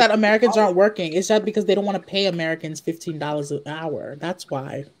 no, it's not that Americans aren't working. It's just because they don't want to pay Americans $15 an hour. That's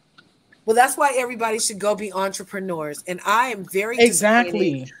why. Well, that's why everybody should go be entrepreneurs, and I am very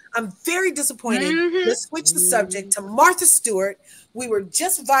disappointed. I'm very disappointed. Let's switch the subject to Martha Stewart. We were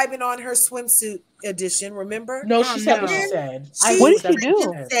just vibing on her swimsuit edition, remember? No, she said what she said. What did she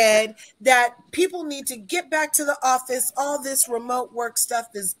do? Said that people need to get back to the office. All this remote work stuff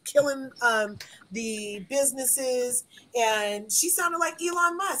is killing the businesses, and she sounded like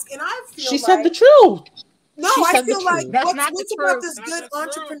Elon Musk. And I feel she said the truth. No, She I said the feel like truth. what's about this good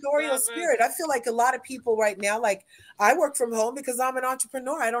entrepreneurial spirit? I feel like a lot of people right now, like I work from home because I'm an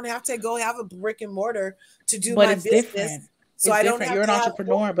entrepreneur. I don't have to go have a brick and mortar to do my business. Different. So I don't have You're an to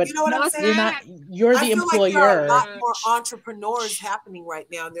entrepreneur, but you know what I'm saying? you're not. You're the I feel employer. like there are a lot more entrepreneurs happening right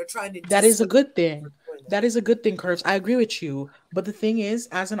now, and they're trying to. That is a good thing. That is a good thing, Curves. I agree with you. But the thing is,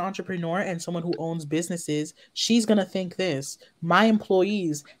 as an entrepreneur and someone who owns businesses, she's gonna think this. My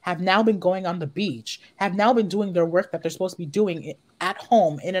employees have now been going on the beach, have now been doing their work that they're supposed to be doing at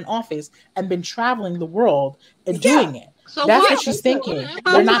home in an office, and been traveling the world and doing it. So that's what? what she's thinking.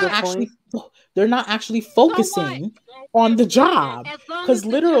 They're not actually focusing on the job, because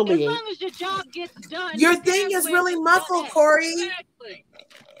literally, as long as your job gets done, your thing is really muffled, Corey. Exactly.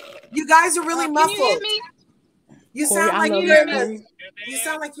 You guys are really muffled. Can you hear me? You Corey, sound like you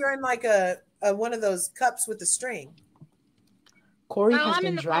sound like you're in like a one of those cups with a string. Corey has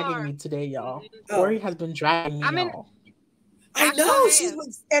been dragging me today, y'all. Corey has been dragging me, y'all. I know she's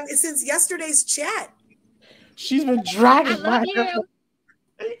been, and since yesterday's chat. She's been dragging my.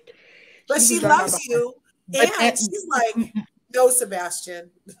 But she loves you, and she's like, no, Sebastian.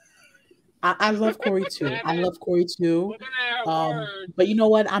 I love Corey too. But you know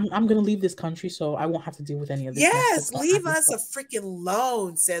what? I'm gonna leave this country, so I won't have to deal with any of this. Yes, leave us a freaking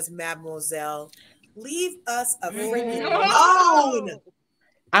alone, says Mademoiselle. Leave us a freaking alone.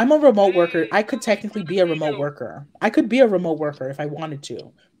 I'm a remote worker. I could technically be a remote worker. I could be a remote worker if I wanted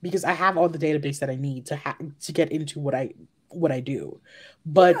to, because I have all the database that I need to get into what I do.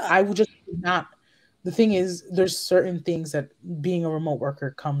 But I would just not. The thing is, there's certain things that being a remote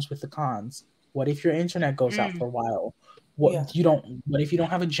worker comes with the cons. What if your internet goes out for a while? What if you don't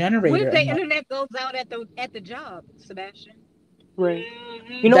have a generator? What if the internet goes out at the job, Sebastian? Right.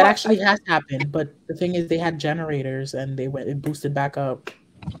 You know that actually has happened, but the thing is, they had generators and it boosted back up.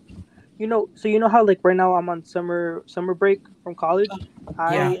 So you know how like right now I'm on summer break from college.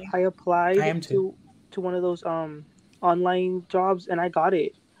 I applied to one of those online jobs and I got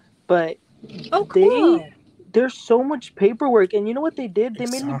it, but there's so much paperwork, and you know what they did? They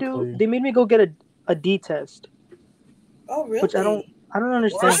made me do. They made me go get a D test. Oh really? Which I don't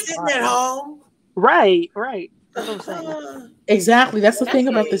understand. We're sitting at home. Right. That's what I'm saying. Exactly. That's the thing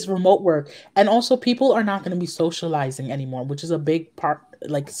about this remote work. And also people are not going to be socializing anymore, which is a big part,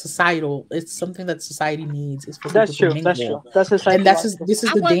 like societal. It's something that society needs. Is for That's true. That's true. That's society. And this is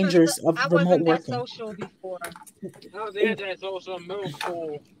the dangers of remote working. Social before.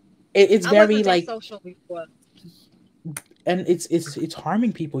 It's very like social before. And it's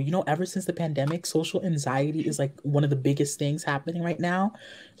harming people. You know, ever since the pandemic, social anxiety is like one of the biggest things happening right now.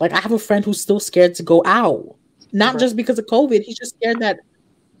 Like I have a friend who's still scared to go out. Not just because of COVID. He's just scared that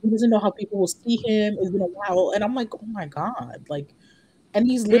he doesn't know how people will see him. It's been a while. And I'm like, oh my God. Like, and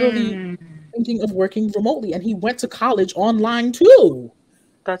he's literally thinking of working remotely. And he went to college online too.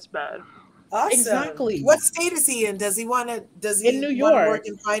 That's bad. Awesome. Exactly. What state is he in? Does he in New York work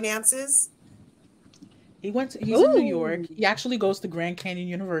in finances? He's in New York. He actually goes to Grand Canyon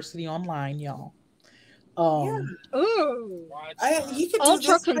University online, y'all. He could do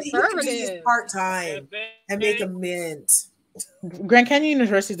this part-time and make a mint. Grand Canyon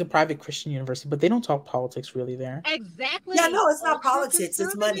University is a private Christian university, but they don't talk politics really there. Exactly. Yeah, no, it's not politics,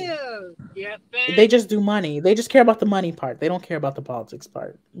 it's money. Yeah, they just do money. They just care about the money part. They don't care about the politics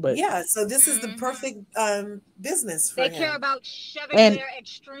part. But yeah, so this is the perfect business for him. They care about shoving their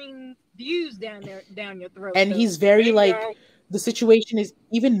extreme views down your throat. And he's very like, the situation is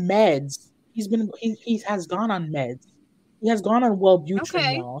even meds. He has gone on meds. He has gone on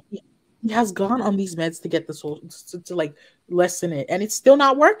Wellbutrin, y'all. He has gone on these meds to get the soul to like lessen it, and it's still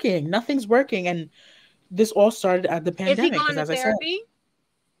not working. Nothing's working, and this all started at the pandemic. Is he going to therapy?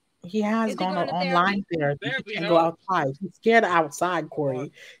 He has gone on online therapy. He can't go outside. He's scared outside,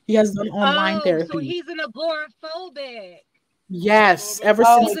 Corey. He has done online therapy. So he's an agoraphobic. Yes, ever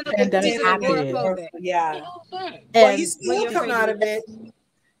since the pandemic happened. Yeah. Well, he'll come out of it.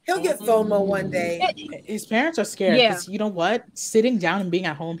 He'll get FOMO one day. His parents are scared because you know what? Sitting down and being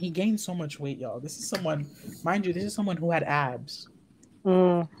at home, he gained so much weight, y'all. This is someone, mind you, who had abs.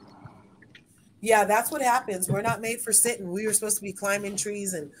 Yeah, that's what happens. We're not made for sitting. We were supposed to be climbing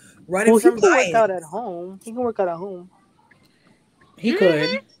trees and running from he can work out at home. He can work out at home. He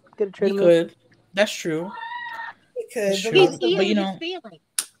could. Get a treadmill. He could. That's true. He could. But you know,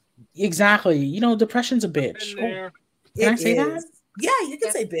 exactly. You know, depression's a bitch. Can I say that? Yeah, you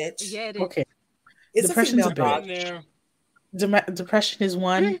can say bitch. Yeah, it is. Okay. It's Depression's a bitch. Depression is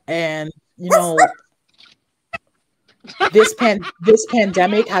one, and you know, this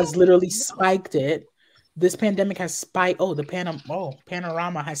pandemic has literally spiked it. This pandemic has spiked.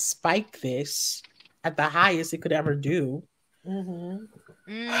 Panorama has spiked this. at the highest it could ever do. Mm-hmm.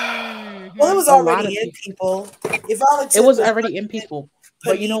 Mm-hmm. Well, it was already in people. If all it was already in people.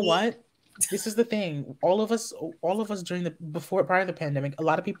 But you know what? This is the thing. All of us during prior to the pandemic, a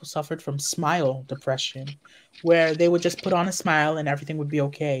lot of people suffered from smile depression, where they would just put on a smile and everything would be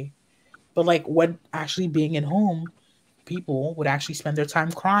okay. But like when actually being at home, people would actually spend their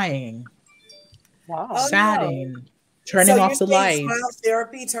time crying, sadding, turning off the lights. Smile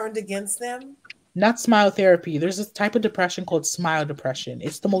therapy turned against them? Not smile therapy. There's a type of depression called smile depression.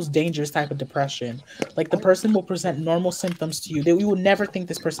 It's the most dangerous type of depression. Like the person will present normal symptoms to you. You will never think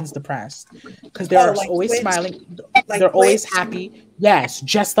this person's depressed because they're always smiling. Like they're always happy. Yes,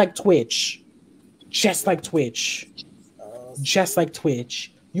 just like Twitch. Just like Twitch. Just like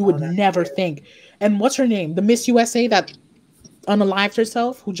Twitch. You would never think. And what's her name? The Miss USA that unalived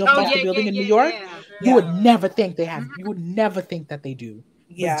herself, who jumped off the building in New York. You would never think they have. You would never think that they do.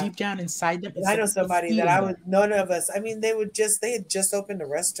 Yeah, but deep down inside them, I know somebody that none of us. I mean, they had just opened a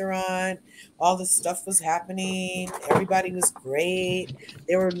restaurant. All this stuff was happening. Everybody was great.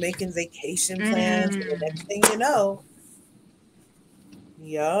 They were making vacation plans. And the next thing you know,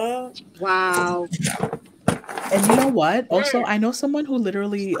 wow. And you know what? Also, I know someone who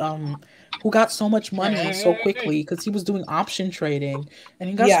literally who got so much money so quickly because he was doing option trading, and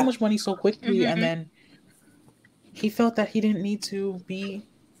he got so much money so quickly, and then he felt that he didn't need to be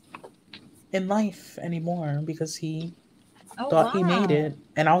in life anymore because he thought he made it.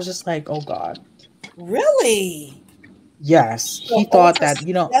 And I was just like, oh God. Really? Yes. He thought that,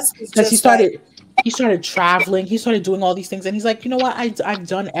 because he started traveling, he started doing all these things, and he's like, you know what? I've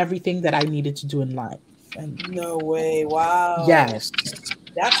done everything that I needed to do in life. And no way. Wow. Yes.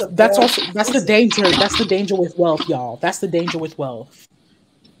 That's the danger. That's the danger with wealth, y'all. That's the danger with wealth.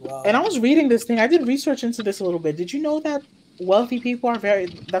 Wow. And I was reading this thing. I did research into this a little bit. Did you know that wealthy people are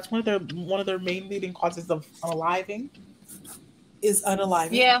that's one of their main leading causes of unaliving? Is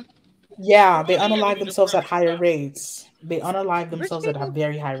unaliving? Yeah. Yeah, they unalive themselves at higher rates. They unalive themselves at a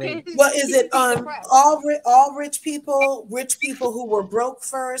very high rate. Well, is it all rich people who were broke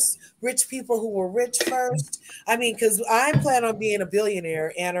first, rich people who were rich first? I mean, because I'm planning on being a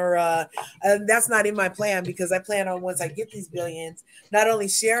billionaire, and that's not in my plan because I plan on, once I get these billions, not only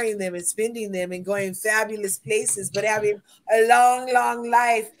sharing them and spending them and going fabulous places, but having a long, long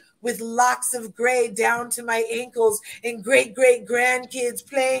life with locks of gray down to my ankles and great-great-grandkids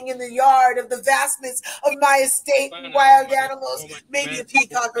playing in the yard of the vastness of my estate and wild animals, maybe a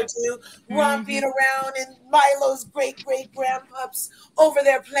peacock or two, romping around, and Milo's great-great-grandpups over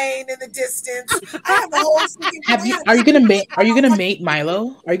there playing in the distance. I have the whole Are you gonna mate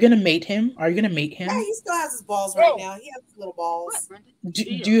Milo? Are you gonna mate him? Yeah, he still has his balls right now. He has his little balls. Do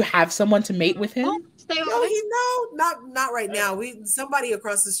you have someone to mate with him? Not right now. Somebody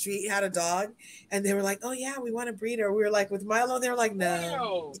across the street had a dog, and they were like, "Oh yeah, we want to breed her." We were like, "With Milo?" They were like,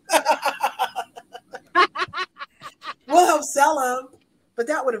 "No." We'll help sell him, but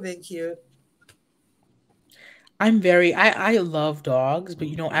that would have been cute. I love dogs, but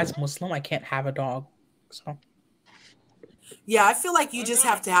as Muslim, I can't have a dog. So yeah, I feel like you just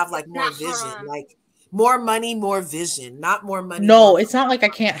have to have like more vision, like more money, more vision, not more money. No, it's not like I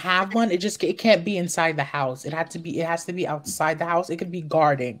can't have one. It can't be inside the house. It has to be outside the house. It could be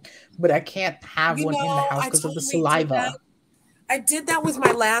guarding, but I can't have one in the house because of the saliva. I did that with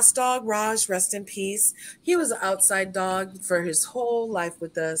my last dog, Raj, rest in peace. He was an outside dog for his whole life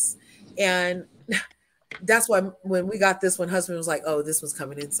with us. And that's why when we got this one, husband was like, "Oh, this one's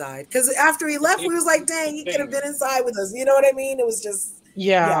coming inside." Because after he left, we was like, "Dang, he could have been inside with us." You know what I mean? It was just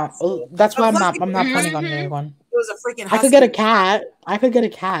that's why I'm not planning on getting one. It was a freaking husky. I could get a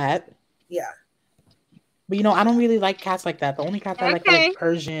cat. Yeah. But I don't really like cats like that. The only cats I like are like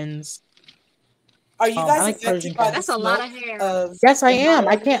Persians. Are you guys like Persian cats? That's a lot of hair. Yes, I am.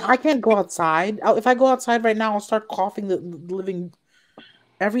 I can't go outside. If I go outside right now, I'll start coughing the living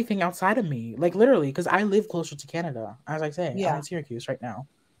everything outside of me. Like literally, because I live closer to Canada. As I say, I'm in Syracuse right now.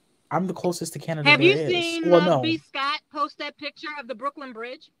 I'm the closest to Canada. Have you seen B. Scott post that picture of the Brooklyn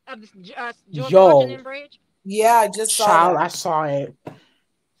Bridge, of the George Washington Bridge? Yeah, I just saw I saw it.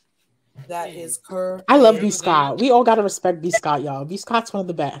 That is curved. I love B. Scott. We all gotta respect B. Scott, y'all. B. Scott's one of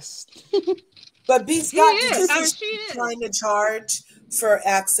the best. But B. Scott, did you see she's trying to charge for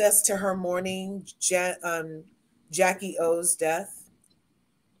access to her mourning Jackie O's death?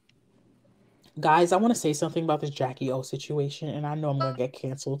 Guys, I want to say something about this Jackie O situation, and I know I'm going to get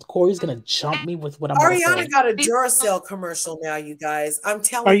canceled. Corey's going to jump me with what I'm going to say. Ariana got a Duracell commercial now, you guys. I'm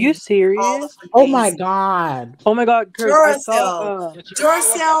telling you. Are you serious? Oh my God. Oh my God. Duracell.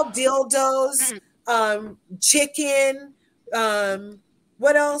 Duracell dildos, chicken,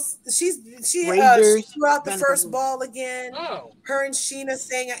 What else? She Raiders, threw out the first Vanderbilt. ball again. Her and Sheena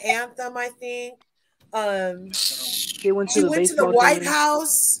sang an anthem, I think. They went She to the went to the baseball White game.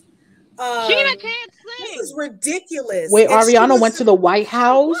 House. Sheena can't sing. This is ridiculous. Wait, And she Ariana was went to the White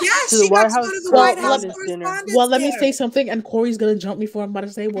House? Yeah, To the she got White to go House to the for White a House women's dinner. correspondence Well, let me dinner. say something, and Corey's gonna jump me for. I'm about to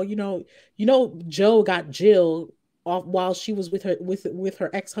say, well, you know, Joe got Jill off while she was with her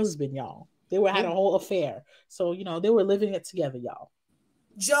ex-husband, y'all. They had a whole affair, so they were living it together, y'all.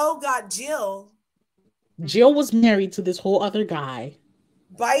 Joe got Jill. Jill was married to this whole other guy.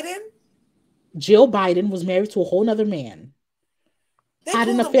 Biden? Jill Biden was married to a whole other man. They Had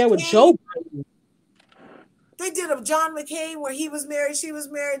an pulled a affair with McCain. Joe Biden. They did a John McCain where he was married, she was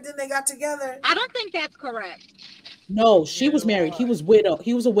married, then they got together. I don't think that's correct. No, she was married. He was widow.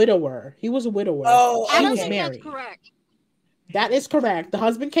 He was a widower. He was a widower. Oh, I she don't was think married. that's correct. That is correct. The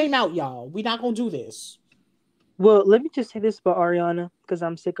husband came out, y'all. We're not gonna do this. Well, let me just say this about Ariana because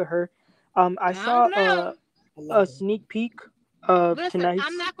I'm sick of her. I saw a sneak peek of tonight's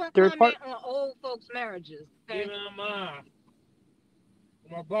I'm not gonna third part. comment on old folks' marriages. Okay?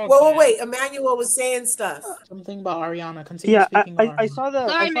 Whoa, wait. Emmanuel was saying stuff. Something about Ariana. Continue Yeah, speaking. I saw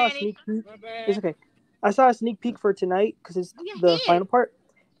a sneak peek. It's okay. I saw a sneak peek for tonight because it's the final part.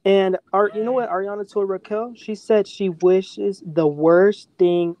 And you know what Ariana told Raquel? She said she wishes the worst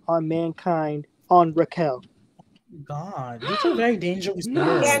thing on mankind on Raquel. God, these are very dangerous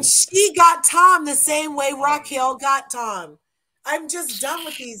words. And she got Tom the same way Raquel got Tom. I'm just done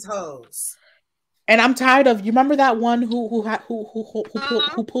with these hoes. And I'm tired of. You remember that one who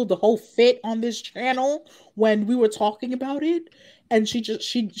pulled the whole fit on this channel when we were talking about it, and she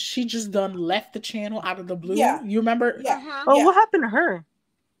just done left the channel out of the blue. Yeah. You remember? Yeah. Oh, what happened to her?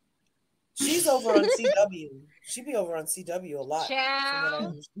 She's over on CW. She be over on CW a lot.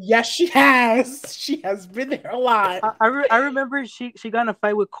 Yes, she has. She has been there a lot. I remember she got in a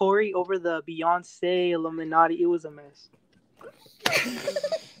fight with Corey over the Beyonce Illuminati. It was a mess.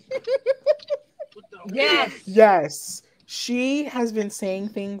 Yes. She has been saying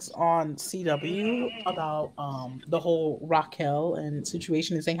things on CW about the whole Raquel and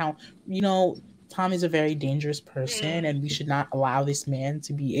situation and saying how, Tom is a very dangerous person and we should not allow this man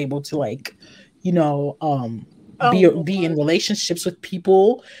to be able to be in relationships with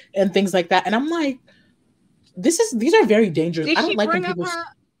people and things like that. And I'm like, these are very dangerous. Did I don't she like when bring up people. her?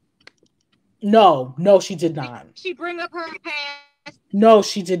 No, she did not. Did she bring up her past? No,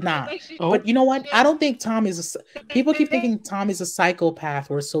 she did not. But you know what? I don't think Tom is people keep thinking Tom is a psychopath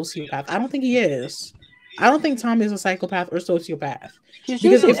or a sociopath. I don't think he is. I don't think Tom is a psychopath or sociopath.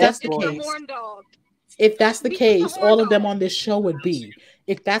 Because if that's the case, all of them on this show would be.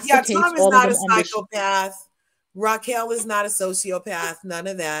 If that's the case, Tom is all not of a them on this psychopath. Raquel is not a sociopath. None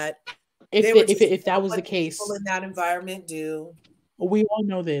of that. If that was the case, people in that environment do. We all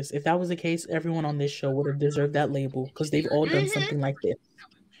know this. If that was the case, everyone on this show would have deserved that label because they've all done something like this.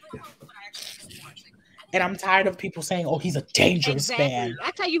 And I'm tired of people saying, "Oh, he's a dangerous man." I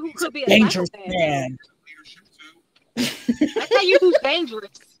tell you who could be a dangerous psychopath. man. I tell you who's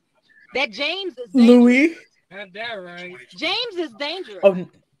dangerous. That James is dangerous. Louis. Got that right. James is dangerous.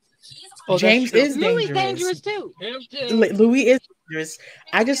 Oh, James is Louis dangerous. dangerous too. Louis is dangerous.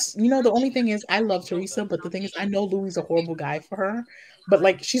 I just, the only thing is, I love Teresa, but the thing is, I know Louis is a horrible guy for her,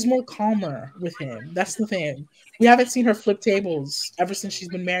 but she's more calmer with him. That's the thing. We haven't seen her flip tables ever since she's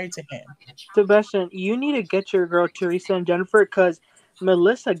been married to him. Sebastian, you need to get your girl Teresa and Jennifer because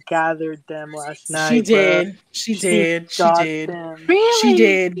Melissa gathered them last night. She did. She did.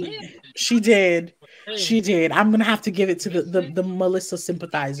 I'm gonna have to give it to the Melissa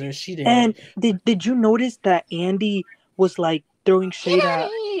sympathizers. She did. And did you notice that Andy was throwing shade at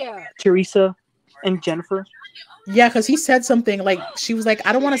Teresa and Jennifer? Yeah, because he said something she was like,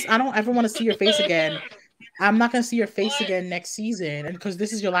 I don't ever want to see your face again. I'm not gonna see your face again next season, and because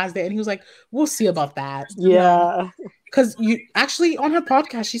this is your last day. And he was like, we'll see about that. Yeah. Because you actually on her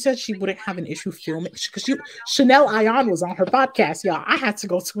podcast, she said she wouldn't have an issue filming because Chanel Ayan was on her podcast, y'all. I had to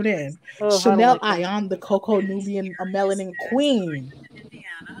go tune in. Chanel Ayan, the Coco Nubian melanin queen,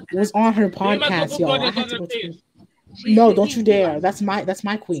 was on her podcast, y'all. I had to go tune in. No, don't you dare. That's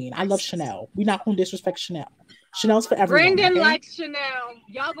my queen. I love Chanel. We're not gonna disrespect Chanel. Chanel's for everyone. Brendan okay? likes Chanel.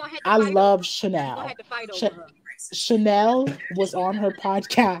 Y'all gonna have to I fight love over. Chanel. Gonna have to fight over her. Chanel was on her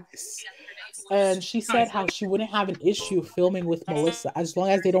podcast. And she said how she wouldn't have an issue filming with Melissa as long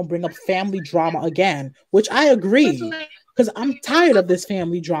as they don't bring up family drama again, which I agree because I'm tired of this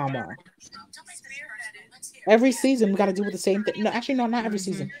family drama. Every season we got to deal with the same thing. No, actually, no, not every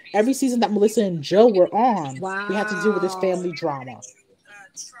season. Every season that Melissa and Joe were on, we had to deal with this family drama.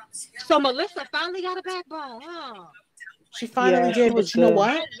 So Melissa finally got a backbone, huh? She finally did, but you know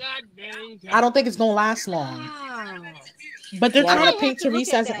what? I don't think it's gonna last long. But they're trying to paint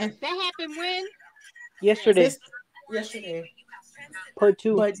Teresa as that happened when? Yesterday. Yesterday. Part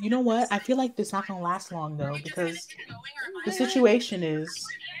 2. But you know what? I feel like it's not gonna last long though, because the situation is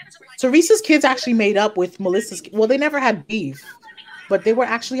Teresa's kids actually made up with Melissa's. Well, they never had beef, but they were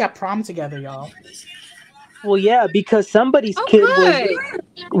actually at prom together, y'all. Well, yeah, because somebody's kid was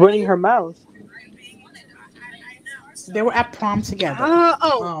running her mouth. They were at prom together.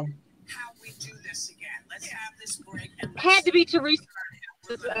 Had to be Teresa's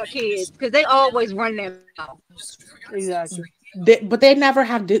kids because they always run their mouth. Exactly. But they never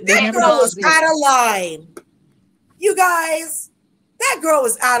have. They never girl was out of line. You guys, that girl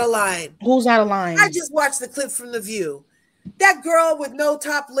was out of line. Who's out of line? I just watched the clip from The View. That girl with no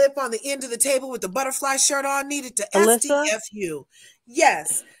top lip on the end of the table with the butterfly shirt on needed to STFU.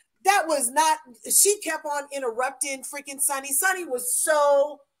 Yes, that was not. She kept on interrupting freaking Sunny. Sunny was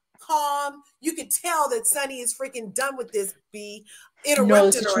so calm. You could tell that Sunny is freaking done with this B. No,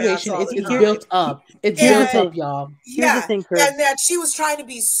 the situation it's built up. It's built up, y'all. Yeah, and that she was trying to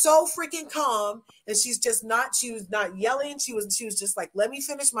be so freaking calm, and she's just not. She was not yelling. She was just like, "Let me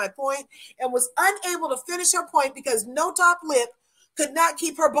finish my point," and was unable to finish her point because no top lip could not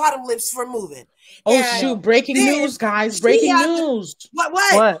keep her bottom lips from moving. Oh shoot! Breaking news, guys! Breaking news.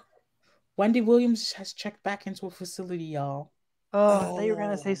 What? Wendy Williams has checked back into a facility, y'all. Oh, I thought you were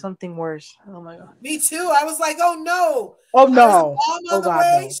gonna say something worse. Oh my god. Me too. I was like, oh no. Oh no. On the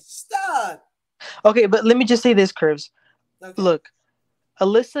way. Stop. Okay, but let me just say this, Curves. Okay. Look,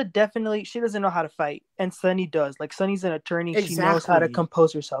 Alyssa definitely, she doesn't know how to fight, and Sunny does. Like, Sunny's an attorney. Exactly. She knows how to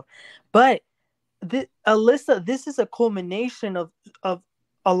compose herself. But Alyssa, this is a culmination of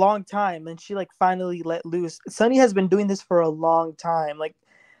a long time, and she like finally let loose. Sunny has been doing this for a long time. Like,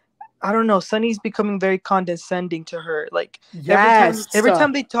 I don't know. Sunny's becoming very condescending to her. Like, every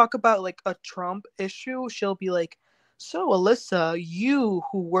time they talk about like a Trump issue, she'll be like, "So, Alyssa, you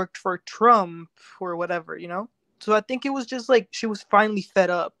who worked for Trump or whatever, you know?" So I think it was just like she was finally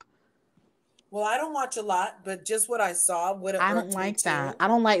fed up. Well, I don't watch a lot, but just what I saw, I don't like that. I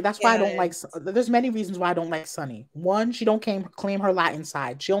don't like. That's why I don't like. There's many reasons why I don't like Sunny. One, she don't claim her Latin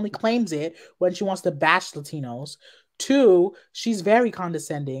side. She only claims it when she wants to bash Latinos. Two, she's very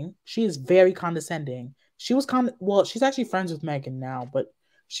condescending. She is very condescending. She was well, she's actually friends with Megan now, but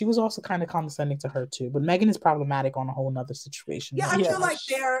she was also kind of condescending to her too. But Megan is problematic on a whole nother situation. Yeah, I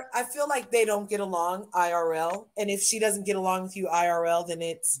feel like they don't get along IRL. And if she doesn't get along with you IRL, then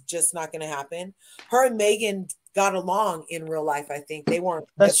it's just not gonna happen. Her and Megan got along in real life, I think. They weren't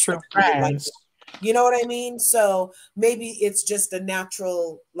friends. You know what I mean? So maybe it's just a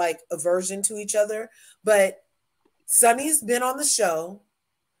natural like aversion to each other. But Sunny's been on the show.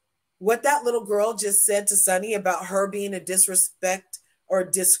 What that little girl just said to Sunny about her being a disrespect or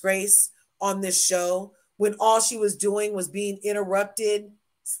disgrace on this show, when all she was doing was being interrupted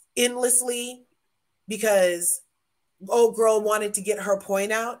endlessly because old girl wanted to get her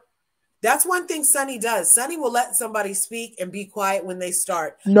point out. That's one thing Sunny does. Sunny will let somebody speak and be quiet when they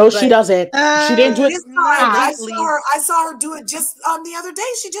start. No, she doesn't. She didn't do it. I saw her do it just the other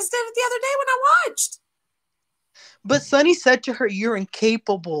day. She just did it the other day when I watched. But Sunny said to her, "You're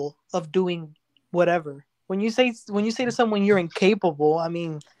incapable of doing whatever." When you say to someone you're incapable, I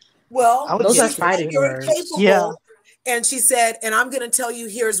mean, well, those are fighting words. Yeah. And she said, "And I'm going to tell you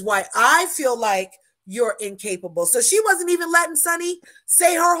here's why I feel like you're incapable." So she wasn't even letting Sunny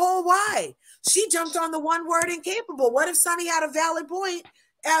say her whole why. She jumped on the one word incapable. What if Sunny had a valid point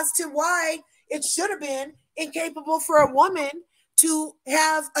as to why it should have been incapable for a woman to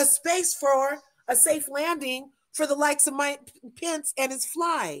have a space for a safe landing for the likes of Mike Pence and his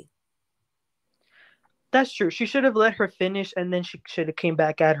fly? That's true. She should have let her finish, and then she should have came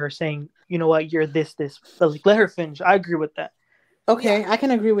back at her saying, "You know what? You're this." But like, let her finish. I agree with that. Okay, yeah. I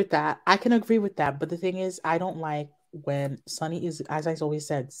can agree with that. But the thing is, I don't like when Sunny is, as I always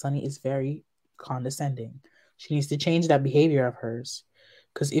said, Sunny is very condescending. She needs to change that behavior of hers,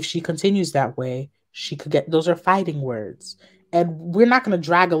 because if she continues that way, she could get. Those are fighting words. And we're not going to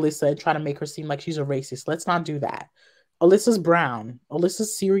drag Alyssa and try to make her seem like she's a racist. Let's not do that. Alyssa's brown.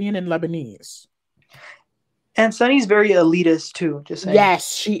 Alyssa's Syrian and Lebanese. And Sunny's very elitist too. Just saying.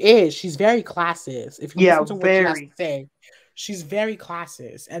 Yes, she is. She's very classist. If you listen to what she has to say, she's very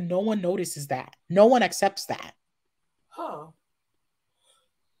classist, and no one notices that. No one accepts that. Huh.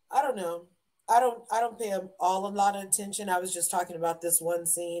 I don't know. I don't pay a lot of attention. I was just talking about this one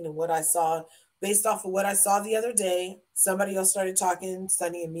scene and what I saw. Based off of what I saw the other day, somebody else started talking.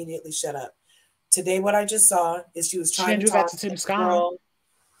 Sunny immediately shut up. Today, what I just saw is she was trying to talk to Tim Scott.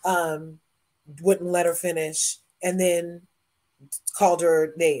 Girl, wouldn't let her finish. And then called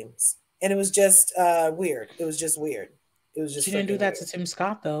her names, and it was just weird. It was just weird. It was just. She didn't do that weird. to Tim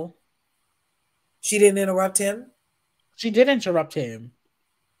Scott though. She didn't interrupt him. She did interrupt him.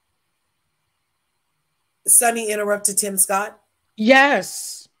 Sonny interrupted Tim Scott.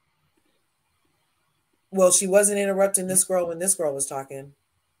 Yes. Well, she wasn't interrupting this girl when this girl was talking.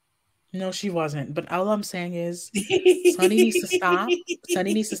 No, she wasn't. But all I'm saying is, Sonny needs to stop.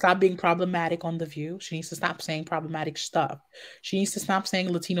 Sonny needs to stop being problematic on The View. She needs to stop saying problematic stuff. She needs to stop saying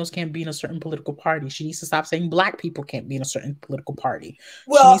Latinos can't be in a certain political party. She needs to stop saying Black people can't be in a certain political party.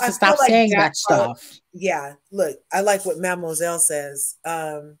 Well, she needs to stop saying that stuff. Yeah, look, I like what Mademoiselle says.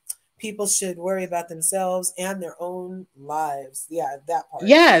 People should worry about themselves and their own lives. Yeah, that part.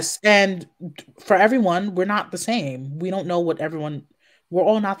 Yes, and for everyone, we're not the same. We don't know what everyone... We're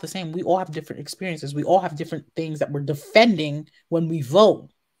all not the same. We all have different experiences. We all have different things that we're defending when we vote.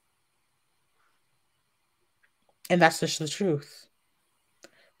 And that's just the truth.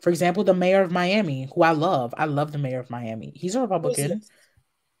 For example, the mayor of Miami, who I love the mayor of Miami. He's a Republican.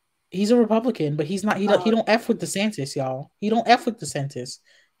 He's a Republican, but he's not. He don't F with DeSantis, y'all. He don't F with DeSantis.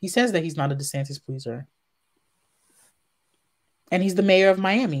 He says that he's not a DeSantis pleaser. And he's the mayor of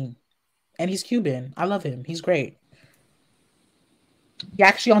Miami. And he's Cuban. I love him. He's great. He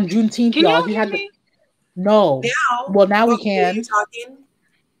actually on Juneteenth, y'all. He had no. Now, well, now we can.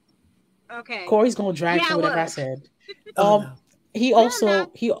 Okay. Corey's gonna drag through whatever I said. No. He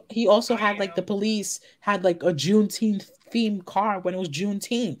also had like the police had like a Juneteenth themed car when it was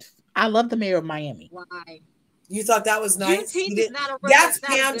Juneteenth. I love the mayor of Miami. Why? You thought that was nice? That's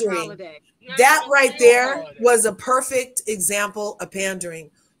pandering. That right there was a perfect example of pandering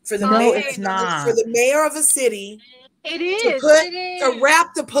for the mayor. It's not. For the mayor of a city. It is. To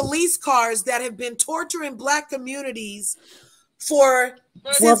wrap the police cars that have been torturing Black communities since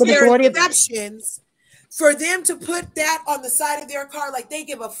their inceptions, for them to put that on the side of their car like they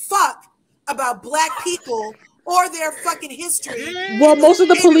give a fuck about Black people or their fucking history. Well, most of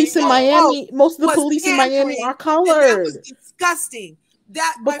the police in Miami, are colored. That was disgusting.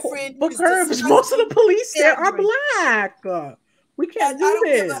 That, my friend, but Curvies, most of the police there are Black. We can't do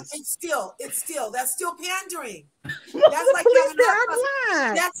this. It's still that's still pandering. That's like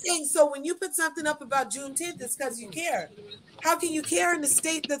Black. That's saying, so when you put something up about Juneteenth, it's because you care. How can you care in the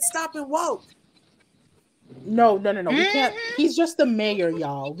state that's stopping woke? No. We can't. He's just the mayor,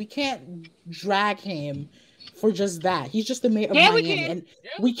 y'all. We can't drag him for just that. He's just the mayor of Miami, and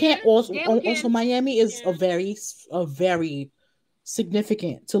we can't also. Also, Miami is a very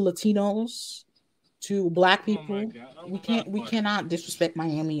significant to Latinos, to Black people. We cannot disrespect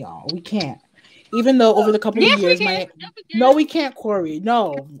Miami, y'all. We can't. Even though over the couple of years, no, we can't, Corey.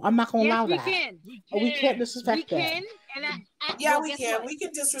 No, I'm not gonna allow that. We can't disrespect that. We can. We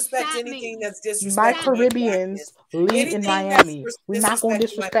can disrespect anything that's disrespectful. My Caribbeans live in Miami. We're not going to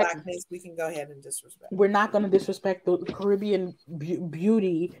disrespect. We can go ahead and disrespect. We're not going to disrespect the Caribbean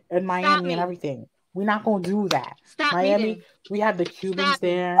beauty in Miami and everything. We're not going to do that. Miami, we have the Cubans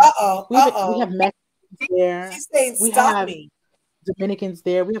there. We have Mexicans there. She's saying, we have Dominicans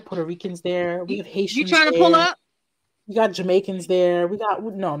there. We have Puerto Ricans there. We have Haitians. You trying to pull up? We got Jamaicans there. We got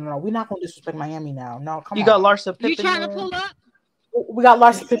no. We're not going to disrespect Miami now. No, come on. You got Larsa Pippen. You trying to pull up? We got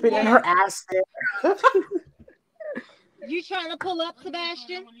Larsa Pippen and her ass there. You trying to pull up,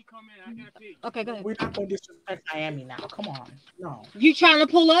 Sebastian? Okay, go ahead. We're not going to disrespect Miami now. Come on, no. You trying to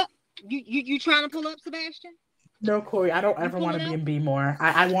pull up? You trying to pull up, Sebastian? No, Corey, I don't ever want to be in B-More.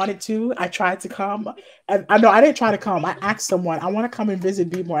 I wanted to. I tried to come. I know I didn't try to come. I asked someone, I want to come and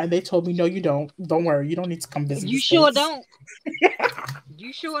visit B-More, and they told me, no, you don't. Don't worry. You don't need to come visit. You sure don't.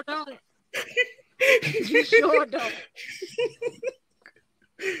 You sure don't. You sure don't.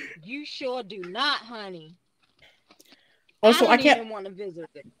 You sure do not, honey. Also, I can't even want to visit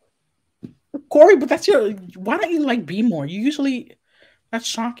it. Corey, but that's why don't you like B-More? You usually... That's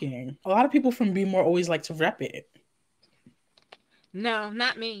shocking. A lot of people from B-More always like to rep it. No,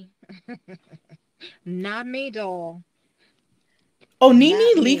 not me. Not me, doll. Oh,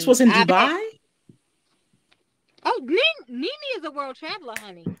 Nene Leakes was in Dubai? Oh, Nene is a world traveler,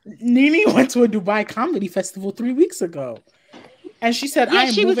 honey. Nene went to a Dubai comedy festival 3 weeks ago. And she said,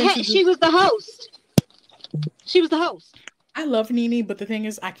 she was the host. She was the host. I love Nene, but the thing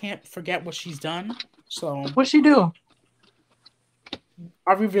is, I can't forget what she's done. So what'd she do?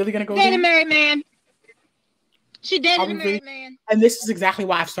 Are we really gonna go? Dated a married man. She dated a married man. And this is exactly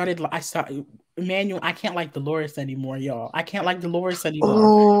why I started. Emmanuel. I can't like Dolores anymore, y'all. I can't like Dolores anymore.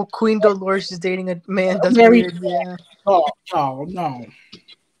 Oh, Queen Dolores is dating a man. That's very weird. Yeah. Oh, no.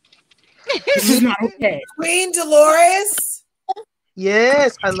 This is not okay. Queen Dolores.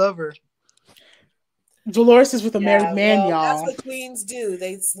 Yes, I love her. Dolores is with a married man, well, y'all. that's what queens do.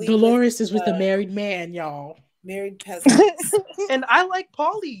 They sleep. Dolores is with a married man, y'all. Married peasants. And I like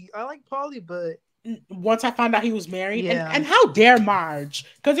Paulie, but once I found out he was married, and how dare Marge?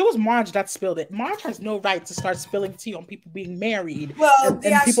 Because it was Marge that spilled it. Marge has no right to start spilling tea on people being married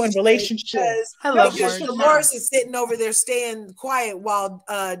and people in relationships. I love Marge. Dolores is sitting over there staying quiet while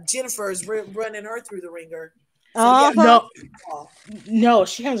Jennifer is running her through the ringer. So, no,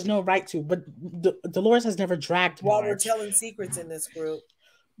 she has no right to. But Dolores has never dragged Marge. While we're telling secrets in this group.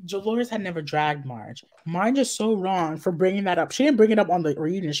 Dolores had never dragged Marge. Marge is so wrong for bringing that up. She didn't bring it up on the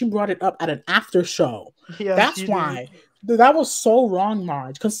reunion. She brought it up at an after show. Yeah, that's why. That was so wrong,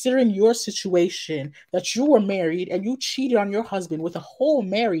 Marge. Considering your situation, that you were married and you cheated on your husband with a whole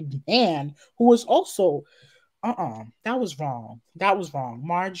married man who was also, that was wrong. That was wrong.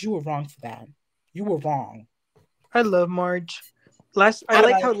 Marge, you were wrong for that. You were wrong. I love Marge. I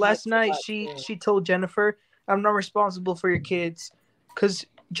like how last night she told Jennifer, "I'm not responsible for your kids," because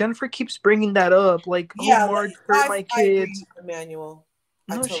Jennifer keeps bringing that up, like, Marge hurt my kids. Emmanuel.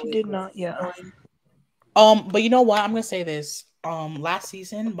 No, she did not. Yeah. But you know what? I'm gonna say this. Last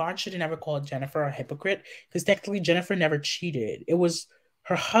season, Marge should have never called Jennifer a hypocrite because technically Jennifer never cheated. It was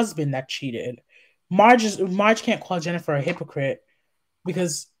her husband that cheated. Marge can't call Jennifer a hypocrite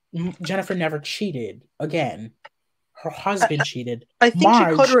because Jennifer never cheated. Again, her husband cheated. I think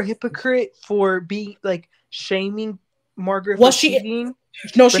she called her a hypocrite for being like shaming Margaret. Well, cheating.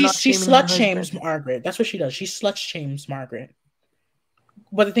 No, she slut shames Margaret. That's what she does. She slut shames Margaret.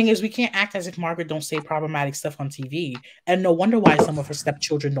 But the thing is, we can't act as if Margaret don't say problematic stuff on TV. And no wonder why some of her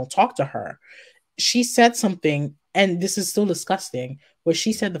stepchildren don't talk to her. She said something, and this is still disgusting, where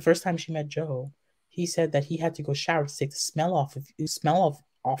she said the first time she met Joe, he said that he had to go shower to take the smell off of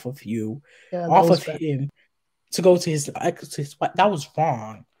him to go to his wife. That was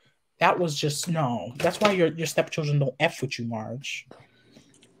wrong. That was just no. That's why your stepchildren don't F with you, Marge.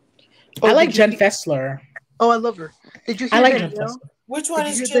 I like Jen Fessler. Oh, I love her. Did you hear Jen Fessler? Which one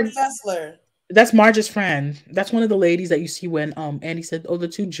is Jen Fessler? That's Marge's friend. That's one of the ladies that you see when Andy said, "Oh, the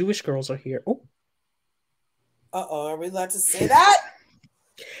two Jewish girls are here." Oh. Are we allowed to say that?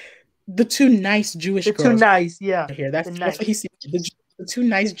 The two nice Jewish girls. The two nice, yeah. Are here. That's what he said. The two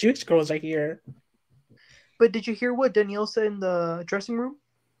nice Jewish girls are here. But did you hear what Danielle said in the dressing room?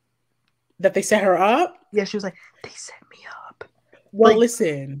 That they set her up? Yeah, she was like, "They set me up." Well,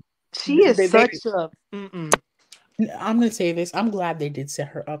 listen. She is such a... I'm going to say this. I'm glad they did set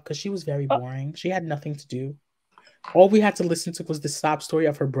her up because she was very boring. She had nothing to do. All we had to listen to was the sob story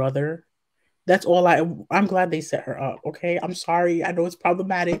of her brother. That's all I'm glad they set her up, okay? I'm sorry. I know it's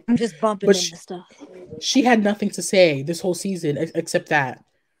problematic. I'm just bumping into stuff. She had nothing to say this whole season except that.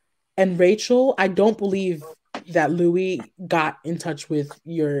 And Rachel, I don't believe that Louis got in touch with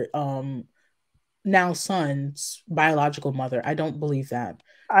your now son's biological mother. I don't believe that.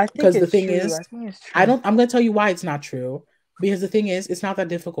 I think because it's the thing true. is, I think it's true. I'm going to tell you why it's not true. Because the thing is, it's not that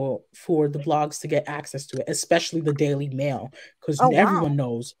difficult for the blogs to get access to it, especially the Daily Mail. Because everyone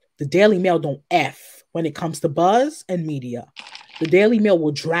knows the Daily Mail don't F when it comes to buzz and media. The Daily Mail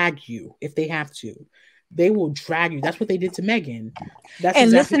will drag you if they have to. They will drag you. That's what they did to Megan.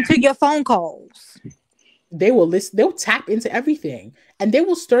 Listen to your phone calls. They will listen. They'll tap into everything, and they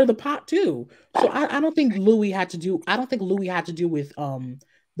will stir the pot too. So I don't think Louis had to do. I don't think Louis had to do with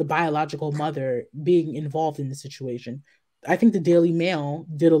the biological mother being involved in the situation. I think the Daily Mail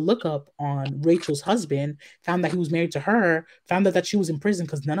did a lookup on Rachel's husband, found that he was married to her, found out that she was in prison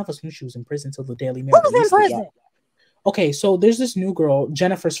because none of us knew she was in prison until the Daily Mail. Who was in prison? Okay, so there's this new girl,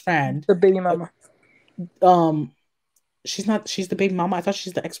 Jennifer's friend, the baby mama. She's the baby mama. I thought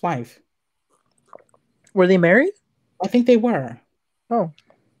she's the ex-wife. Were they married? I think they were. Oh.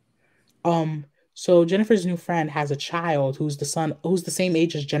 So Jennifer's new friend has a child who's the same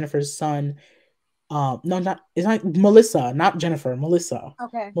age as Jennifer's son. It's not Melissa, not Jennifer, Melissa.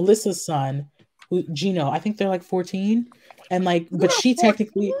 Okay. Melissa's son, Gino. I think they're like 14. And but she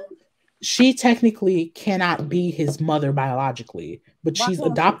technically cannot be his mother biologically, but she's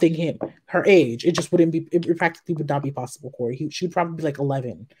adopting him her age. It just wouldn't be, it practically would not be possible, Corey. She would probably be like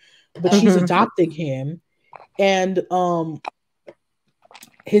 11. But she's adopting him, and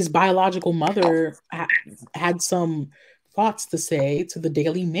his biological mother had some thoughts to say to the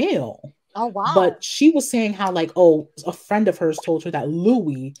Daily Mail. Oh wow! But she was saying how a friend of hers told her that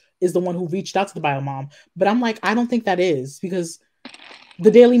Louis is the one who reached out to the bio mom. But I'm like, I don't think that is, because the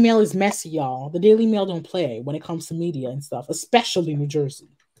Daily Mail is messy, y'all. The Daily Mail don't play when it comes to media and stuff, especially New Jersey,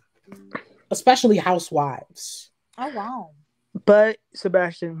 especially housewives. Oh wow! But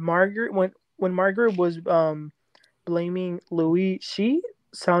Sebastian, when Margaret was blaming Louis, she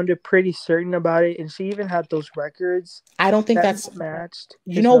sounded pretty certain about it, and she even had those records. I don't think that's matched.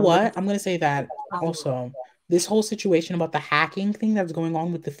 You know what? I'm gonna say that also. This whole situation about the hacking thing that's going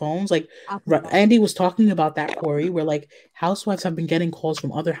on with the phones, like Andy was talking about that, Corey, where like housewives have been getting calls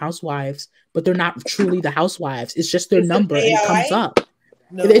from other housewives, but they're not truly the housewives. It's just their number and it comes up.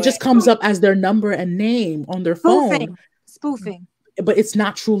 It just comes up as their number and name on their phone. Spoofing. But it's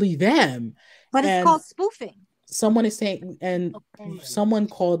not truly them. But it's called spoofing. Someone is saying, and someone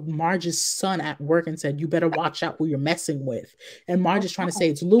called Marge's son at work and said, you better watch out who you're messing with. And Marge is trying to say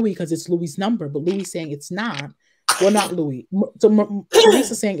it's Louis because it's Louis' number, but Louis saying it's not. Well, not Louis. So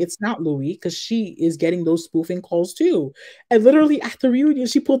Teresa's saying it's not Louis because she is getting those spoofing calls too. And literally at the reunion,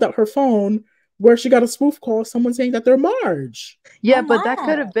 she pulled out her phone where she got a spoof call, someone saying that they're Marge. Yeah, but that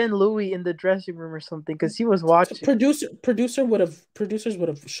could have been Louis in the dressing room or something because he was watching. Producers would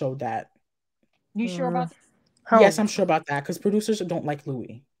have showed that. You sure about that? Yes, I'm sure about that because producers don't like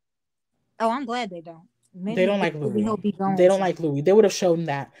Louis. Oh, I'm glad they don't. Maybe they don't like Louis. They don't like Louis. They would have shown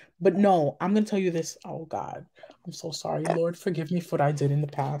that. But no, I'm going to tell you this. Oh, God. I'm so sorry. Lord, forgive me for what I did in the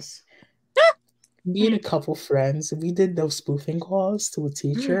past. Me and a couple friends, we did those spoofing calls to a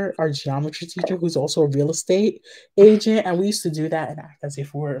teacher, our geometry teacher, who's also a real estate agent. And we used to do that and act as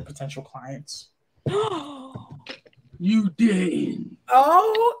if we were potential clients. You did.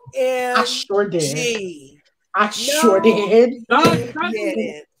 I sure did. I sure did.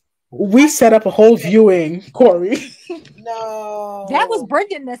 We set up a whole viewing, Corey. No. That was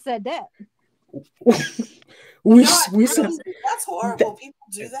Brendan that said that. we said, that's horrible. People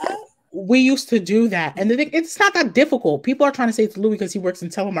do that? We used to do that. And it's not that difficult. People are trying to say it's Louis because he works in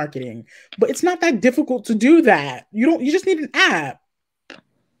telemarketing. But it's not that difficult to do that. You just need an app.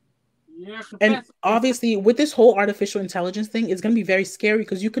 Yeah, and obviously, with this whole artificial intelligence thing, it's going to be very scary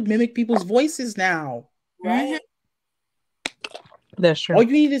because you could mimic people's voices now. Right? That's true. All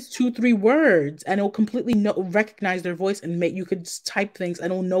you need is 2-3 words, and it'll completely recognize their voice and you could type things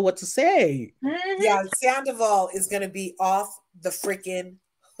and it'll know what to say. Yeah, Scandoval is going to be off the freaking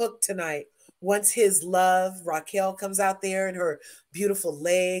hook tonight. Once his love, Raquel, comes out there in her beautiful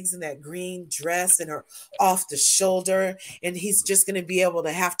legs and that green dress and her off the shoulder, and he's just going to be able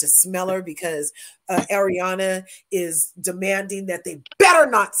to have to smell her because Ariana is demanding that they better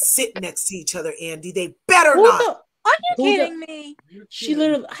not sit next to each other, Andy. They better not. Are you kidding me? She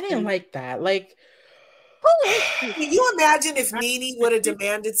literally, I didn't like that. Like, can you imagine if Nene would have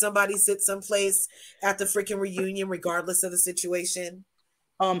demanded somebody sit someplace at the freaking reunion, regardless of the situation?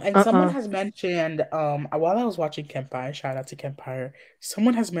 And someone has mentioned, while I was watching Kempire, shout out to Kempire,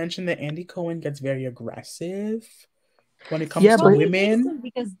 someone has mentioned that Andy Cohen gets very aggressive when it comes to women.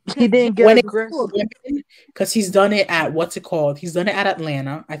 Because he didn't get aggressive. Because he's done it at, what's it called? He's done it at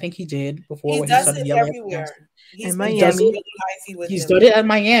Atlanta. I think he did before. He does it everywhere. In Miami. He's done it at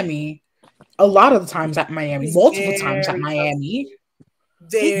Miami. A lot of the times at Miami. Multiple times at Miami.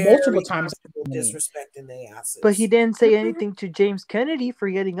 Multiple times disrespecting the asses. But he didn't say anything to James Kennedy for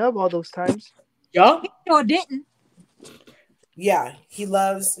getting up all those times. Yeah. He sure didn't. Yeah, he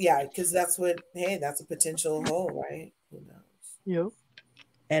loves, because that's a potential hole, right? Who knows? Yep.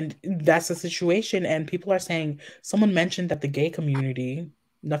 And that's the situation. And people are saying, someone mentioned that the gay community,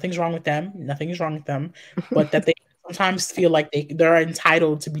 nothing's wrong with them, but that they sometimes feel like they're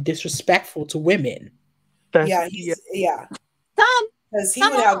entitled to be disrespectful to women. Some. Because he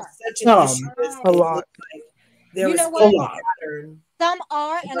would have such an issue. A lot. Like there you was know what? a pattern. Some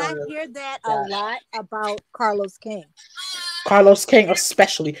are, and I hear that a lot about Carlos King. Carlos King,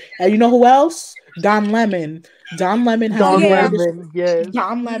 especially. And you know who else? Don Lemon. Don Lemon. Yes.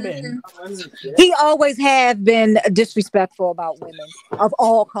 Don Lemon. He always have been disrespectful about women of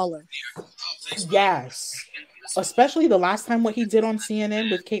all colors. Yes. Especially the last time what he did on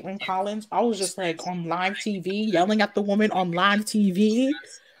CNN with Caitlin Collins. I was just like on live TV, yelling at the woman on live TV.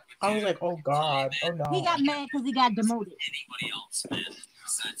 I was like, oh God, oh no. He got mad because he got demoted.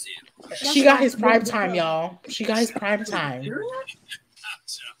 She got his prime time, y'all. She got his prime time.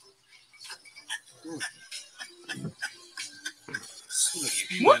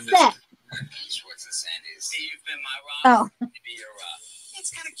 What's that? Oh.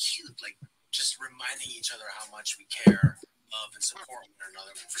 It's kind of cute, like just reminding each other how much we care, love, and support one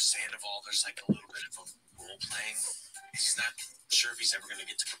another. For Sandoval, there's like a little bit of a role playing. He's not sure if he's ever going to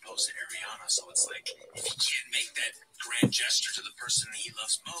get to propose to Ariana, so it's like if he can't make that grand gesture to the person that he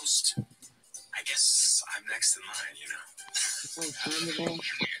loves most, I guess I'm next in line, you know.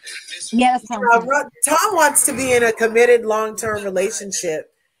 Yeah, Tom wants to be in a committed long-term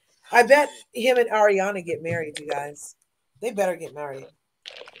relationship. I bet him and Ariana get married, you guys. They better get married.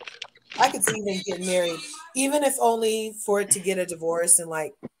 I could see them getting married, even if only for it to get a divorce in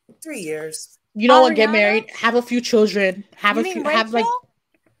like 3 years. You know what? Get married, have a few children, have like.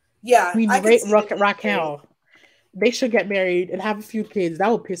 Yeah, I mean, Raquel. They should get married and have a few kids.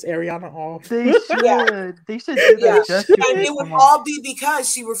 That would piss Ariana off. They should. They should do that. Just to and it would all be because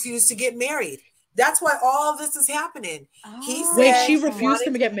she refused to get married. That's why all of this is happening. He said she refused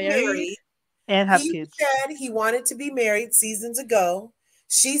to get married and have kids. He said he wanted to be married seasons ago.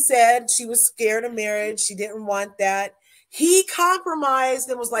 She said she was scared of marriage. She didn't want that. He compromised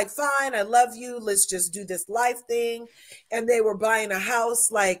and was like, fine, I love you. Let's just do this life thing. And they were buying a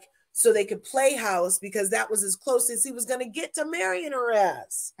house like so they could play house because that was as close as he was going to get to marrying her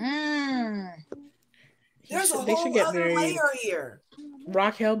ass. There's a whole other layer here.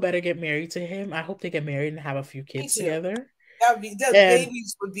 Raquel better get married to him. I hope they get married and have a few kids together. That would be, the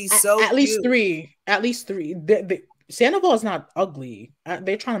babies would be so at least three. At least three. Sandoval is not ugly.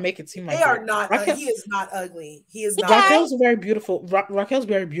 They're trying to make it seem like they are not. He is not ugly. He is not. Raquel's very beautiful. Raquel's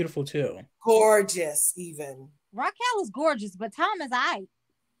very beautiful too. Gorgeous, even. Raquel is gorgeous, but Tom is aight.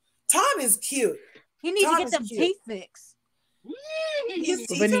 Tom is cute. He needs to get them teeth fixed.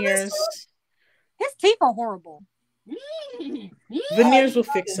 Veneers. His teeth are horrible. Veneers will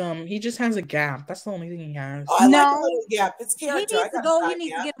fix him. He just has a gap. That's the only thing he has. I like a little gap. It's character. He needs to go. He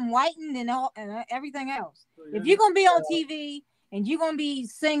needs to get him whitened and everything else. If you're gonna be on TV and you're gonna be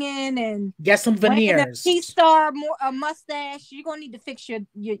singing and get some veneers, T-star, a mustache, you're gonna need to fix your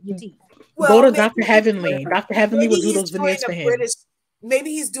teeth. Go to Dr. Heavenly. Dr. Heavenly will do those veneers for him.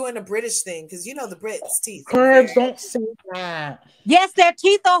 Maybe he's doing a British thing because you know the Brits' teeth. Curves, don't say that. Yes, their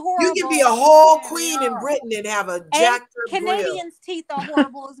teeth are horrible. You can be a whole queen in Britain and have a jacked Canadians' teeth are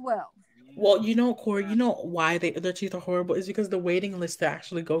horrible as well. Well, you know, Corey, you know why their teeth are horrible is because the waiting list to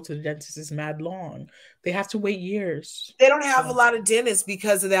actually go to the dentist is mad long. They have to wait years. They don't have a lot of dentists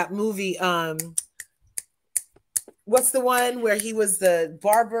because of that movie. What's the one where he was the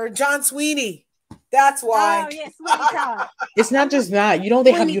barber? John Sweeney. That's why. Oh, yes, it's not just that. You know,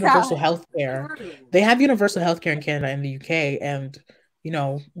 they have universal health care. They have universal health care in Canada and the UK. And, you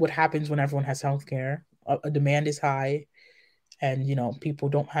know, what happens when everyone has health care? A demand is high. And, you know, people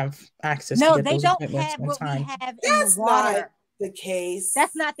don't have access to get those appointments on time. That's not the case.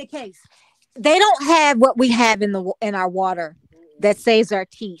 That's not the case. They don't have what we have in our water that saves our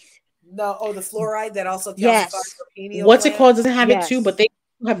teeth. No, the fluoride that also calcifies the pineal What's gland? it called? Doesn't have it too, but they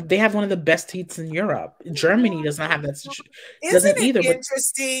have one of the best teeth in Europe. Germany does not have that. Isn't it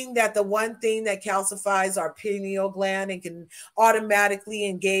interesting that the one thing that calcifies our pineal gland and can automatically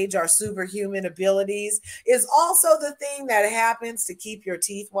engage our superhuman abilities is also the thing that happens to keep your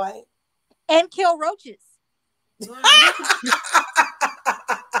teeth white and kill roaches?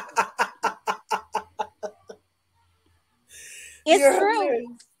 It's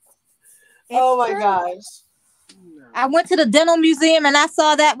true. Oh my gosh. I went to the dental museum and I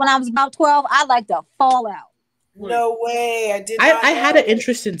saw that when I was about 12. I like to fall out. No way. I had an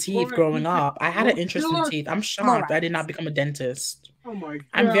interest in teeth growing up. I had an interest in teeth. I'm shocked I did not become a dentist. Oh my God.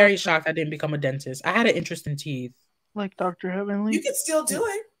 I'm very shocked I didn't become a dentist. I had an interest in teeth. Like Dr. Heavenly. You can still do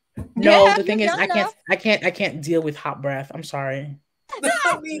it. No, the thing is I can't deal with hot breath. I'm sorry.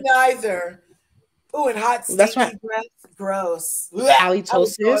 Me neither. Oh, and hot stinky breath. Gross.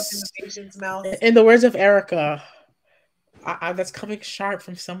 Halitosis. In the words of Erica, that's coming sharp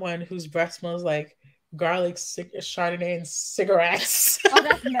from someone whose breath smells like garlic, Chardonnay, and cigarettes. Oh,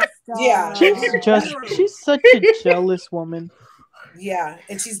 that's messed up. Yeah. She's such a jealous woman. Yeah,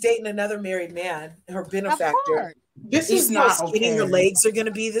 and she's dating another married man, her benefactor. This is not skinny her legs are going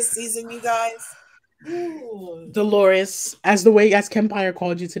to be this season, you guys. Ooh. Dolores, as Kempire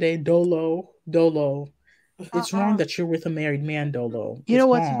called you today, Dolo. It's wrong that you're with a married man, Dolo. You know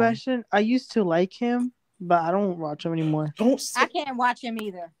what, Sebastian? I used to like him, but I don't watch him anymore. I can't watch him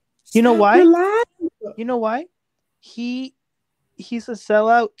either. You know why? You know why? He's a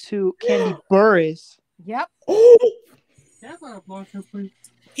sellout to Candy Burris. Yep.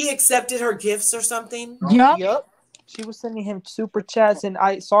 He accepted her gifts or something? Yep. She was sending him super chats, and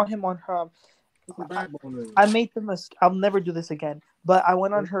I saw him on her. I made the mistake. I'll never do this again. But I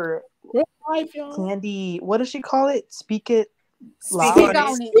went on her Candy. What does she call it? Speak it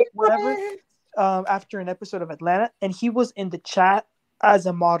loud. Whatever. After an episode of Atlanta, and he was in the chat as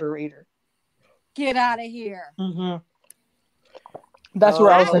a moderator. Get out of here. Mm-hmm. That's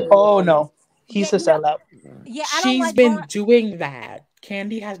where I was like, oh no, he's a sellout. Yeah, she's been doing that.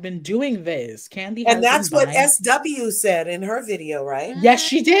 Candy has been doing this. And that's what SW said in her video, right? Yes,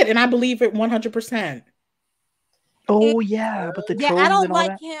 she did, and I believe it 100%. Oh yeah, but the trolls I don't and all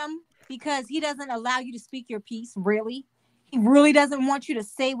like him because he doesn't allow you to speak your piece. Really, He really doesn't want you to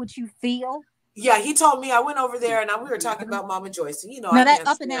say what you feel. Yeah, he told me. I went over there and we were talking about Mama Joyce. And, no, that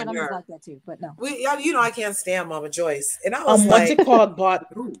up and down, I'm like that too. But no, I can't stand Mama Joyce. And I was what's it called? But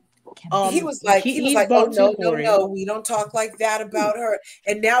he was like, oh no, we don't talk like that about her.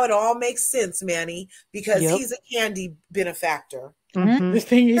 And now it all makes sense, Manny, because he's a Candy benefactor. Mm-hmm. The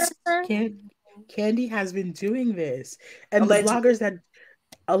thing is, Candy has been doing this, and the bloggers that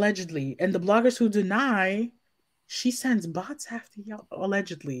allegedly, and the bloggers who deny, she sends bots after y'all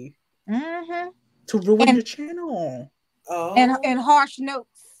allegedly to ruin the channel. And harsh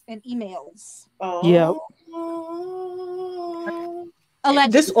notes and emails.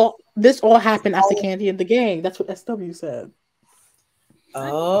 Allegedly. This all happened after Candy and the gang. That's what SW said.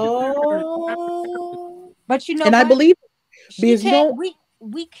 But you know, and I believe because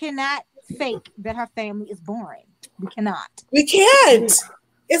we cannot fake that her family is boring. We cannot. We can't.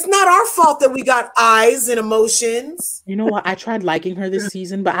 It's not our fault that we got eyes and emotions. You know what? I tried liking her this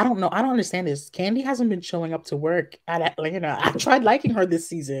season, but I don't know. I don't understand this. Candy hasn't been showing up to work at Atlanta. I tried liking her this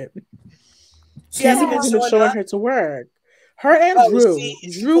season. She hasn't been showing her to work. Her and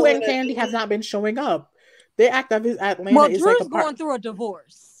Drew and Candy have not been showing up. They act as if Atlanta is like a going through a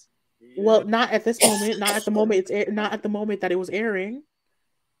divorce. Well, not at this moment. Not at the moment. Not at the moment that it was airing.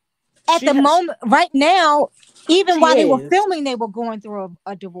 At the moment, right now, even while they were filming, they were going through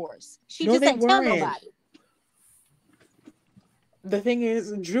a divorce. She just ain't tell nobody. The thing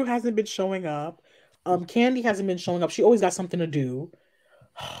is, Drew hasn't been showing up. Candy hasn't been showing up. She always got something to do.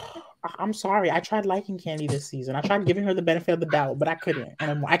 I'm sorry. I tried liking Candy this season. I tried giving her the benefit of the doubt, but I couldn't.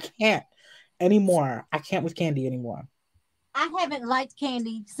 And I can't anymore. I can't with Candy anymore. I haven't liked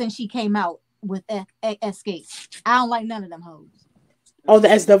Candy since she came out with Escape. I don't like none of them hoes. Oh, the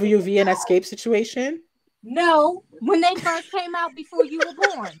SWV and Escape situation? No, when they first came out before you were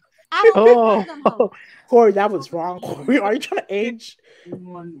born. I don't like them hoes. Corey, that was wrong. Corey, are you trying to age?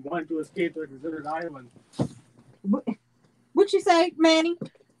 Want to escape their deserted island. What you say, Manny?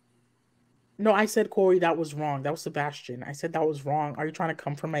 No, I said, Corey, that was wrong. That was Sebastian. I said that was wrong. Are you trying to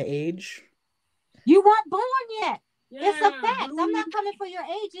come for my age? You weren't born yet. Yeah, it's a fact. I'm not coming for your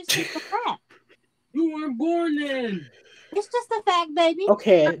age. It's just a fact. You weren't born then. It's just a fact, baby.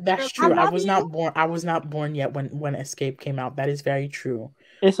 Okay, that's true. I was not born. I was not born yet when Escape came out. That is very true.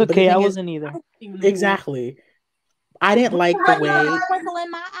 It's okay. I wasn't either. Exactly. I didn't like the way.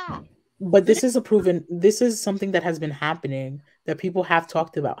 But this is something that has been happening that people have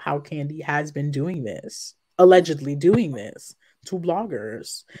talked about how Candy has been doing this, allegedly doing this to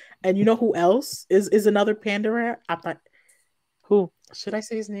bloggers. And you know who else is another panderer? Who? Should I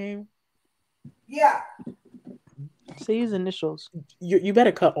say his name? Yeah. Say his initials. You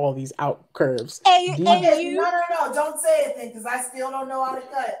better cut all these out, Curves. No, don't say anything because I still don't know how to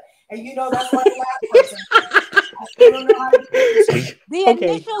cut. And you know that's why the last person. I still don't know how to do it. The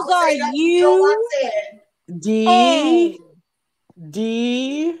initials are U D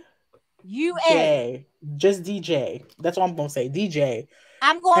U A. Just DJ. That's all I'm gonna say. DJ.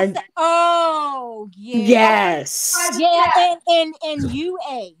 I'm going to say, oh yeah. Yes. Yeah, and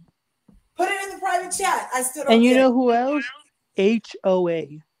UA. Put it in the private chat. I still don't. And you know who else? HOA.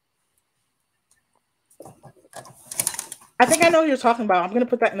 I think I know who you're talking about. I'm gonna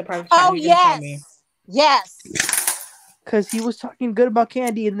put that in the private chat. Oh yes. Because he was talking good about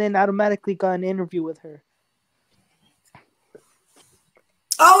Candy and then automatically got an interview with her.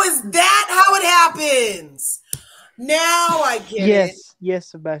 Oh, is that how it happens? Now I get it.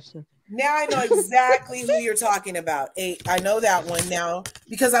 Yes, Sebastian. Now I know exactly who you're talking about. I know that one now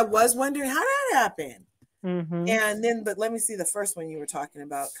because I was wondering how that happened. Mm-hmm. And then, but let me see the first one you were talking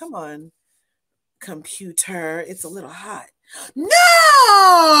about. Come on, computer. It's a little hot. No!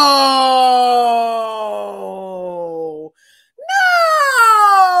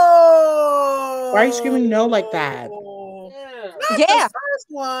 Why are you screaming no like that? Not the first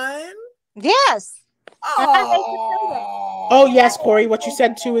one. Yes. Oh yes, Corey. What you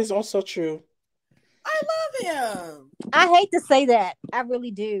said too is also true. I love him. I hate to say that. I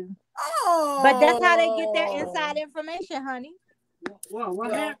really do. Oh. But that's how they get their inside information, honey. Well,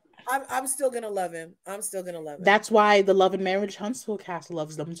 I'm still gonna love him. That's why the Love and Marriage Huntsville cast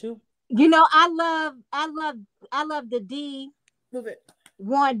loves them too. You know, I love the D. Move it.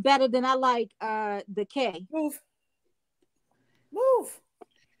 One better than I like the K. Move.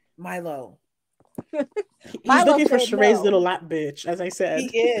 Milo. He's looking for Sheree's little lap bitch, as I said.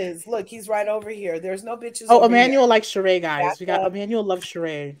 He is. Look, he's right over here. There's no bitches. Oh, Emmanuel likes Sheree, guys. We got Emmanuel loves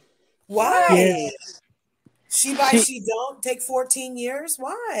Sheree. Why? Yes. She don't take 14 years.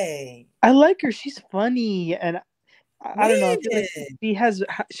 Why? I like her. She's funny, and I don't know. I feel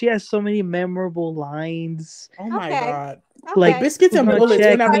like she has so many memorable lines. Oh my god! Like biscuits and bullets.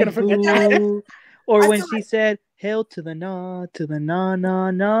 We're never gonna forget that. Or when she said "Hail to the na,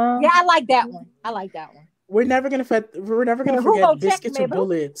 na." Yeah, I like that one. We're never gonna forget biscuits or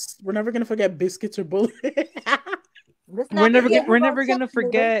bullets. We're never gonna forget biscuits or bullets. We're never gonna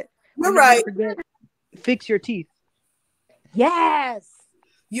forget. You're right. Fix your teeth. Yes.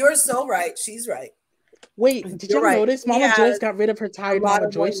 You're so right. She's right. Wait, did you notice Mama Joyce got rid of her tired Mama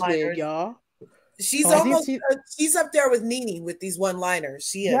Joyce wig, y'all? She's almost she's up there with Nene with these one-liners.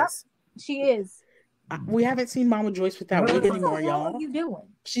 She is. Yep, she is. We haven't seen Mama Joyce with that wig anymore, y'all. What are you doing?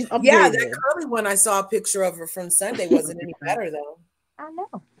 She's upgraded. Yeah, that curly one I saw a picture of her from Sunday wasn't any better though. I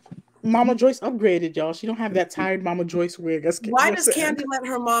know. Mama Joyce upgraded, y'all. She don't have that tired Mama Joyce wig. Why does Candy let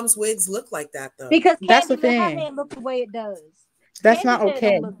her mom's wigs look like that though? Because that's the Candy let thing. her hair look the way it does. That's not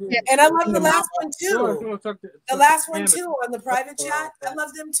okay. And I love the last one too. The last one too on the private chat. I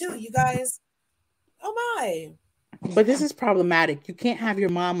love them too, you guys. Oh my. But this is problematic. You can't have your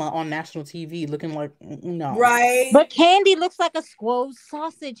mama on national TV looking like no. Right. But Candy looks like a squoze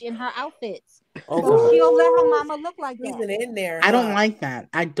sausage in her outfits. Oh God. She don't let her mama look like that. Even in there. I don't like that.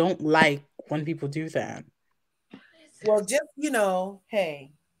 I don't like when people do that. Well, just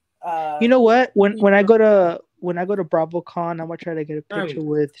hey. You know what? When I go to BravoCon, I'm gonna try to get a picture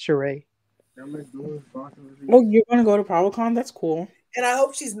with Sheree. Oh, you're gonna go to BravoCon? That's cool. And I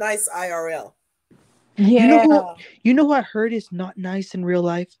hope she's nice IRL. Yeah. You know who I heard is not nice in real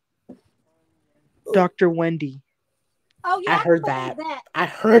life? Dr. Wendy. Oh yeah, I heard that. I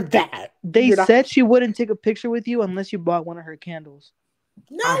heard that. They said she wouldn't take a picture with you unless you bought one of her candles.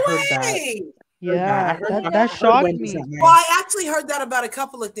 No way. Yeah, that shocked me. Well, I actually heard that about a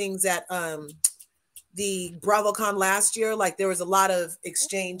couple of things at the BravoCon last year. Like there was a lot of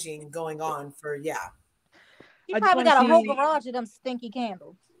exchanging going on for You probably got a whole garage of them stinky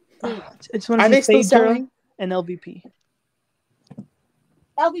candles. It's one of they still selling an LVP.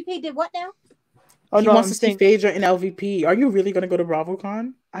 LVP did what now? Oh, he wants to see Phaedra and LVP. Are you really going to go to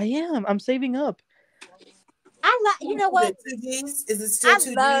BravoCon? I am. I'm saving up. You know what? Is it still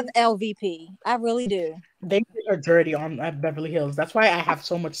I love LVP. I really do. They are dirty on at Beverly Hills. That's why I have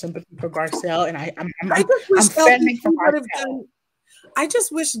so much sympathy for Garcelle, and I'm standing for Garcelle. I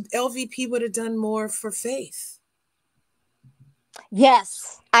just wish LVP would have done more for Faith.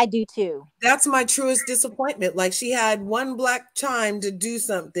 Yes, I do too. That's my truest disappointment. Like she had one black chime to do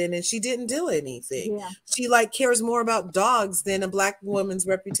something and she didn't do anything. Yeah. She cares more about dogs than a black woman's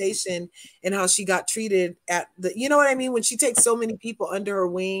reputation and how she got treated at the, you know what I mean? When she takes so many people under her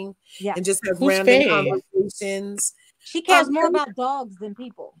wing and just has random conversations. She cares more about dogs than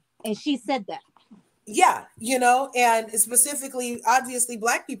people. And she said that. Yeah, and specifically, obviously,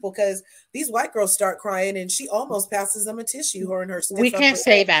 black people, because these white girls start crying and she almost passes them a tissue. Her and her. We can't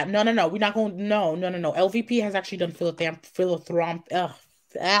say that. No. We're not going. No. LVP has actually done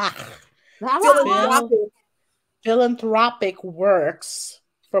philanthropic works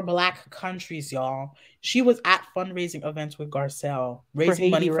for black countries, y'all. She was at fundraising events with Garcelle,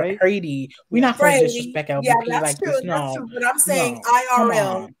 raising money for Haiti. We're not going to disrespect LVP like true, this. No, that's true. But I'm saying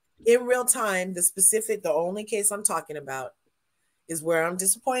IRL. In real time, the only case I'm talking about is where I'm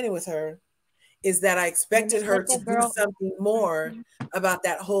disappointed with her, is that I expected her to do something more about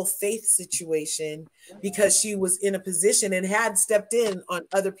that whole Faith situation because she was in a position and had stepped in on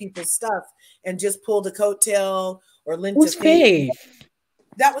other people's stuff and just pulled a coattail or lent Who's Faith?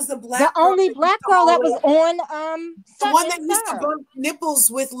 That was the only black girl that was on the one that used to bump nipples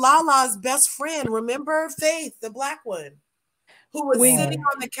with Lala's best friend. Remember Faith, the black one? Who was sitting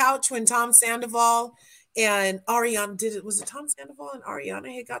on the couch when Tom Sandoval and Ariana was it Tom Sandoval and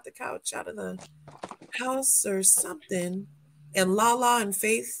Ariana had got the couch out of the house or something, and Lala and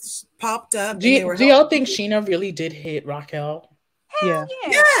Faith popped up. Do y'all think Sheena really did hit Raquel? Yeah.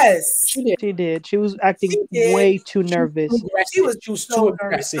 Yes, she did. She was acting way too nervous. She was too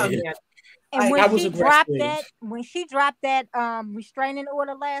aggressive. And when she dropped that restraining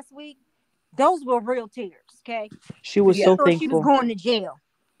order last week, those were real tears. Okay, she was so thankful. She was going to jail.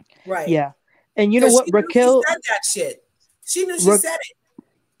 Right. Yeah, and you know what, Raquel said that shit. She knew she said it.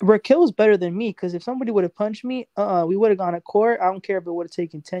 Raquel was better than me because if somebody would have punched me, we would have gone to court. I don't care if it would have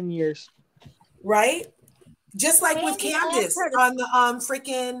taken 10 years. Right. Just like with Candace on the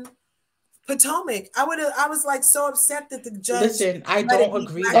freaking Potomac, I was like so upset that the judge. Listen, I don't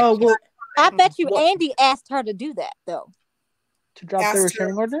agree. Oh well, I bet you Andy asked her to do that though. To drop the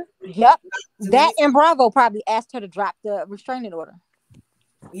restraining order? Yep. That and Bravo probably asked her to drop the restraining order.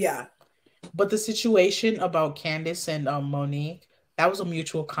 Yeah. But the situation about Candace and Monique, that was a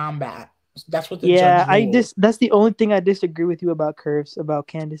mutual combat. That's what the judge ruled. That's the only thing I disagree with you about, Curves, about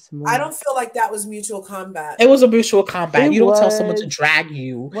Candace and Monique. I don't feel like that was mutual combat. It was a mutual combat. You don't tell someone to drag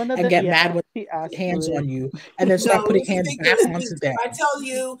you and get mad when they put hands on you and then start putting hands back onto them. I tell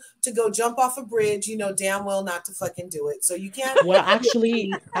you to go jump off a bridge, you know damn well not to fucking do it. So you can't. Well,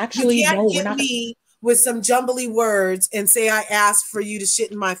 actually, no, we're not. Me with some jumbly words and say I asked for you to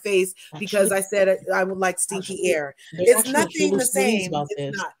shit in my face because I said I would like stinky air. It's nothing the same.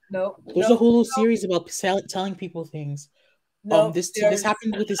 It's not. No. There's a Hulu series about telling people things. This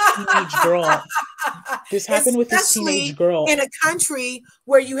happened with this teenage girl. This happened with this teenage girl in a country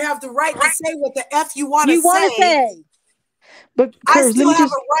where you have the right to say what the F you want to say. But I still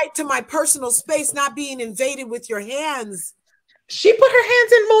have a right to my personal space not being invaded with your hands. She put her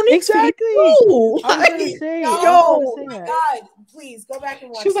hands in Monique's face. Oh my God. Please go back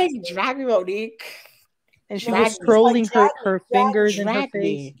and watch. She was like, drag me, Monique. And she was scrolling her fingers in her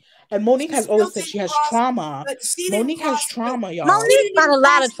face. And Monique has always said she has trauma. Monique has trauma, y'all. Monique got a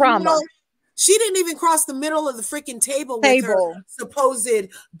lot of trauma. She didn't even cross the middle of the freaking table with her supposed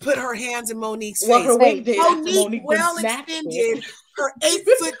put her hands in Monique's face. Her wig did. Monique well extended her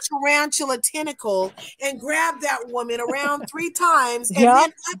 8-foot tarantula tentacle and grabbed that woman around 3 times and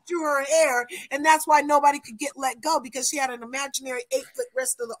then up through her hair, and that's why nobody could let go, because she had an imaginary 8-foot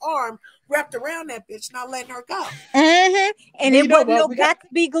rest of the arm wrapped around that bitch, not letting her go. And it wasn't got to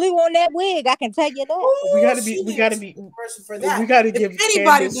be glue on that wig. I can tell you that. Ooh, we gotta be for that. We gotta give. If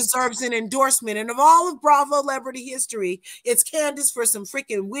anybody deserves an endorsement, and of all of Bravo celebrity history, it's Candace for some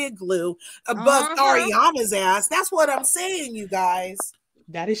freaking wig glue above Ariana's ass. That's what I'm saying, you guys.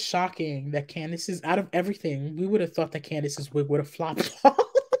 That is shocking that Candace is out of everything. We would have thought that Candace's wig would have flopped off.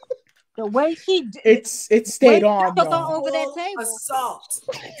 The way she it stayed on over that table. Assault.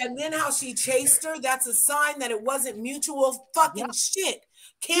 And then how she chased her, that's a sign that it wasn't mutual fucking shit.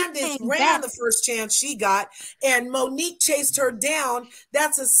 Candace ran the first chance she got, and Monique chased her down.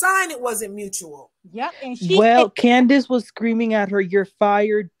 That's a sign it wasn't mutual. Yep. And Candace was screaming at her, "You're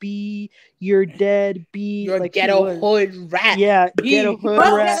fired, B. You're dead, B." You're like ghetto hood rat. Yeah, ghetto hood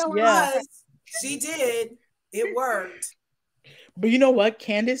rat. Yeah. She did. It worked. But you know what?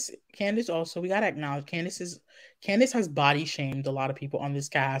 Candace also, we gotta acknowledge Candace has body shamed a lot of people on this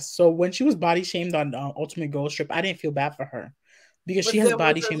cast. So when she was body shamed on Ultimate Girls Trip, I didn't feel bad for her. Because she has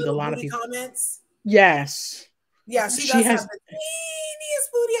body shamed a lot of people. Comments? Yes. Yeah, she does have the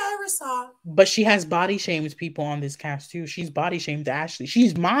teeniest booty I ever saw. But she has body shamed people on this cast too. She's body shamed Ashley.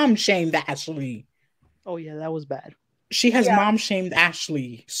 She's mom shamed Ashley. Oh yeah, that was bad. She has mom shamed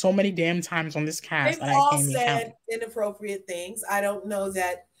Ashley so many damn times on this cast. They've all said inappropriate things. I don't know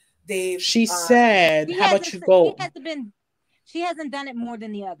that they've. She said, "How about you go?" She hasn't done it more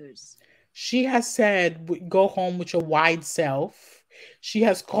than the others. She has said, "Go home with your wide self." She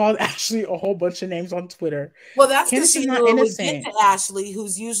has called Ashley a whole bunch of names on Twitter. Well, that's because she's not innocent. To Ashley,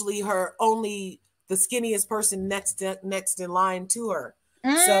 who's usually the skinniest person next in line to her.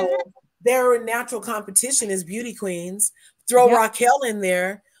 So their natural competition is beauty queens. Throw Raquel in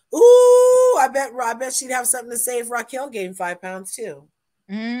there. Ooh, I bet she'd have something to say if Raquel gained 5 pounds too.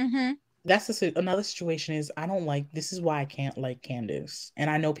 That's another situation. This is why I can't like Candace. And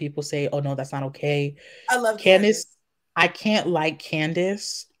I know people say, "Oh no, that's not okay." I love Candace. I can't like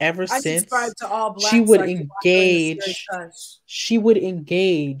Candace since to all black, she would engage. She would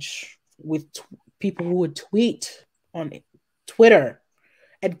engage with people who would tweet on Twitter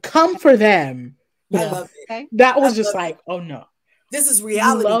and come for them. I love it. That was just like, oh no, this is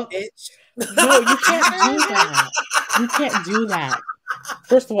reality, bitch. No, you can't do that. You can't do that.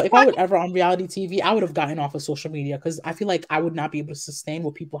 First of all, if I were ever on reality TV, I would have gotten off of social media because I feel like I would not be able to sustain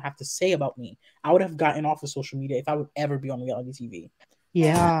what people have to say about me. I would have gotten off of social media if I would ever be on reality TV.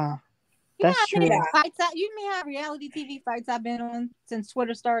 Yeah, that's true. You mean how reality TV fights I've been on since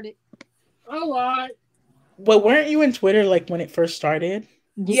Twitter started? A lot. But weren't you in Twitter like when it first started?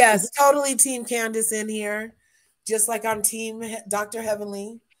 Yes, totally Team Candace in here. Just like I'm Team Dr.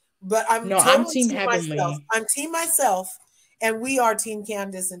 Heavenly. But I'm Team Heavenly. I'm Team myself. And we are Team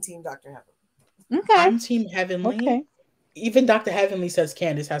Candace and Team Dr. Heavenly. Okay. I'm Team Heavenly. Okay. Even Dr. Heavenly says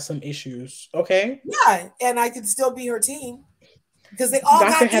Candace has some issues. Okay. Yeah, and I could still be her team because they all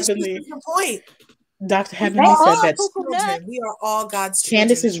got issues. Different point. Dr. Heavenly said that we are all God's children.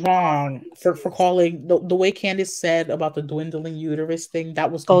 Candace is wrong for calling the way Candace said about the dwindling uterus thing.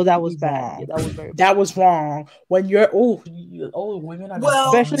 That was that was bad. Yeah, that was wrong. When you're women are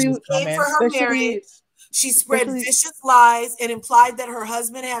especially for her marriage. She spread vicious lies and implied that her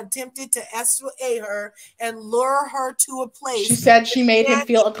husband had attempted to SUA her and lure her to a place. She said he made her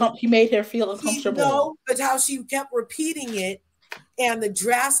feel uncomfortable. No, but how she kept repeating it and the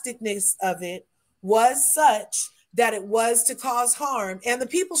drasticness of it was such that it was to cause harm, and the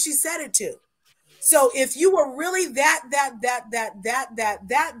people she said it to. So if you were really that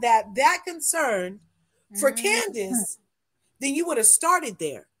concerned for Candace, then you would have started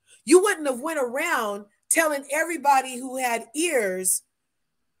there. You wouldn't have went around telling everybody who had ears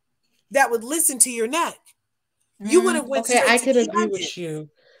that would listen to your neck. You would have went okay, I straight can to agree Candace. with you.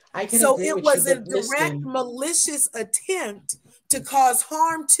 I can So agree it with was you, a but direct, listen. malicious attempt to cause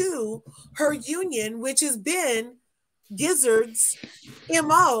harm to her union, which has been Gizzard's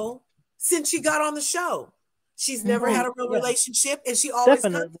MO since she got on the show. She's never had a real relationship, and she always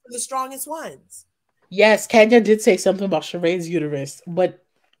comes for the strongest ones. Yes, Kenya did say something about Sheree's uterus, but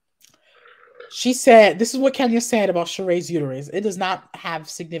she said, this is what Kenya said about Sheree's uterus. It does not have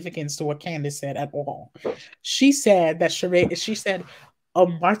significance to what Candace said at all. She said that she said,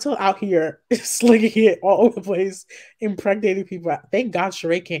 Marta out here slinging it all over the place, impregnating people. Thank God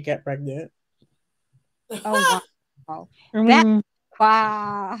Sheree can't get pregnant. Oh, wow.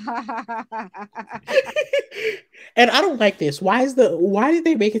 Wow. And I don't like this. Why did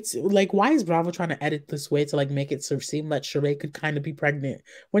they make it like, why is Bravo trying to edit this way to like make it seem like Sheree could kind of be pregnant?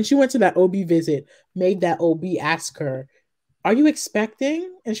 When she went to that OB visit, made that OB ask her, "Are you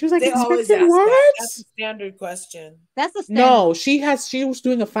expecting?" And she was like, they always ask what? that. That's a standard question. That's a standard. No, she was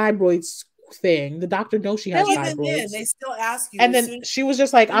doing a fibroids thing. The doctor knows she has fibroids. Even then, they still ask you. And then she was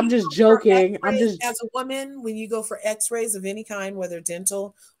just like, I'm just joking. I'm just as a woman, when you go for x-rays of any kind, whether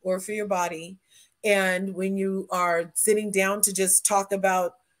dental or for your body, and when you are sitting down to just talk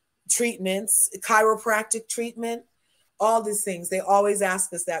about treatments, chiropractic treatment, all these things, they always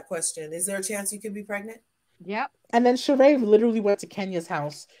ask us that question. Is there a chance you could be pregnant? Yep. And then Sheree literally went to Kenya's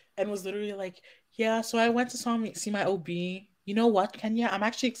house and was literally like, yeah, so I went to see my OB. You know what, Kenya? I'm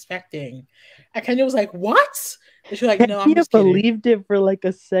actually expecting. And Kenya was like, what? And she was like, no, I'm just kidding. Believed it for like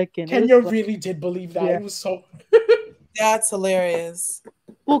a second. Kenya really did believe that. Yeah. It was so... That's hilarious.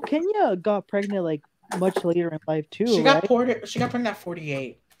 Well, Kenya got pregnant like much later in life too. She got pregnant at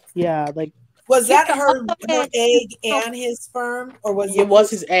 48. Yeah, like was that her egg and his sperm, or was it was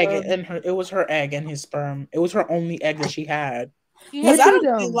his egg and her? It was her egg and his sperm. It was her only egg that she had. Because I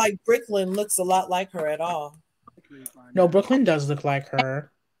don't think like Brooklyn looks a lot like her at all. No, Brooklyn does look like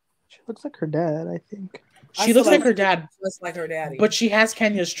her. She looks like her dad, I think. She looks like her dad. Looks like her daddy. But she has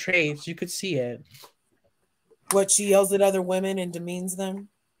Kenya's traits. You could see it. What, she yells at other women and demeans them?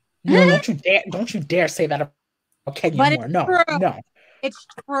 No, don't you dare say that about Kenya but more. No, true. No. It's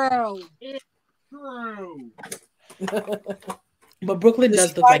true. It's true. But Brooklyn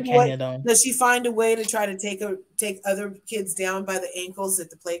does look like Kenya, though. Does she find a way to try to take other kids down by the ankles at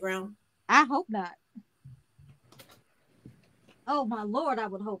the playground? I hope not. Oh my Lord, I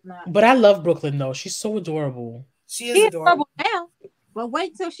would hope not. But I love Brooklyn though. She's so adorable. She's adorable now. But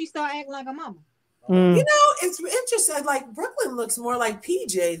wait till she start acting like a mama. You know, it's interesting. Like Brooklyn looks more like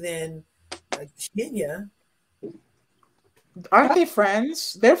PJ than Kenya. Aren't they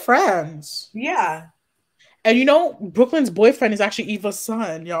friends? They're friends. Yeah. And you know, Brooklyn's boyfriend is actually Eva's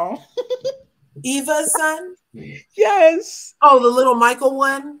son, y'all. Eva's son? Yes. Oh, the little Michael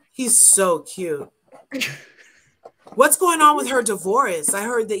one? He's so cute. What's going on with her divorce? I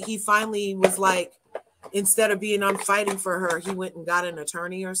heard that he finally was like, instead of being on fighting for her, he went and got an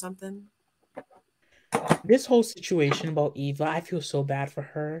attorney or something. This whole situation about Eva, I feel so bad for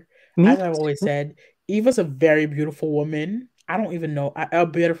her. As I've always said, Eva's a very beautiful woman. I don't even know,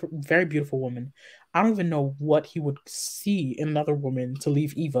 very beautiful woman. I don't even know what he would see in another woman to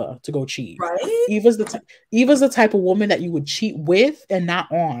leave Eva to go cheat. Right? Eva's the type of woman that you would cheat with and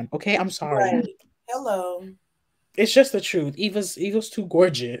not on. Okay, I'm sorry. Right. Hello. It's just the truth. Eva's too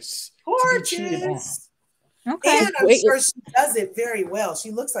gorgeous. Gorgeous. Okay. And I'm sure she does it very well.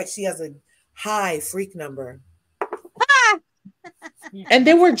 She looks like she has a high freak number. And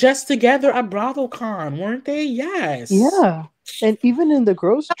they were just together at BravoCon, weren't they? Yes. Yeah. And even in the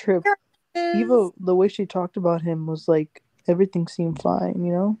Gross trip, Eva, the way she talked about him was like everything seemed fine,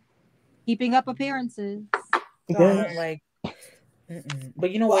 you know? Keeping up appearances. Like,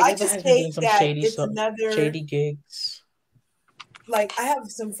 but you know what? I just hate that it's another shady gigs. Like, I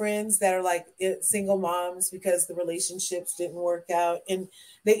have some friends that are like single moms because the relationships didn't work out, and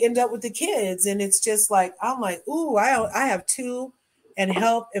they end up with the kids, and it's just like, I'm like, ooh, I have two, and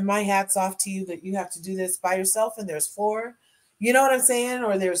help, and my hat's off to you that you have to do this by yourself, and there's 4. You know what I'm saying?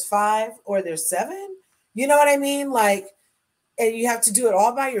 Or there's 5, or there's 7. You know what I mean? Like, and you have to do it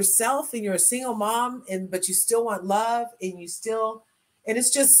all by yourself, and you're a single mom, but you still want love, and it's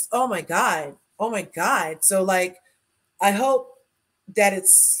just, oh my God. So like, I hope that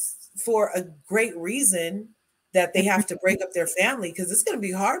it's for a great reason, that they have to break up their family because it's going to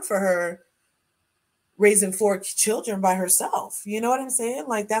be hard for her raising 4 children by herself. You know what I'm saying?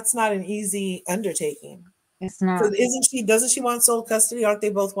 Like, that's not an easy undertaking. It's not. So doesn't she want sole custody? Aren't they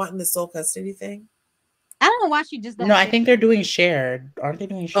both wanting the sole custody thing? I don't know why she just don't. No, I think they're doing shared. Aren't they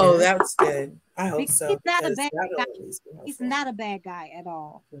doing shared? Oh, that's good. I hope so. He's not a bad guy. He's not a bad guy at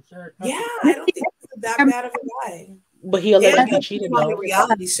all. Yeah, I don't think he's that bad of a guy. But he allegedly cheated on the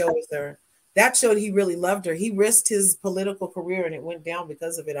reality show with her. That showed he really loved her. He risked his political career and it went down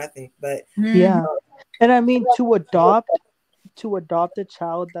because of it, I think. But yeah. And I mean, to adopt a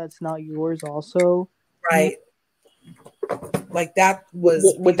child that's not yours also. Right. Like that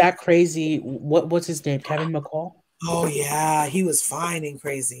was with that crazy, what's his name? Kevin McCall? Oh yeah, he was fine and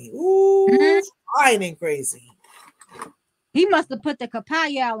crazy. Ooh, fine and crazy. He must have put the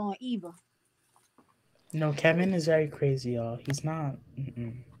kapaya on Eva. No, Kevin is very crazy, y'all. He's not.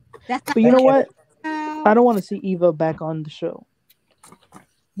 But you know what? I don't want to see Eva back on the show.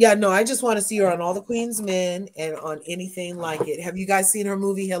 Yeah, no, I just want to see her on All the Queen's Men and on anything like it. Have you guys seen her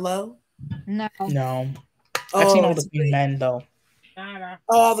movie Hello? No. I've seen All the Queen's Men though.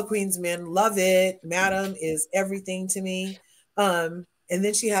 All the Queen's Men, love it. Madam is everything to me. And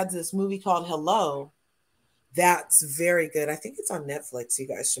then she had this movie called Hello. That's very good. I think it's on Netflix. You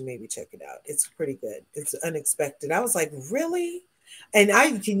guys should maybe check it out. It's pretty good. It's unexpected. I was like, really? And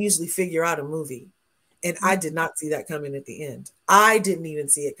I can usually figure out a movie. And I did not see that coming at the end. I didn't even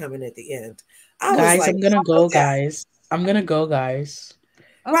see it coming at the end. Guys, like, I'm gonna go, guys. I'm gonna go, guys.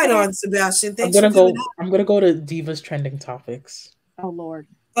 Right on, Sebastian. Thanks I'm gonna go to Diva's trending topics. Oh Lord.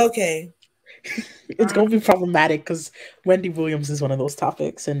 Okay. It's gonna be problematic because Wendy Williams is one of those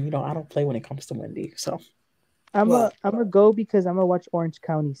topics, and I don't play when it comes to Wendy. So I'm gonna go because I'm gonna watch Orange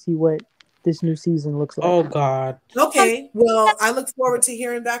County, see what this new season looks like. Oh God. Okay. Well, I look forward to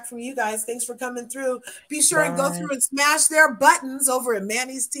hearing back from you guys. Thanks for coming through. Be sure and go through and smash their buttons over at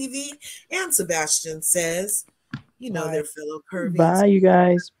Manny's TV and Sebastian Says. Their fellow Curvies. Bye, you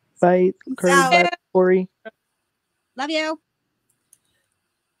guys. Bye, Curvies. Bye, Corey. Love you.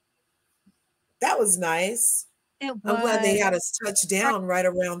 That was nice. I'm glad they had us touch down right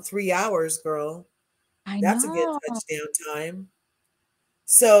around 3 hours, girl. That's a good touchdown time.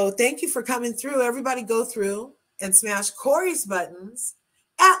 So thank you for coming through. Everybody go through and smash Corey's buttons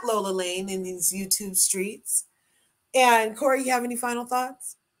at Lola Lane in these YouTube streets. And Corey, you have any final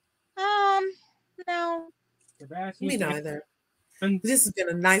thoughts? No. Me neither. This has been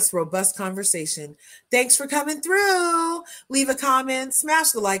a nice, robust conversation. Thanks for coming through. Leave a comment, smash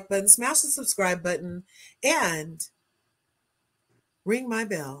the like button, smash the subscribe button, and ring my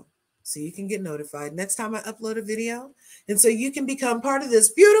bell so you can get notified next time I upload a video. And so you can become part of this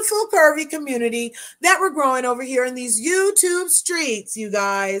beautiful curvy community that we're growing over here in these YouTube streets, you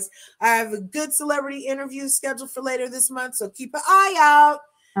guys. I have a good celebrity interview scheduled for later this month, so keep an eye out.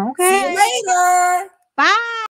 Okay. See you later. Bye.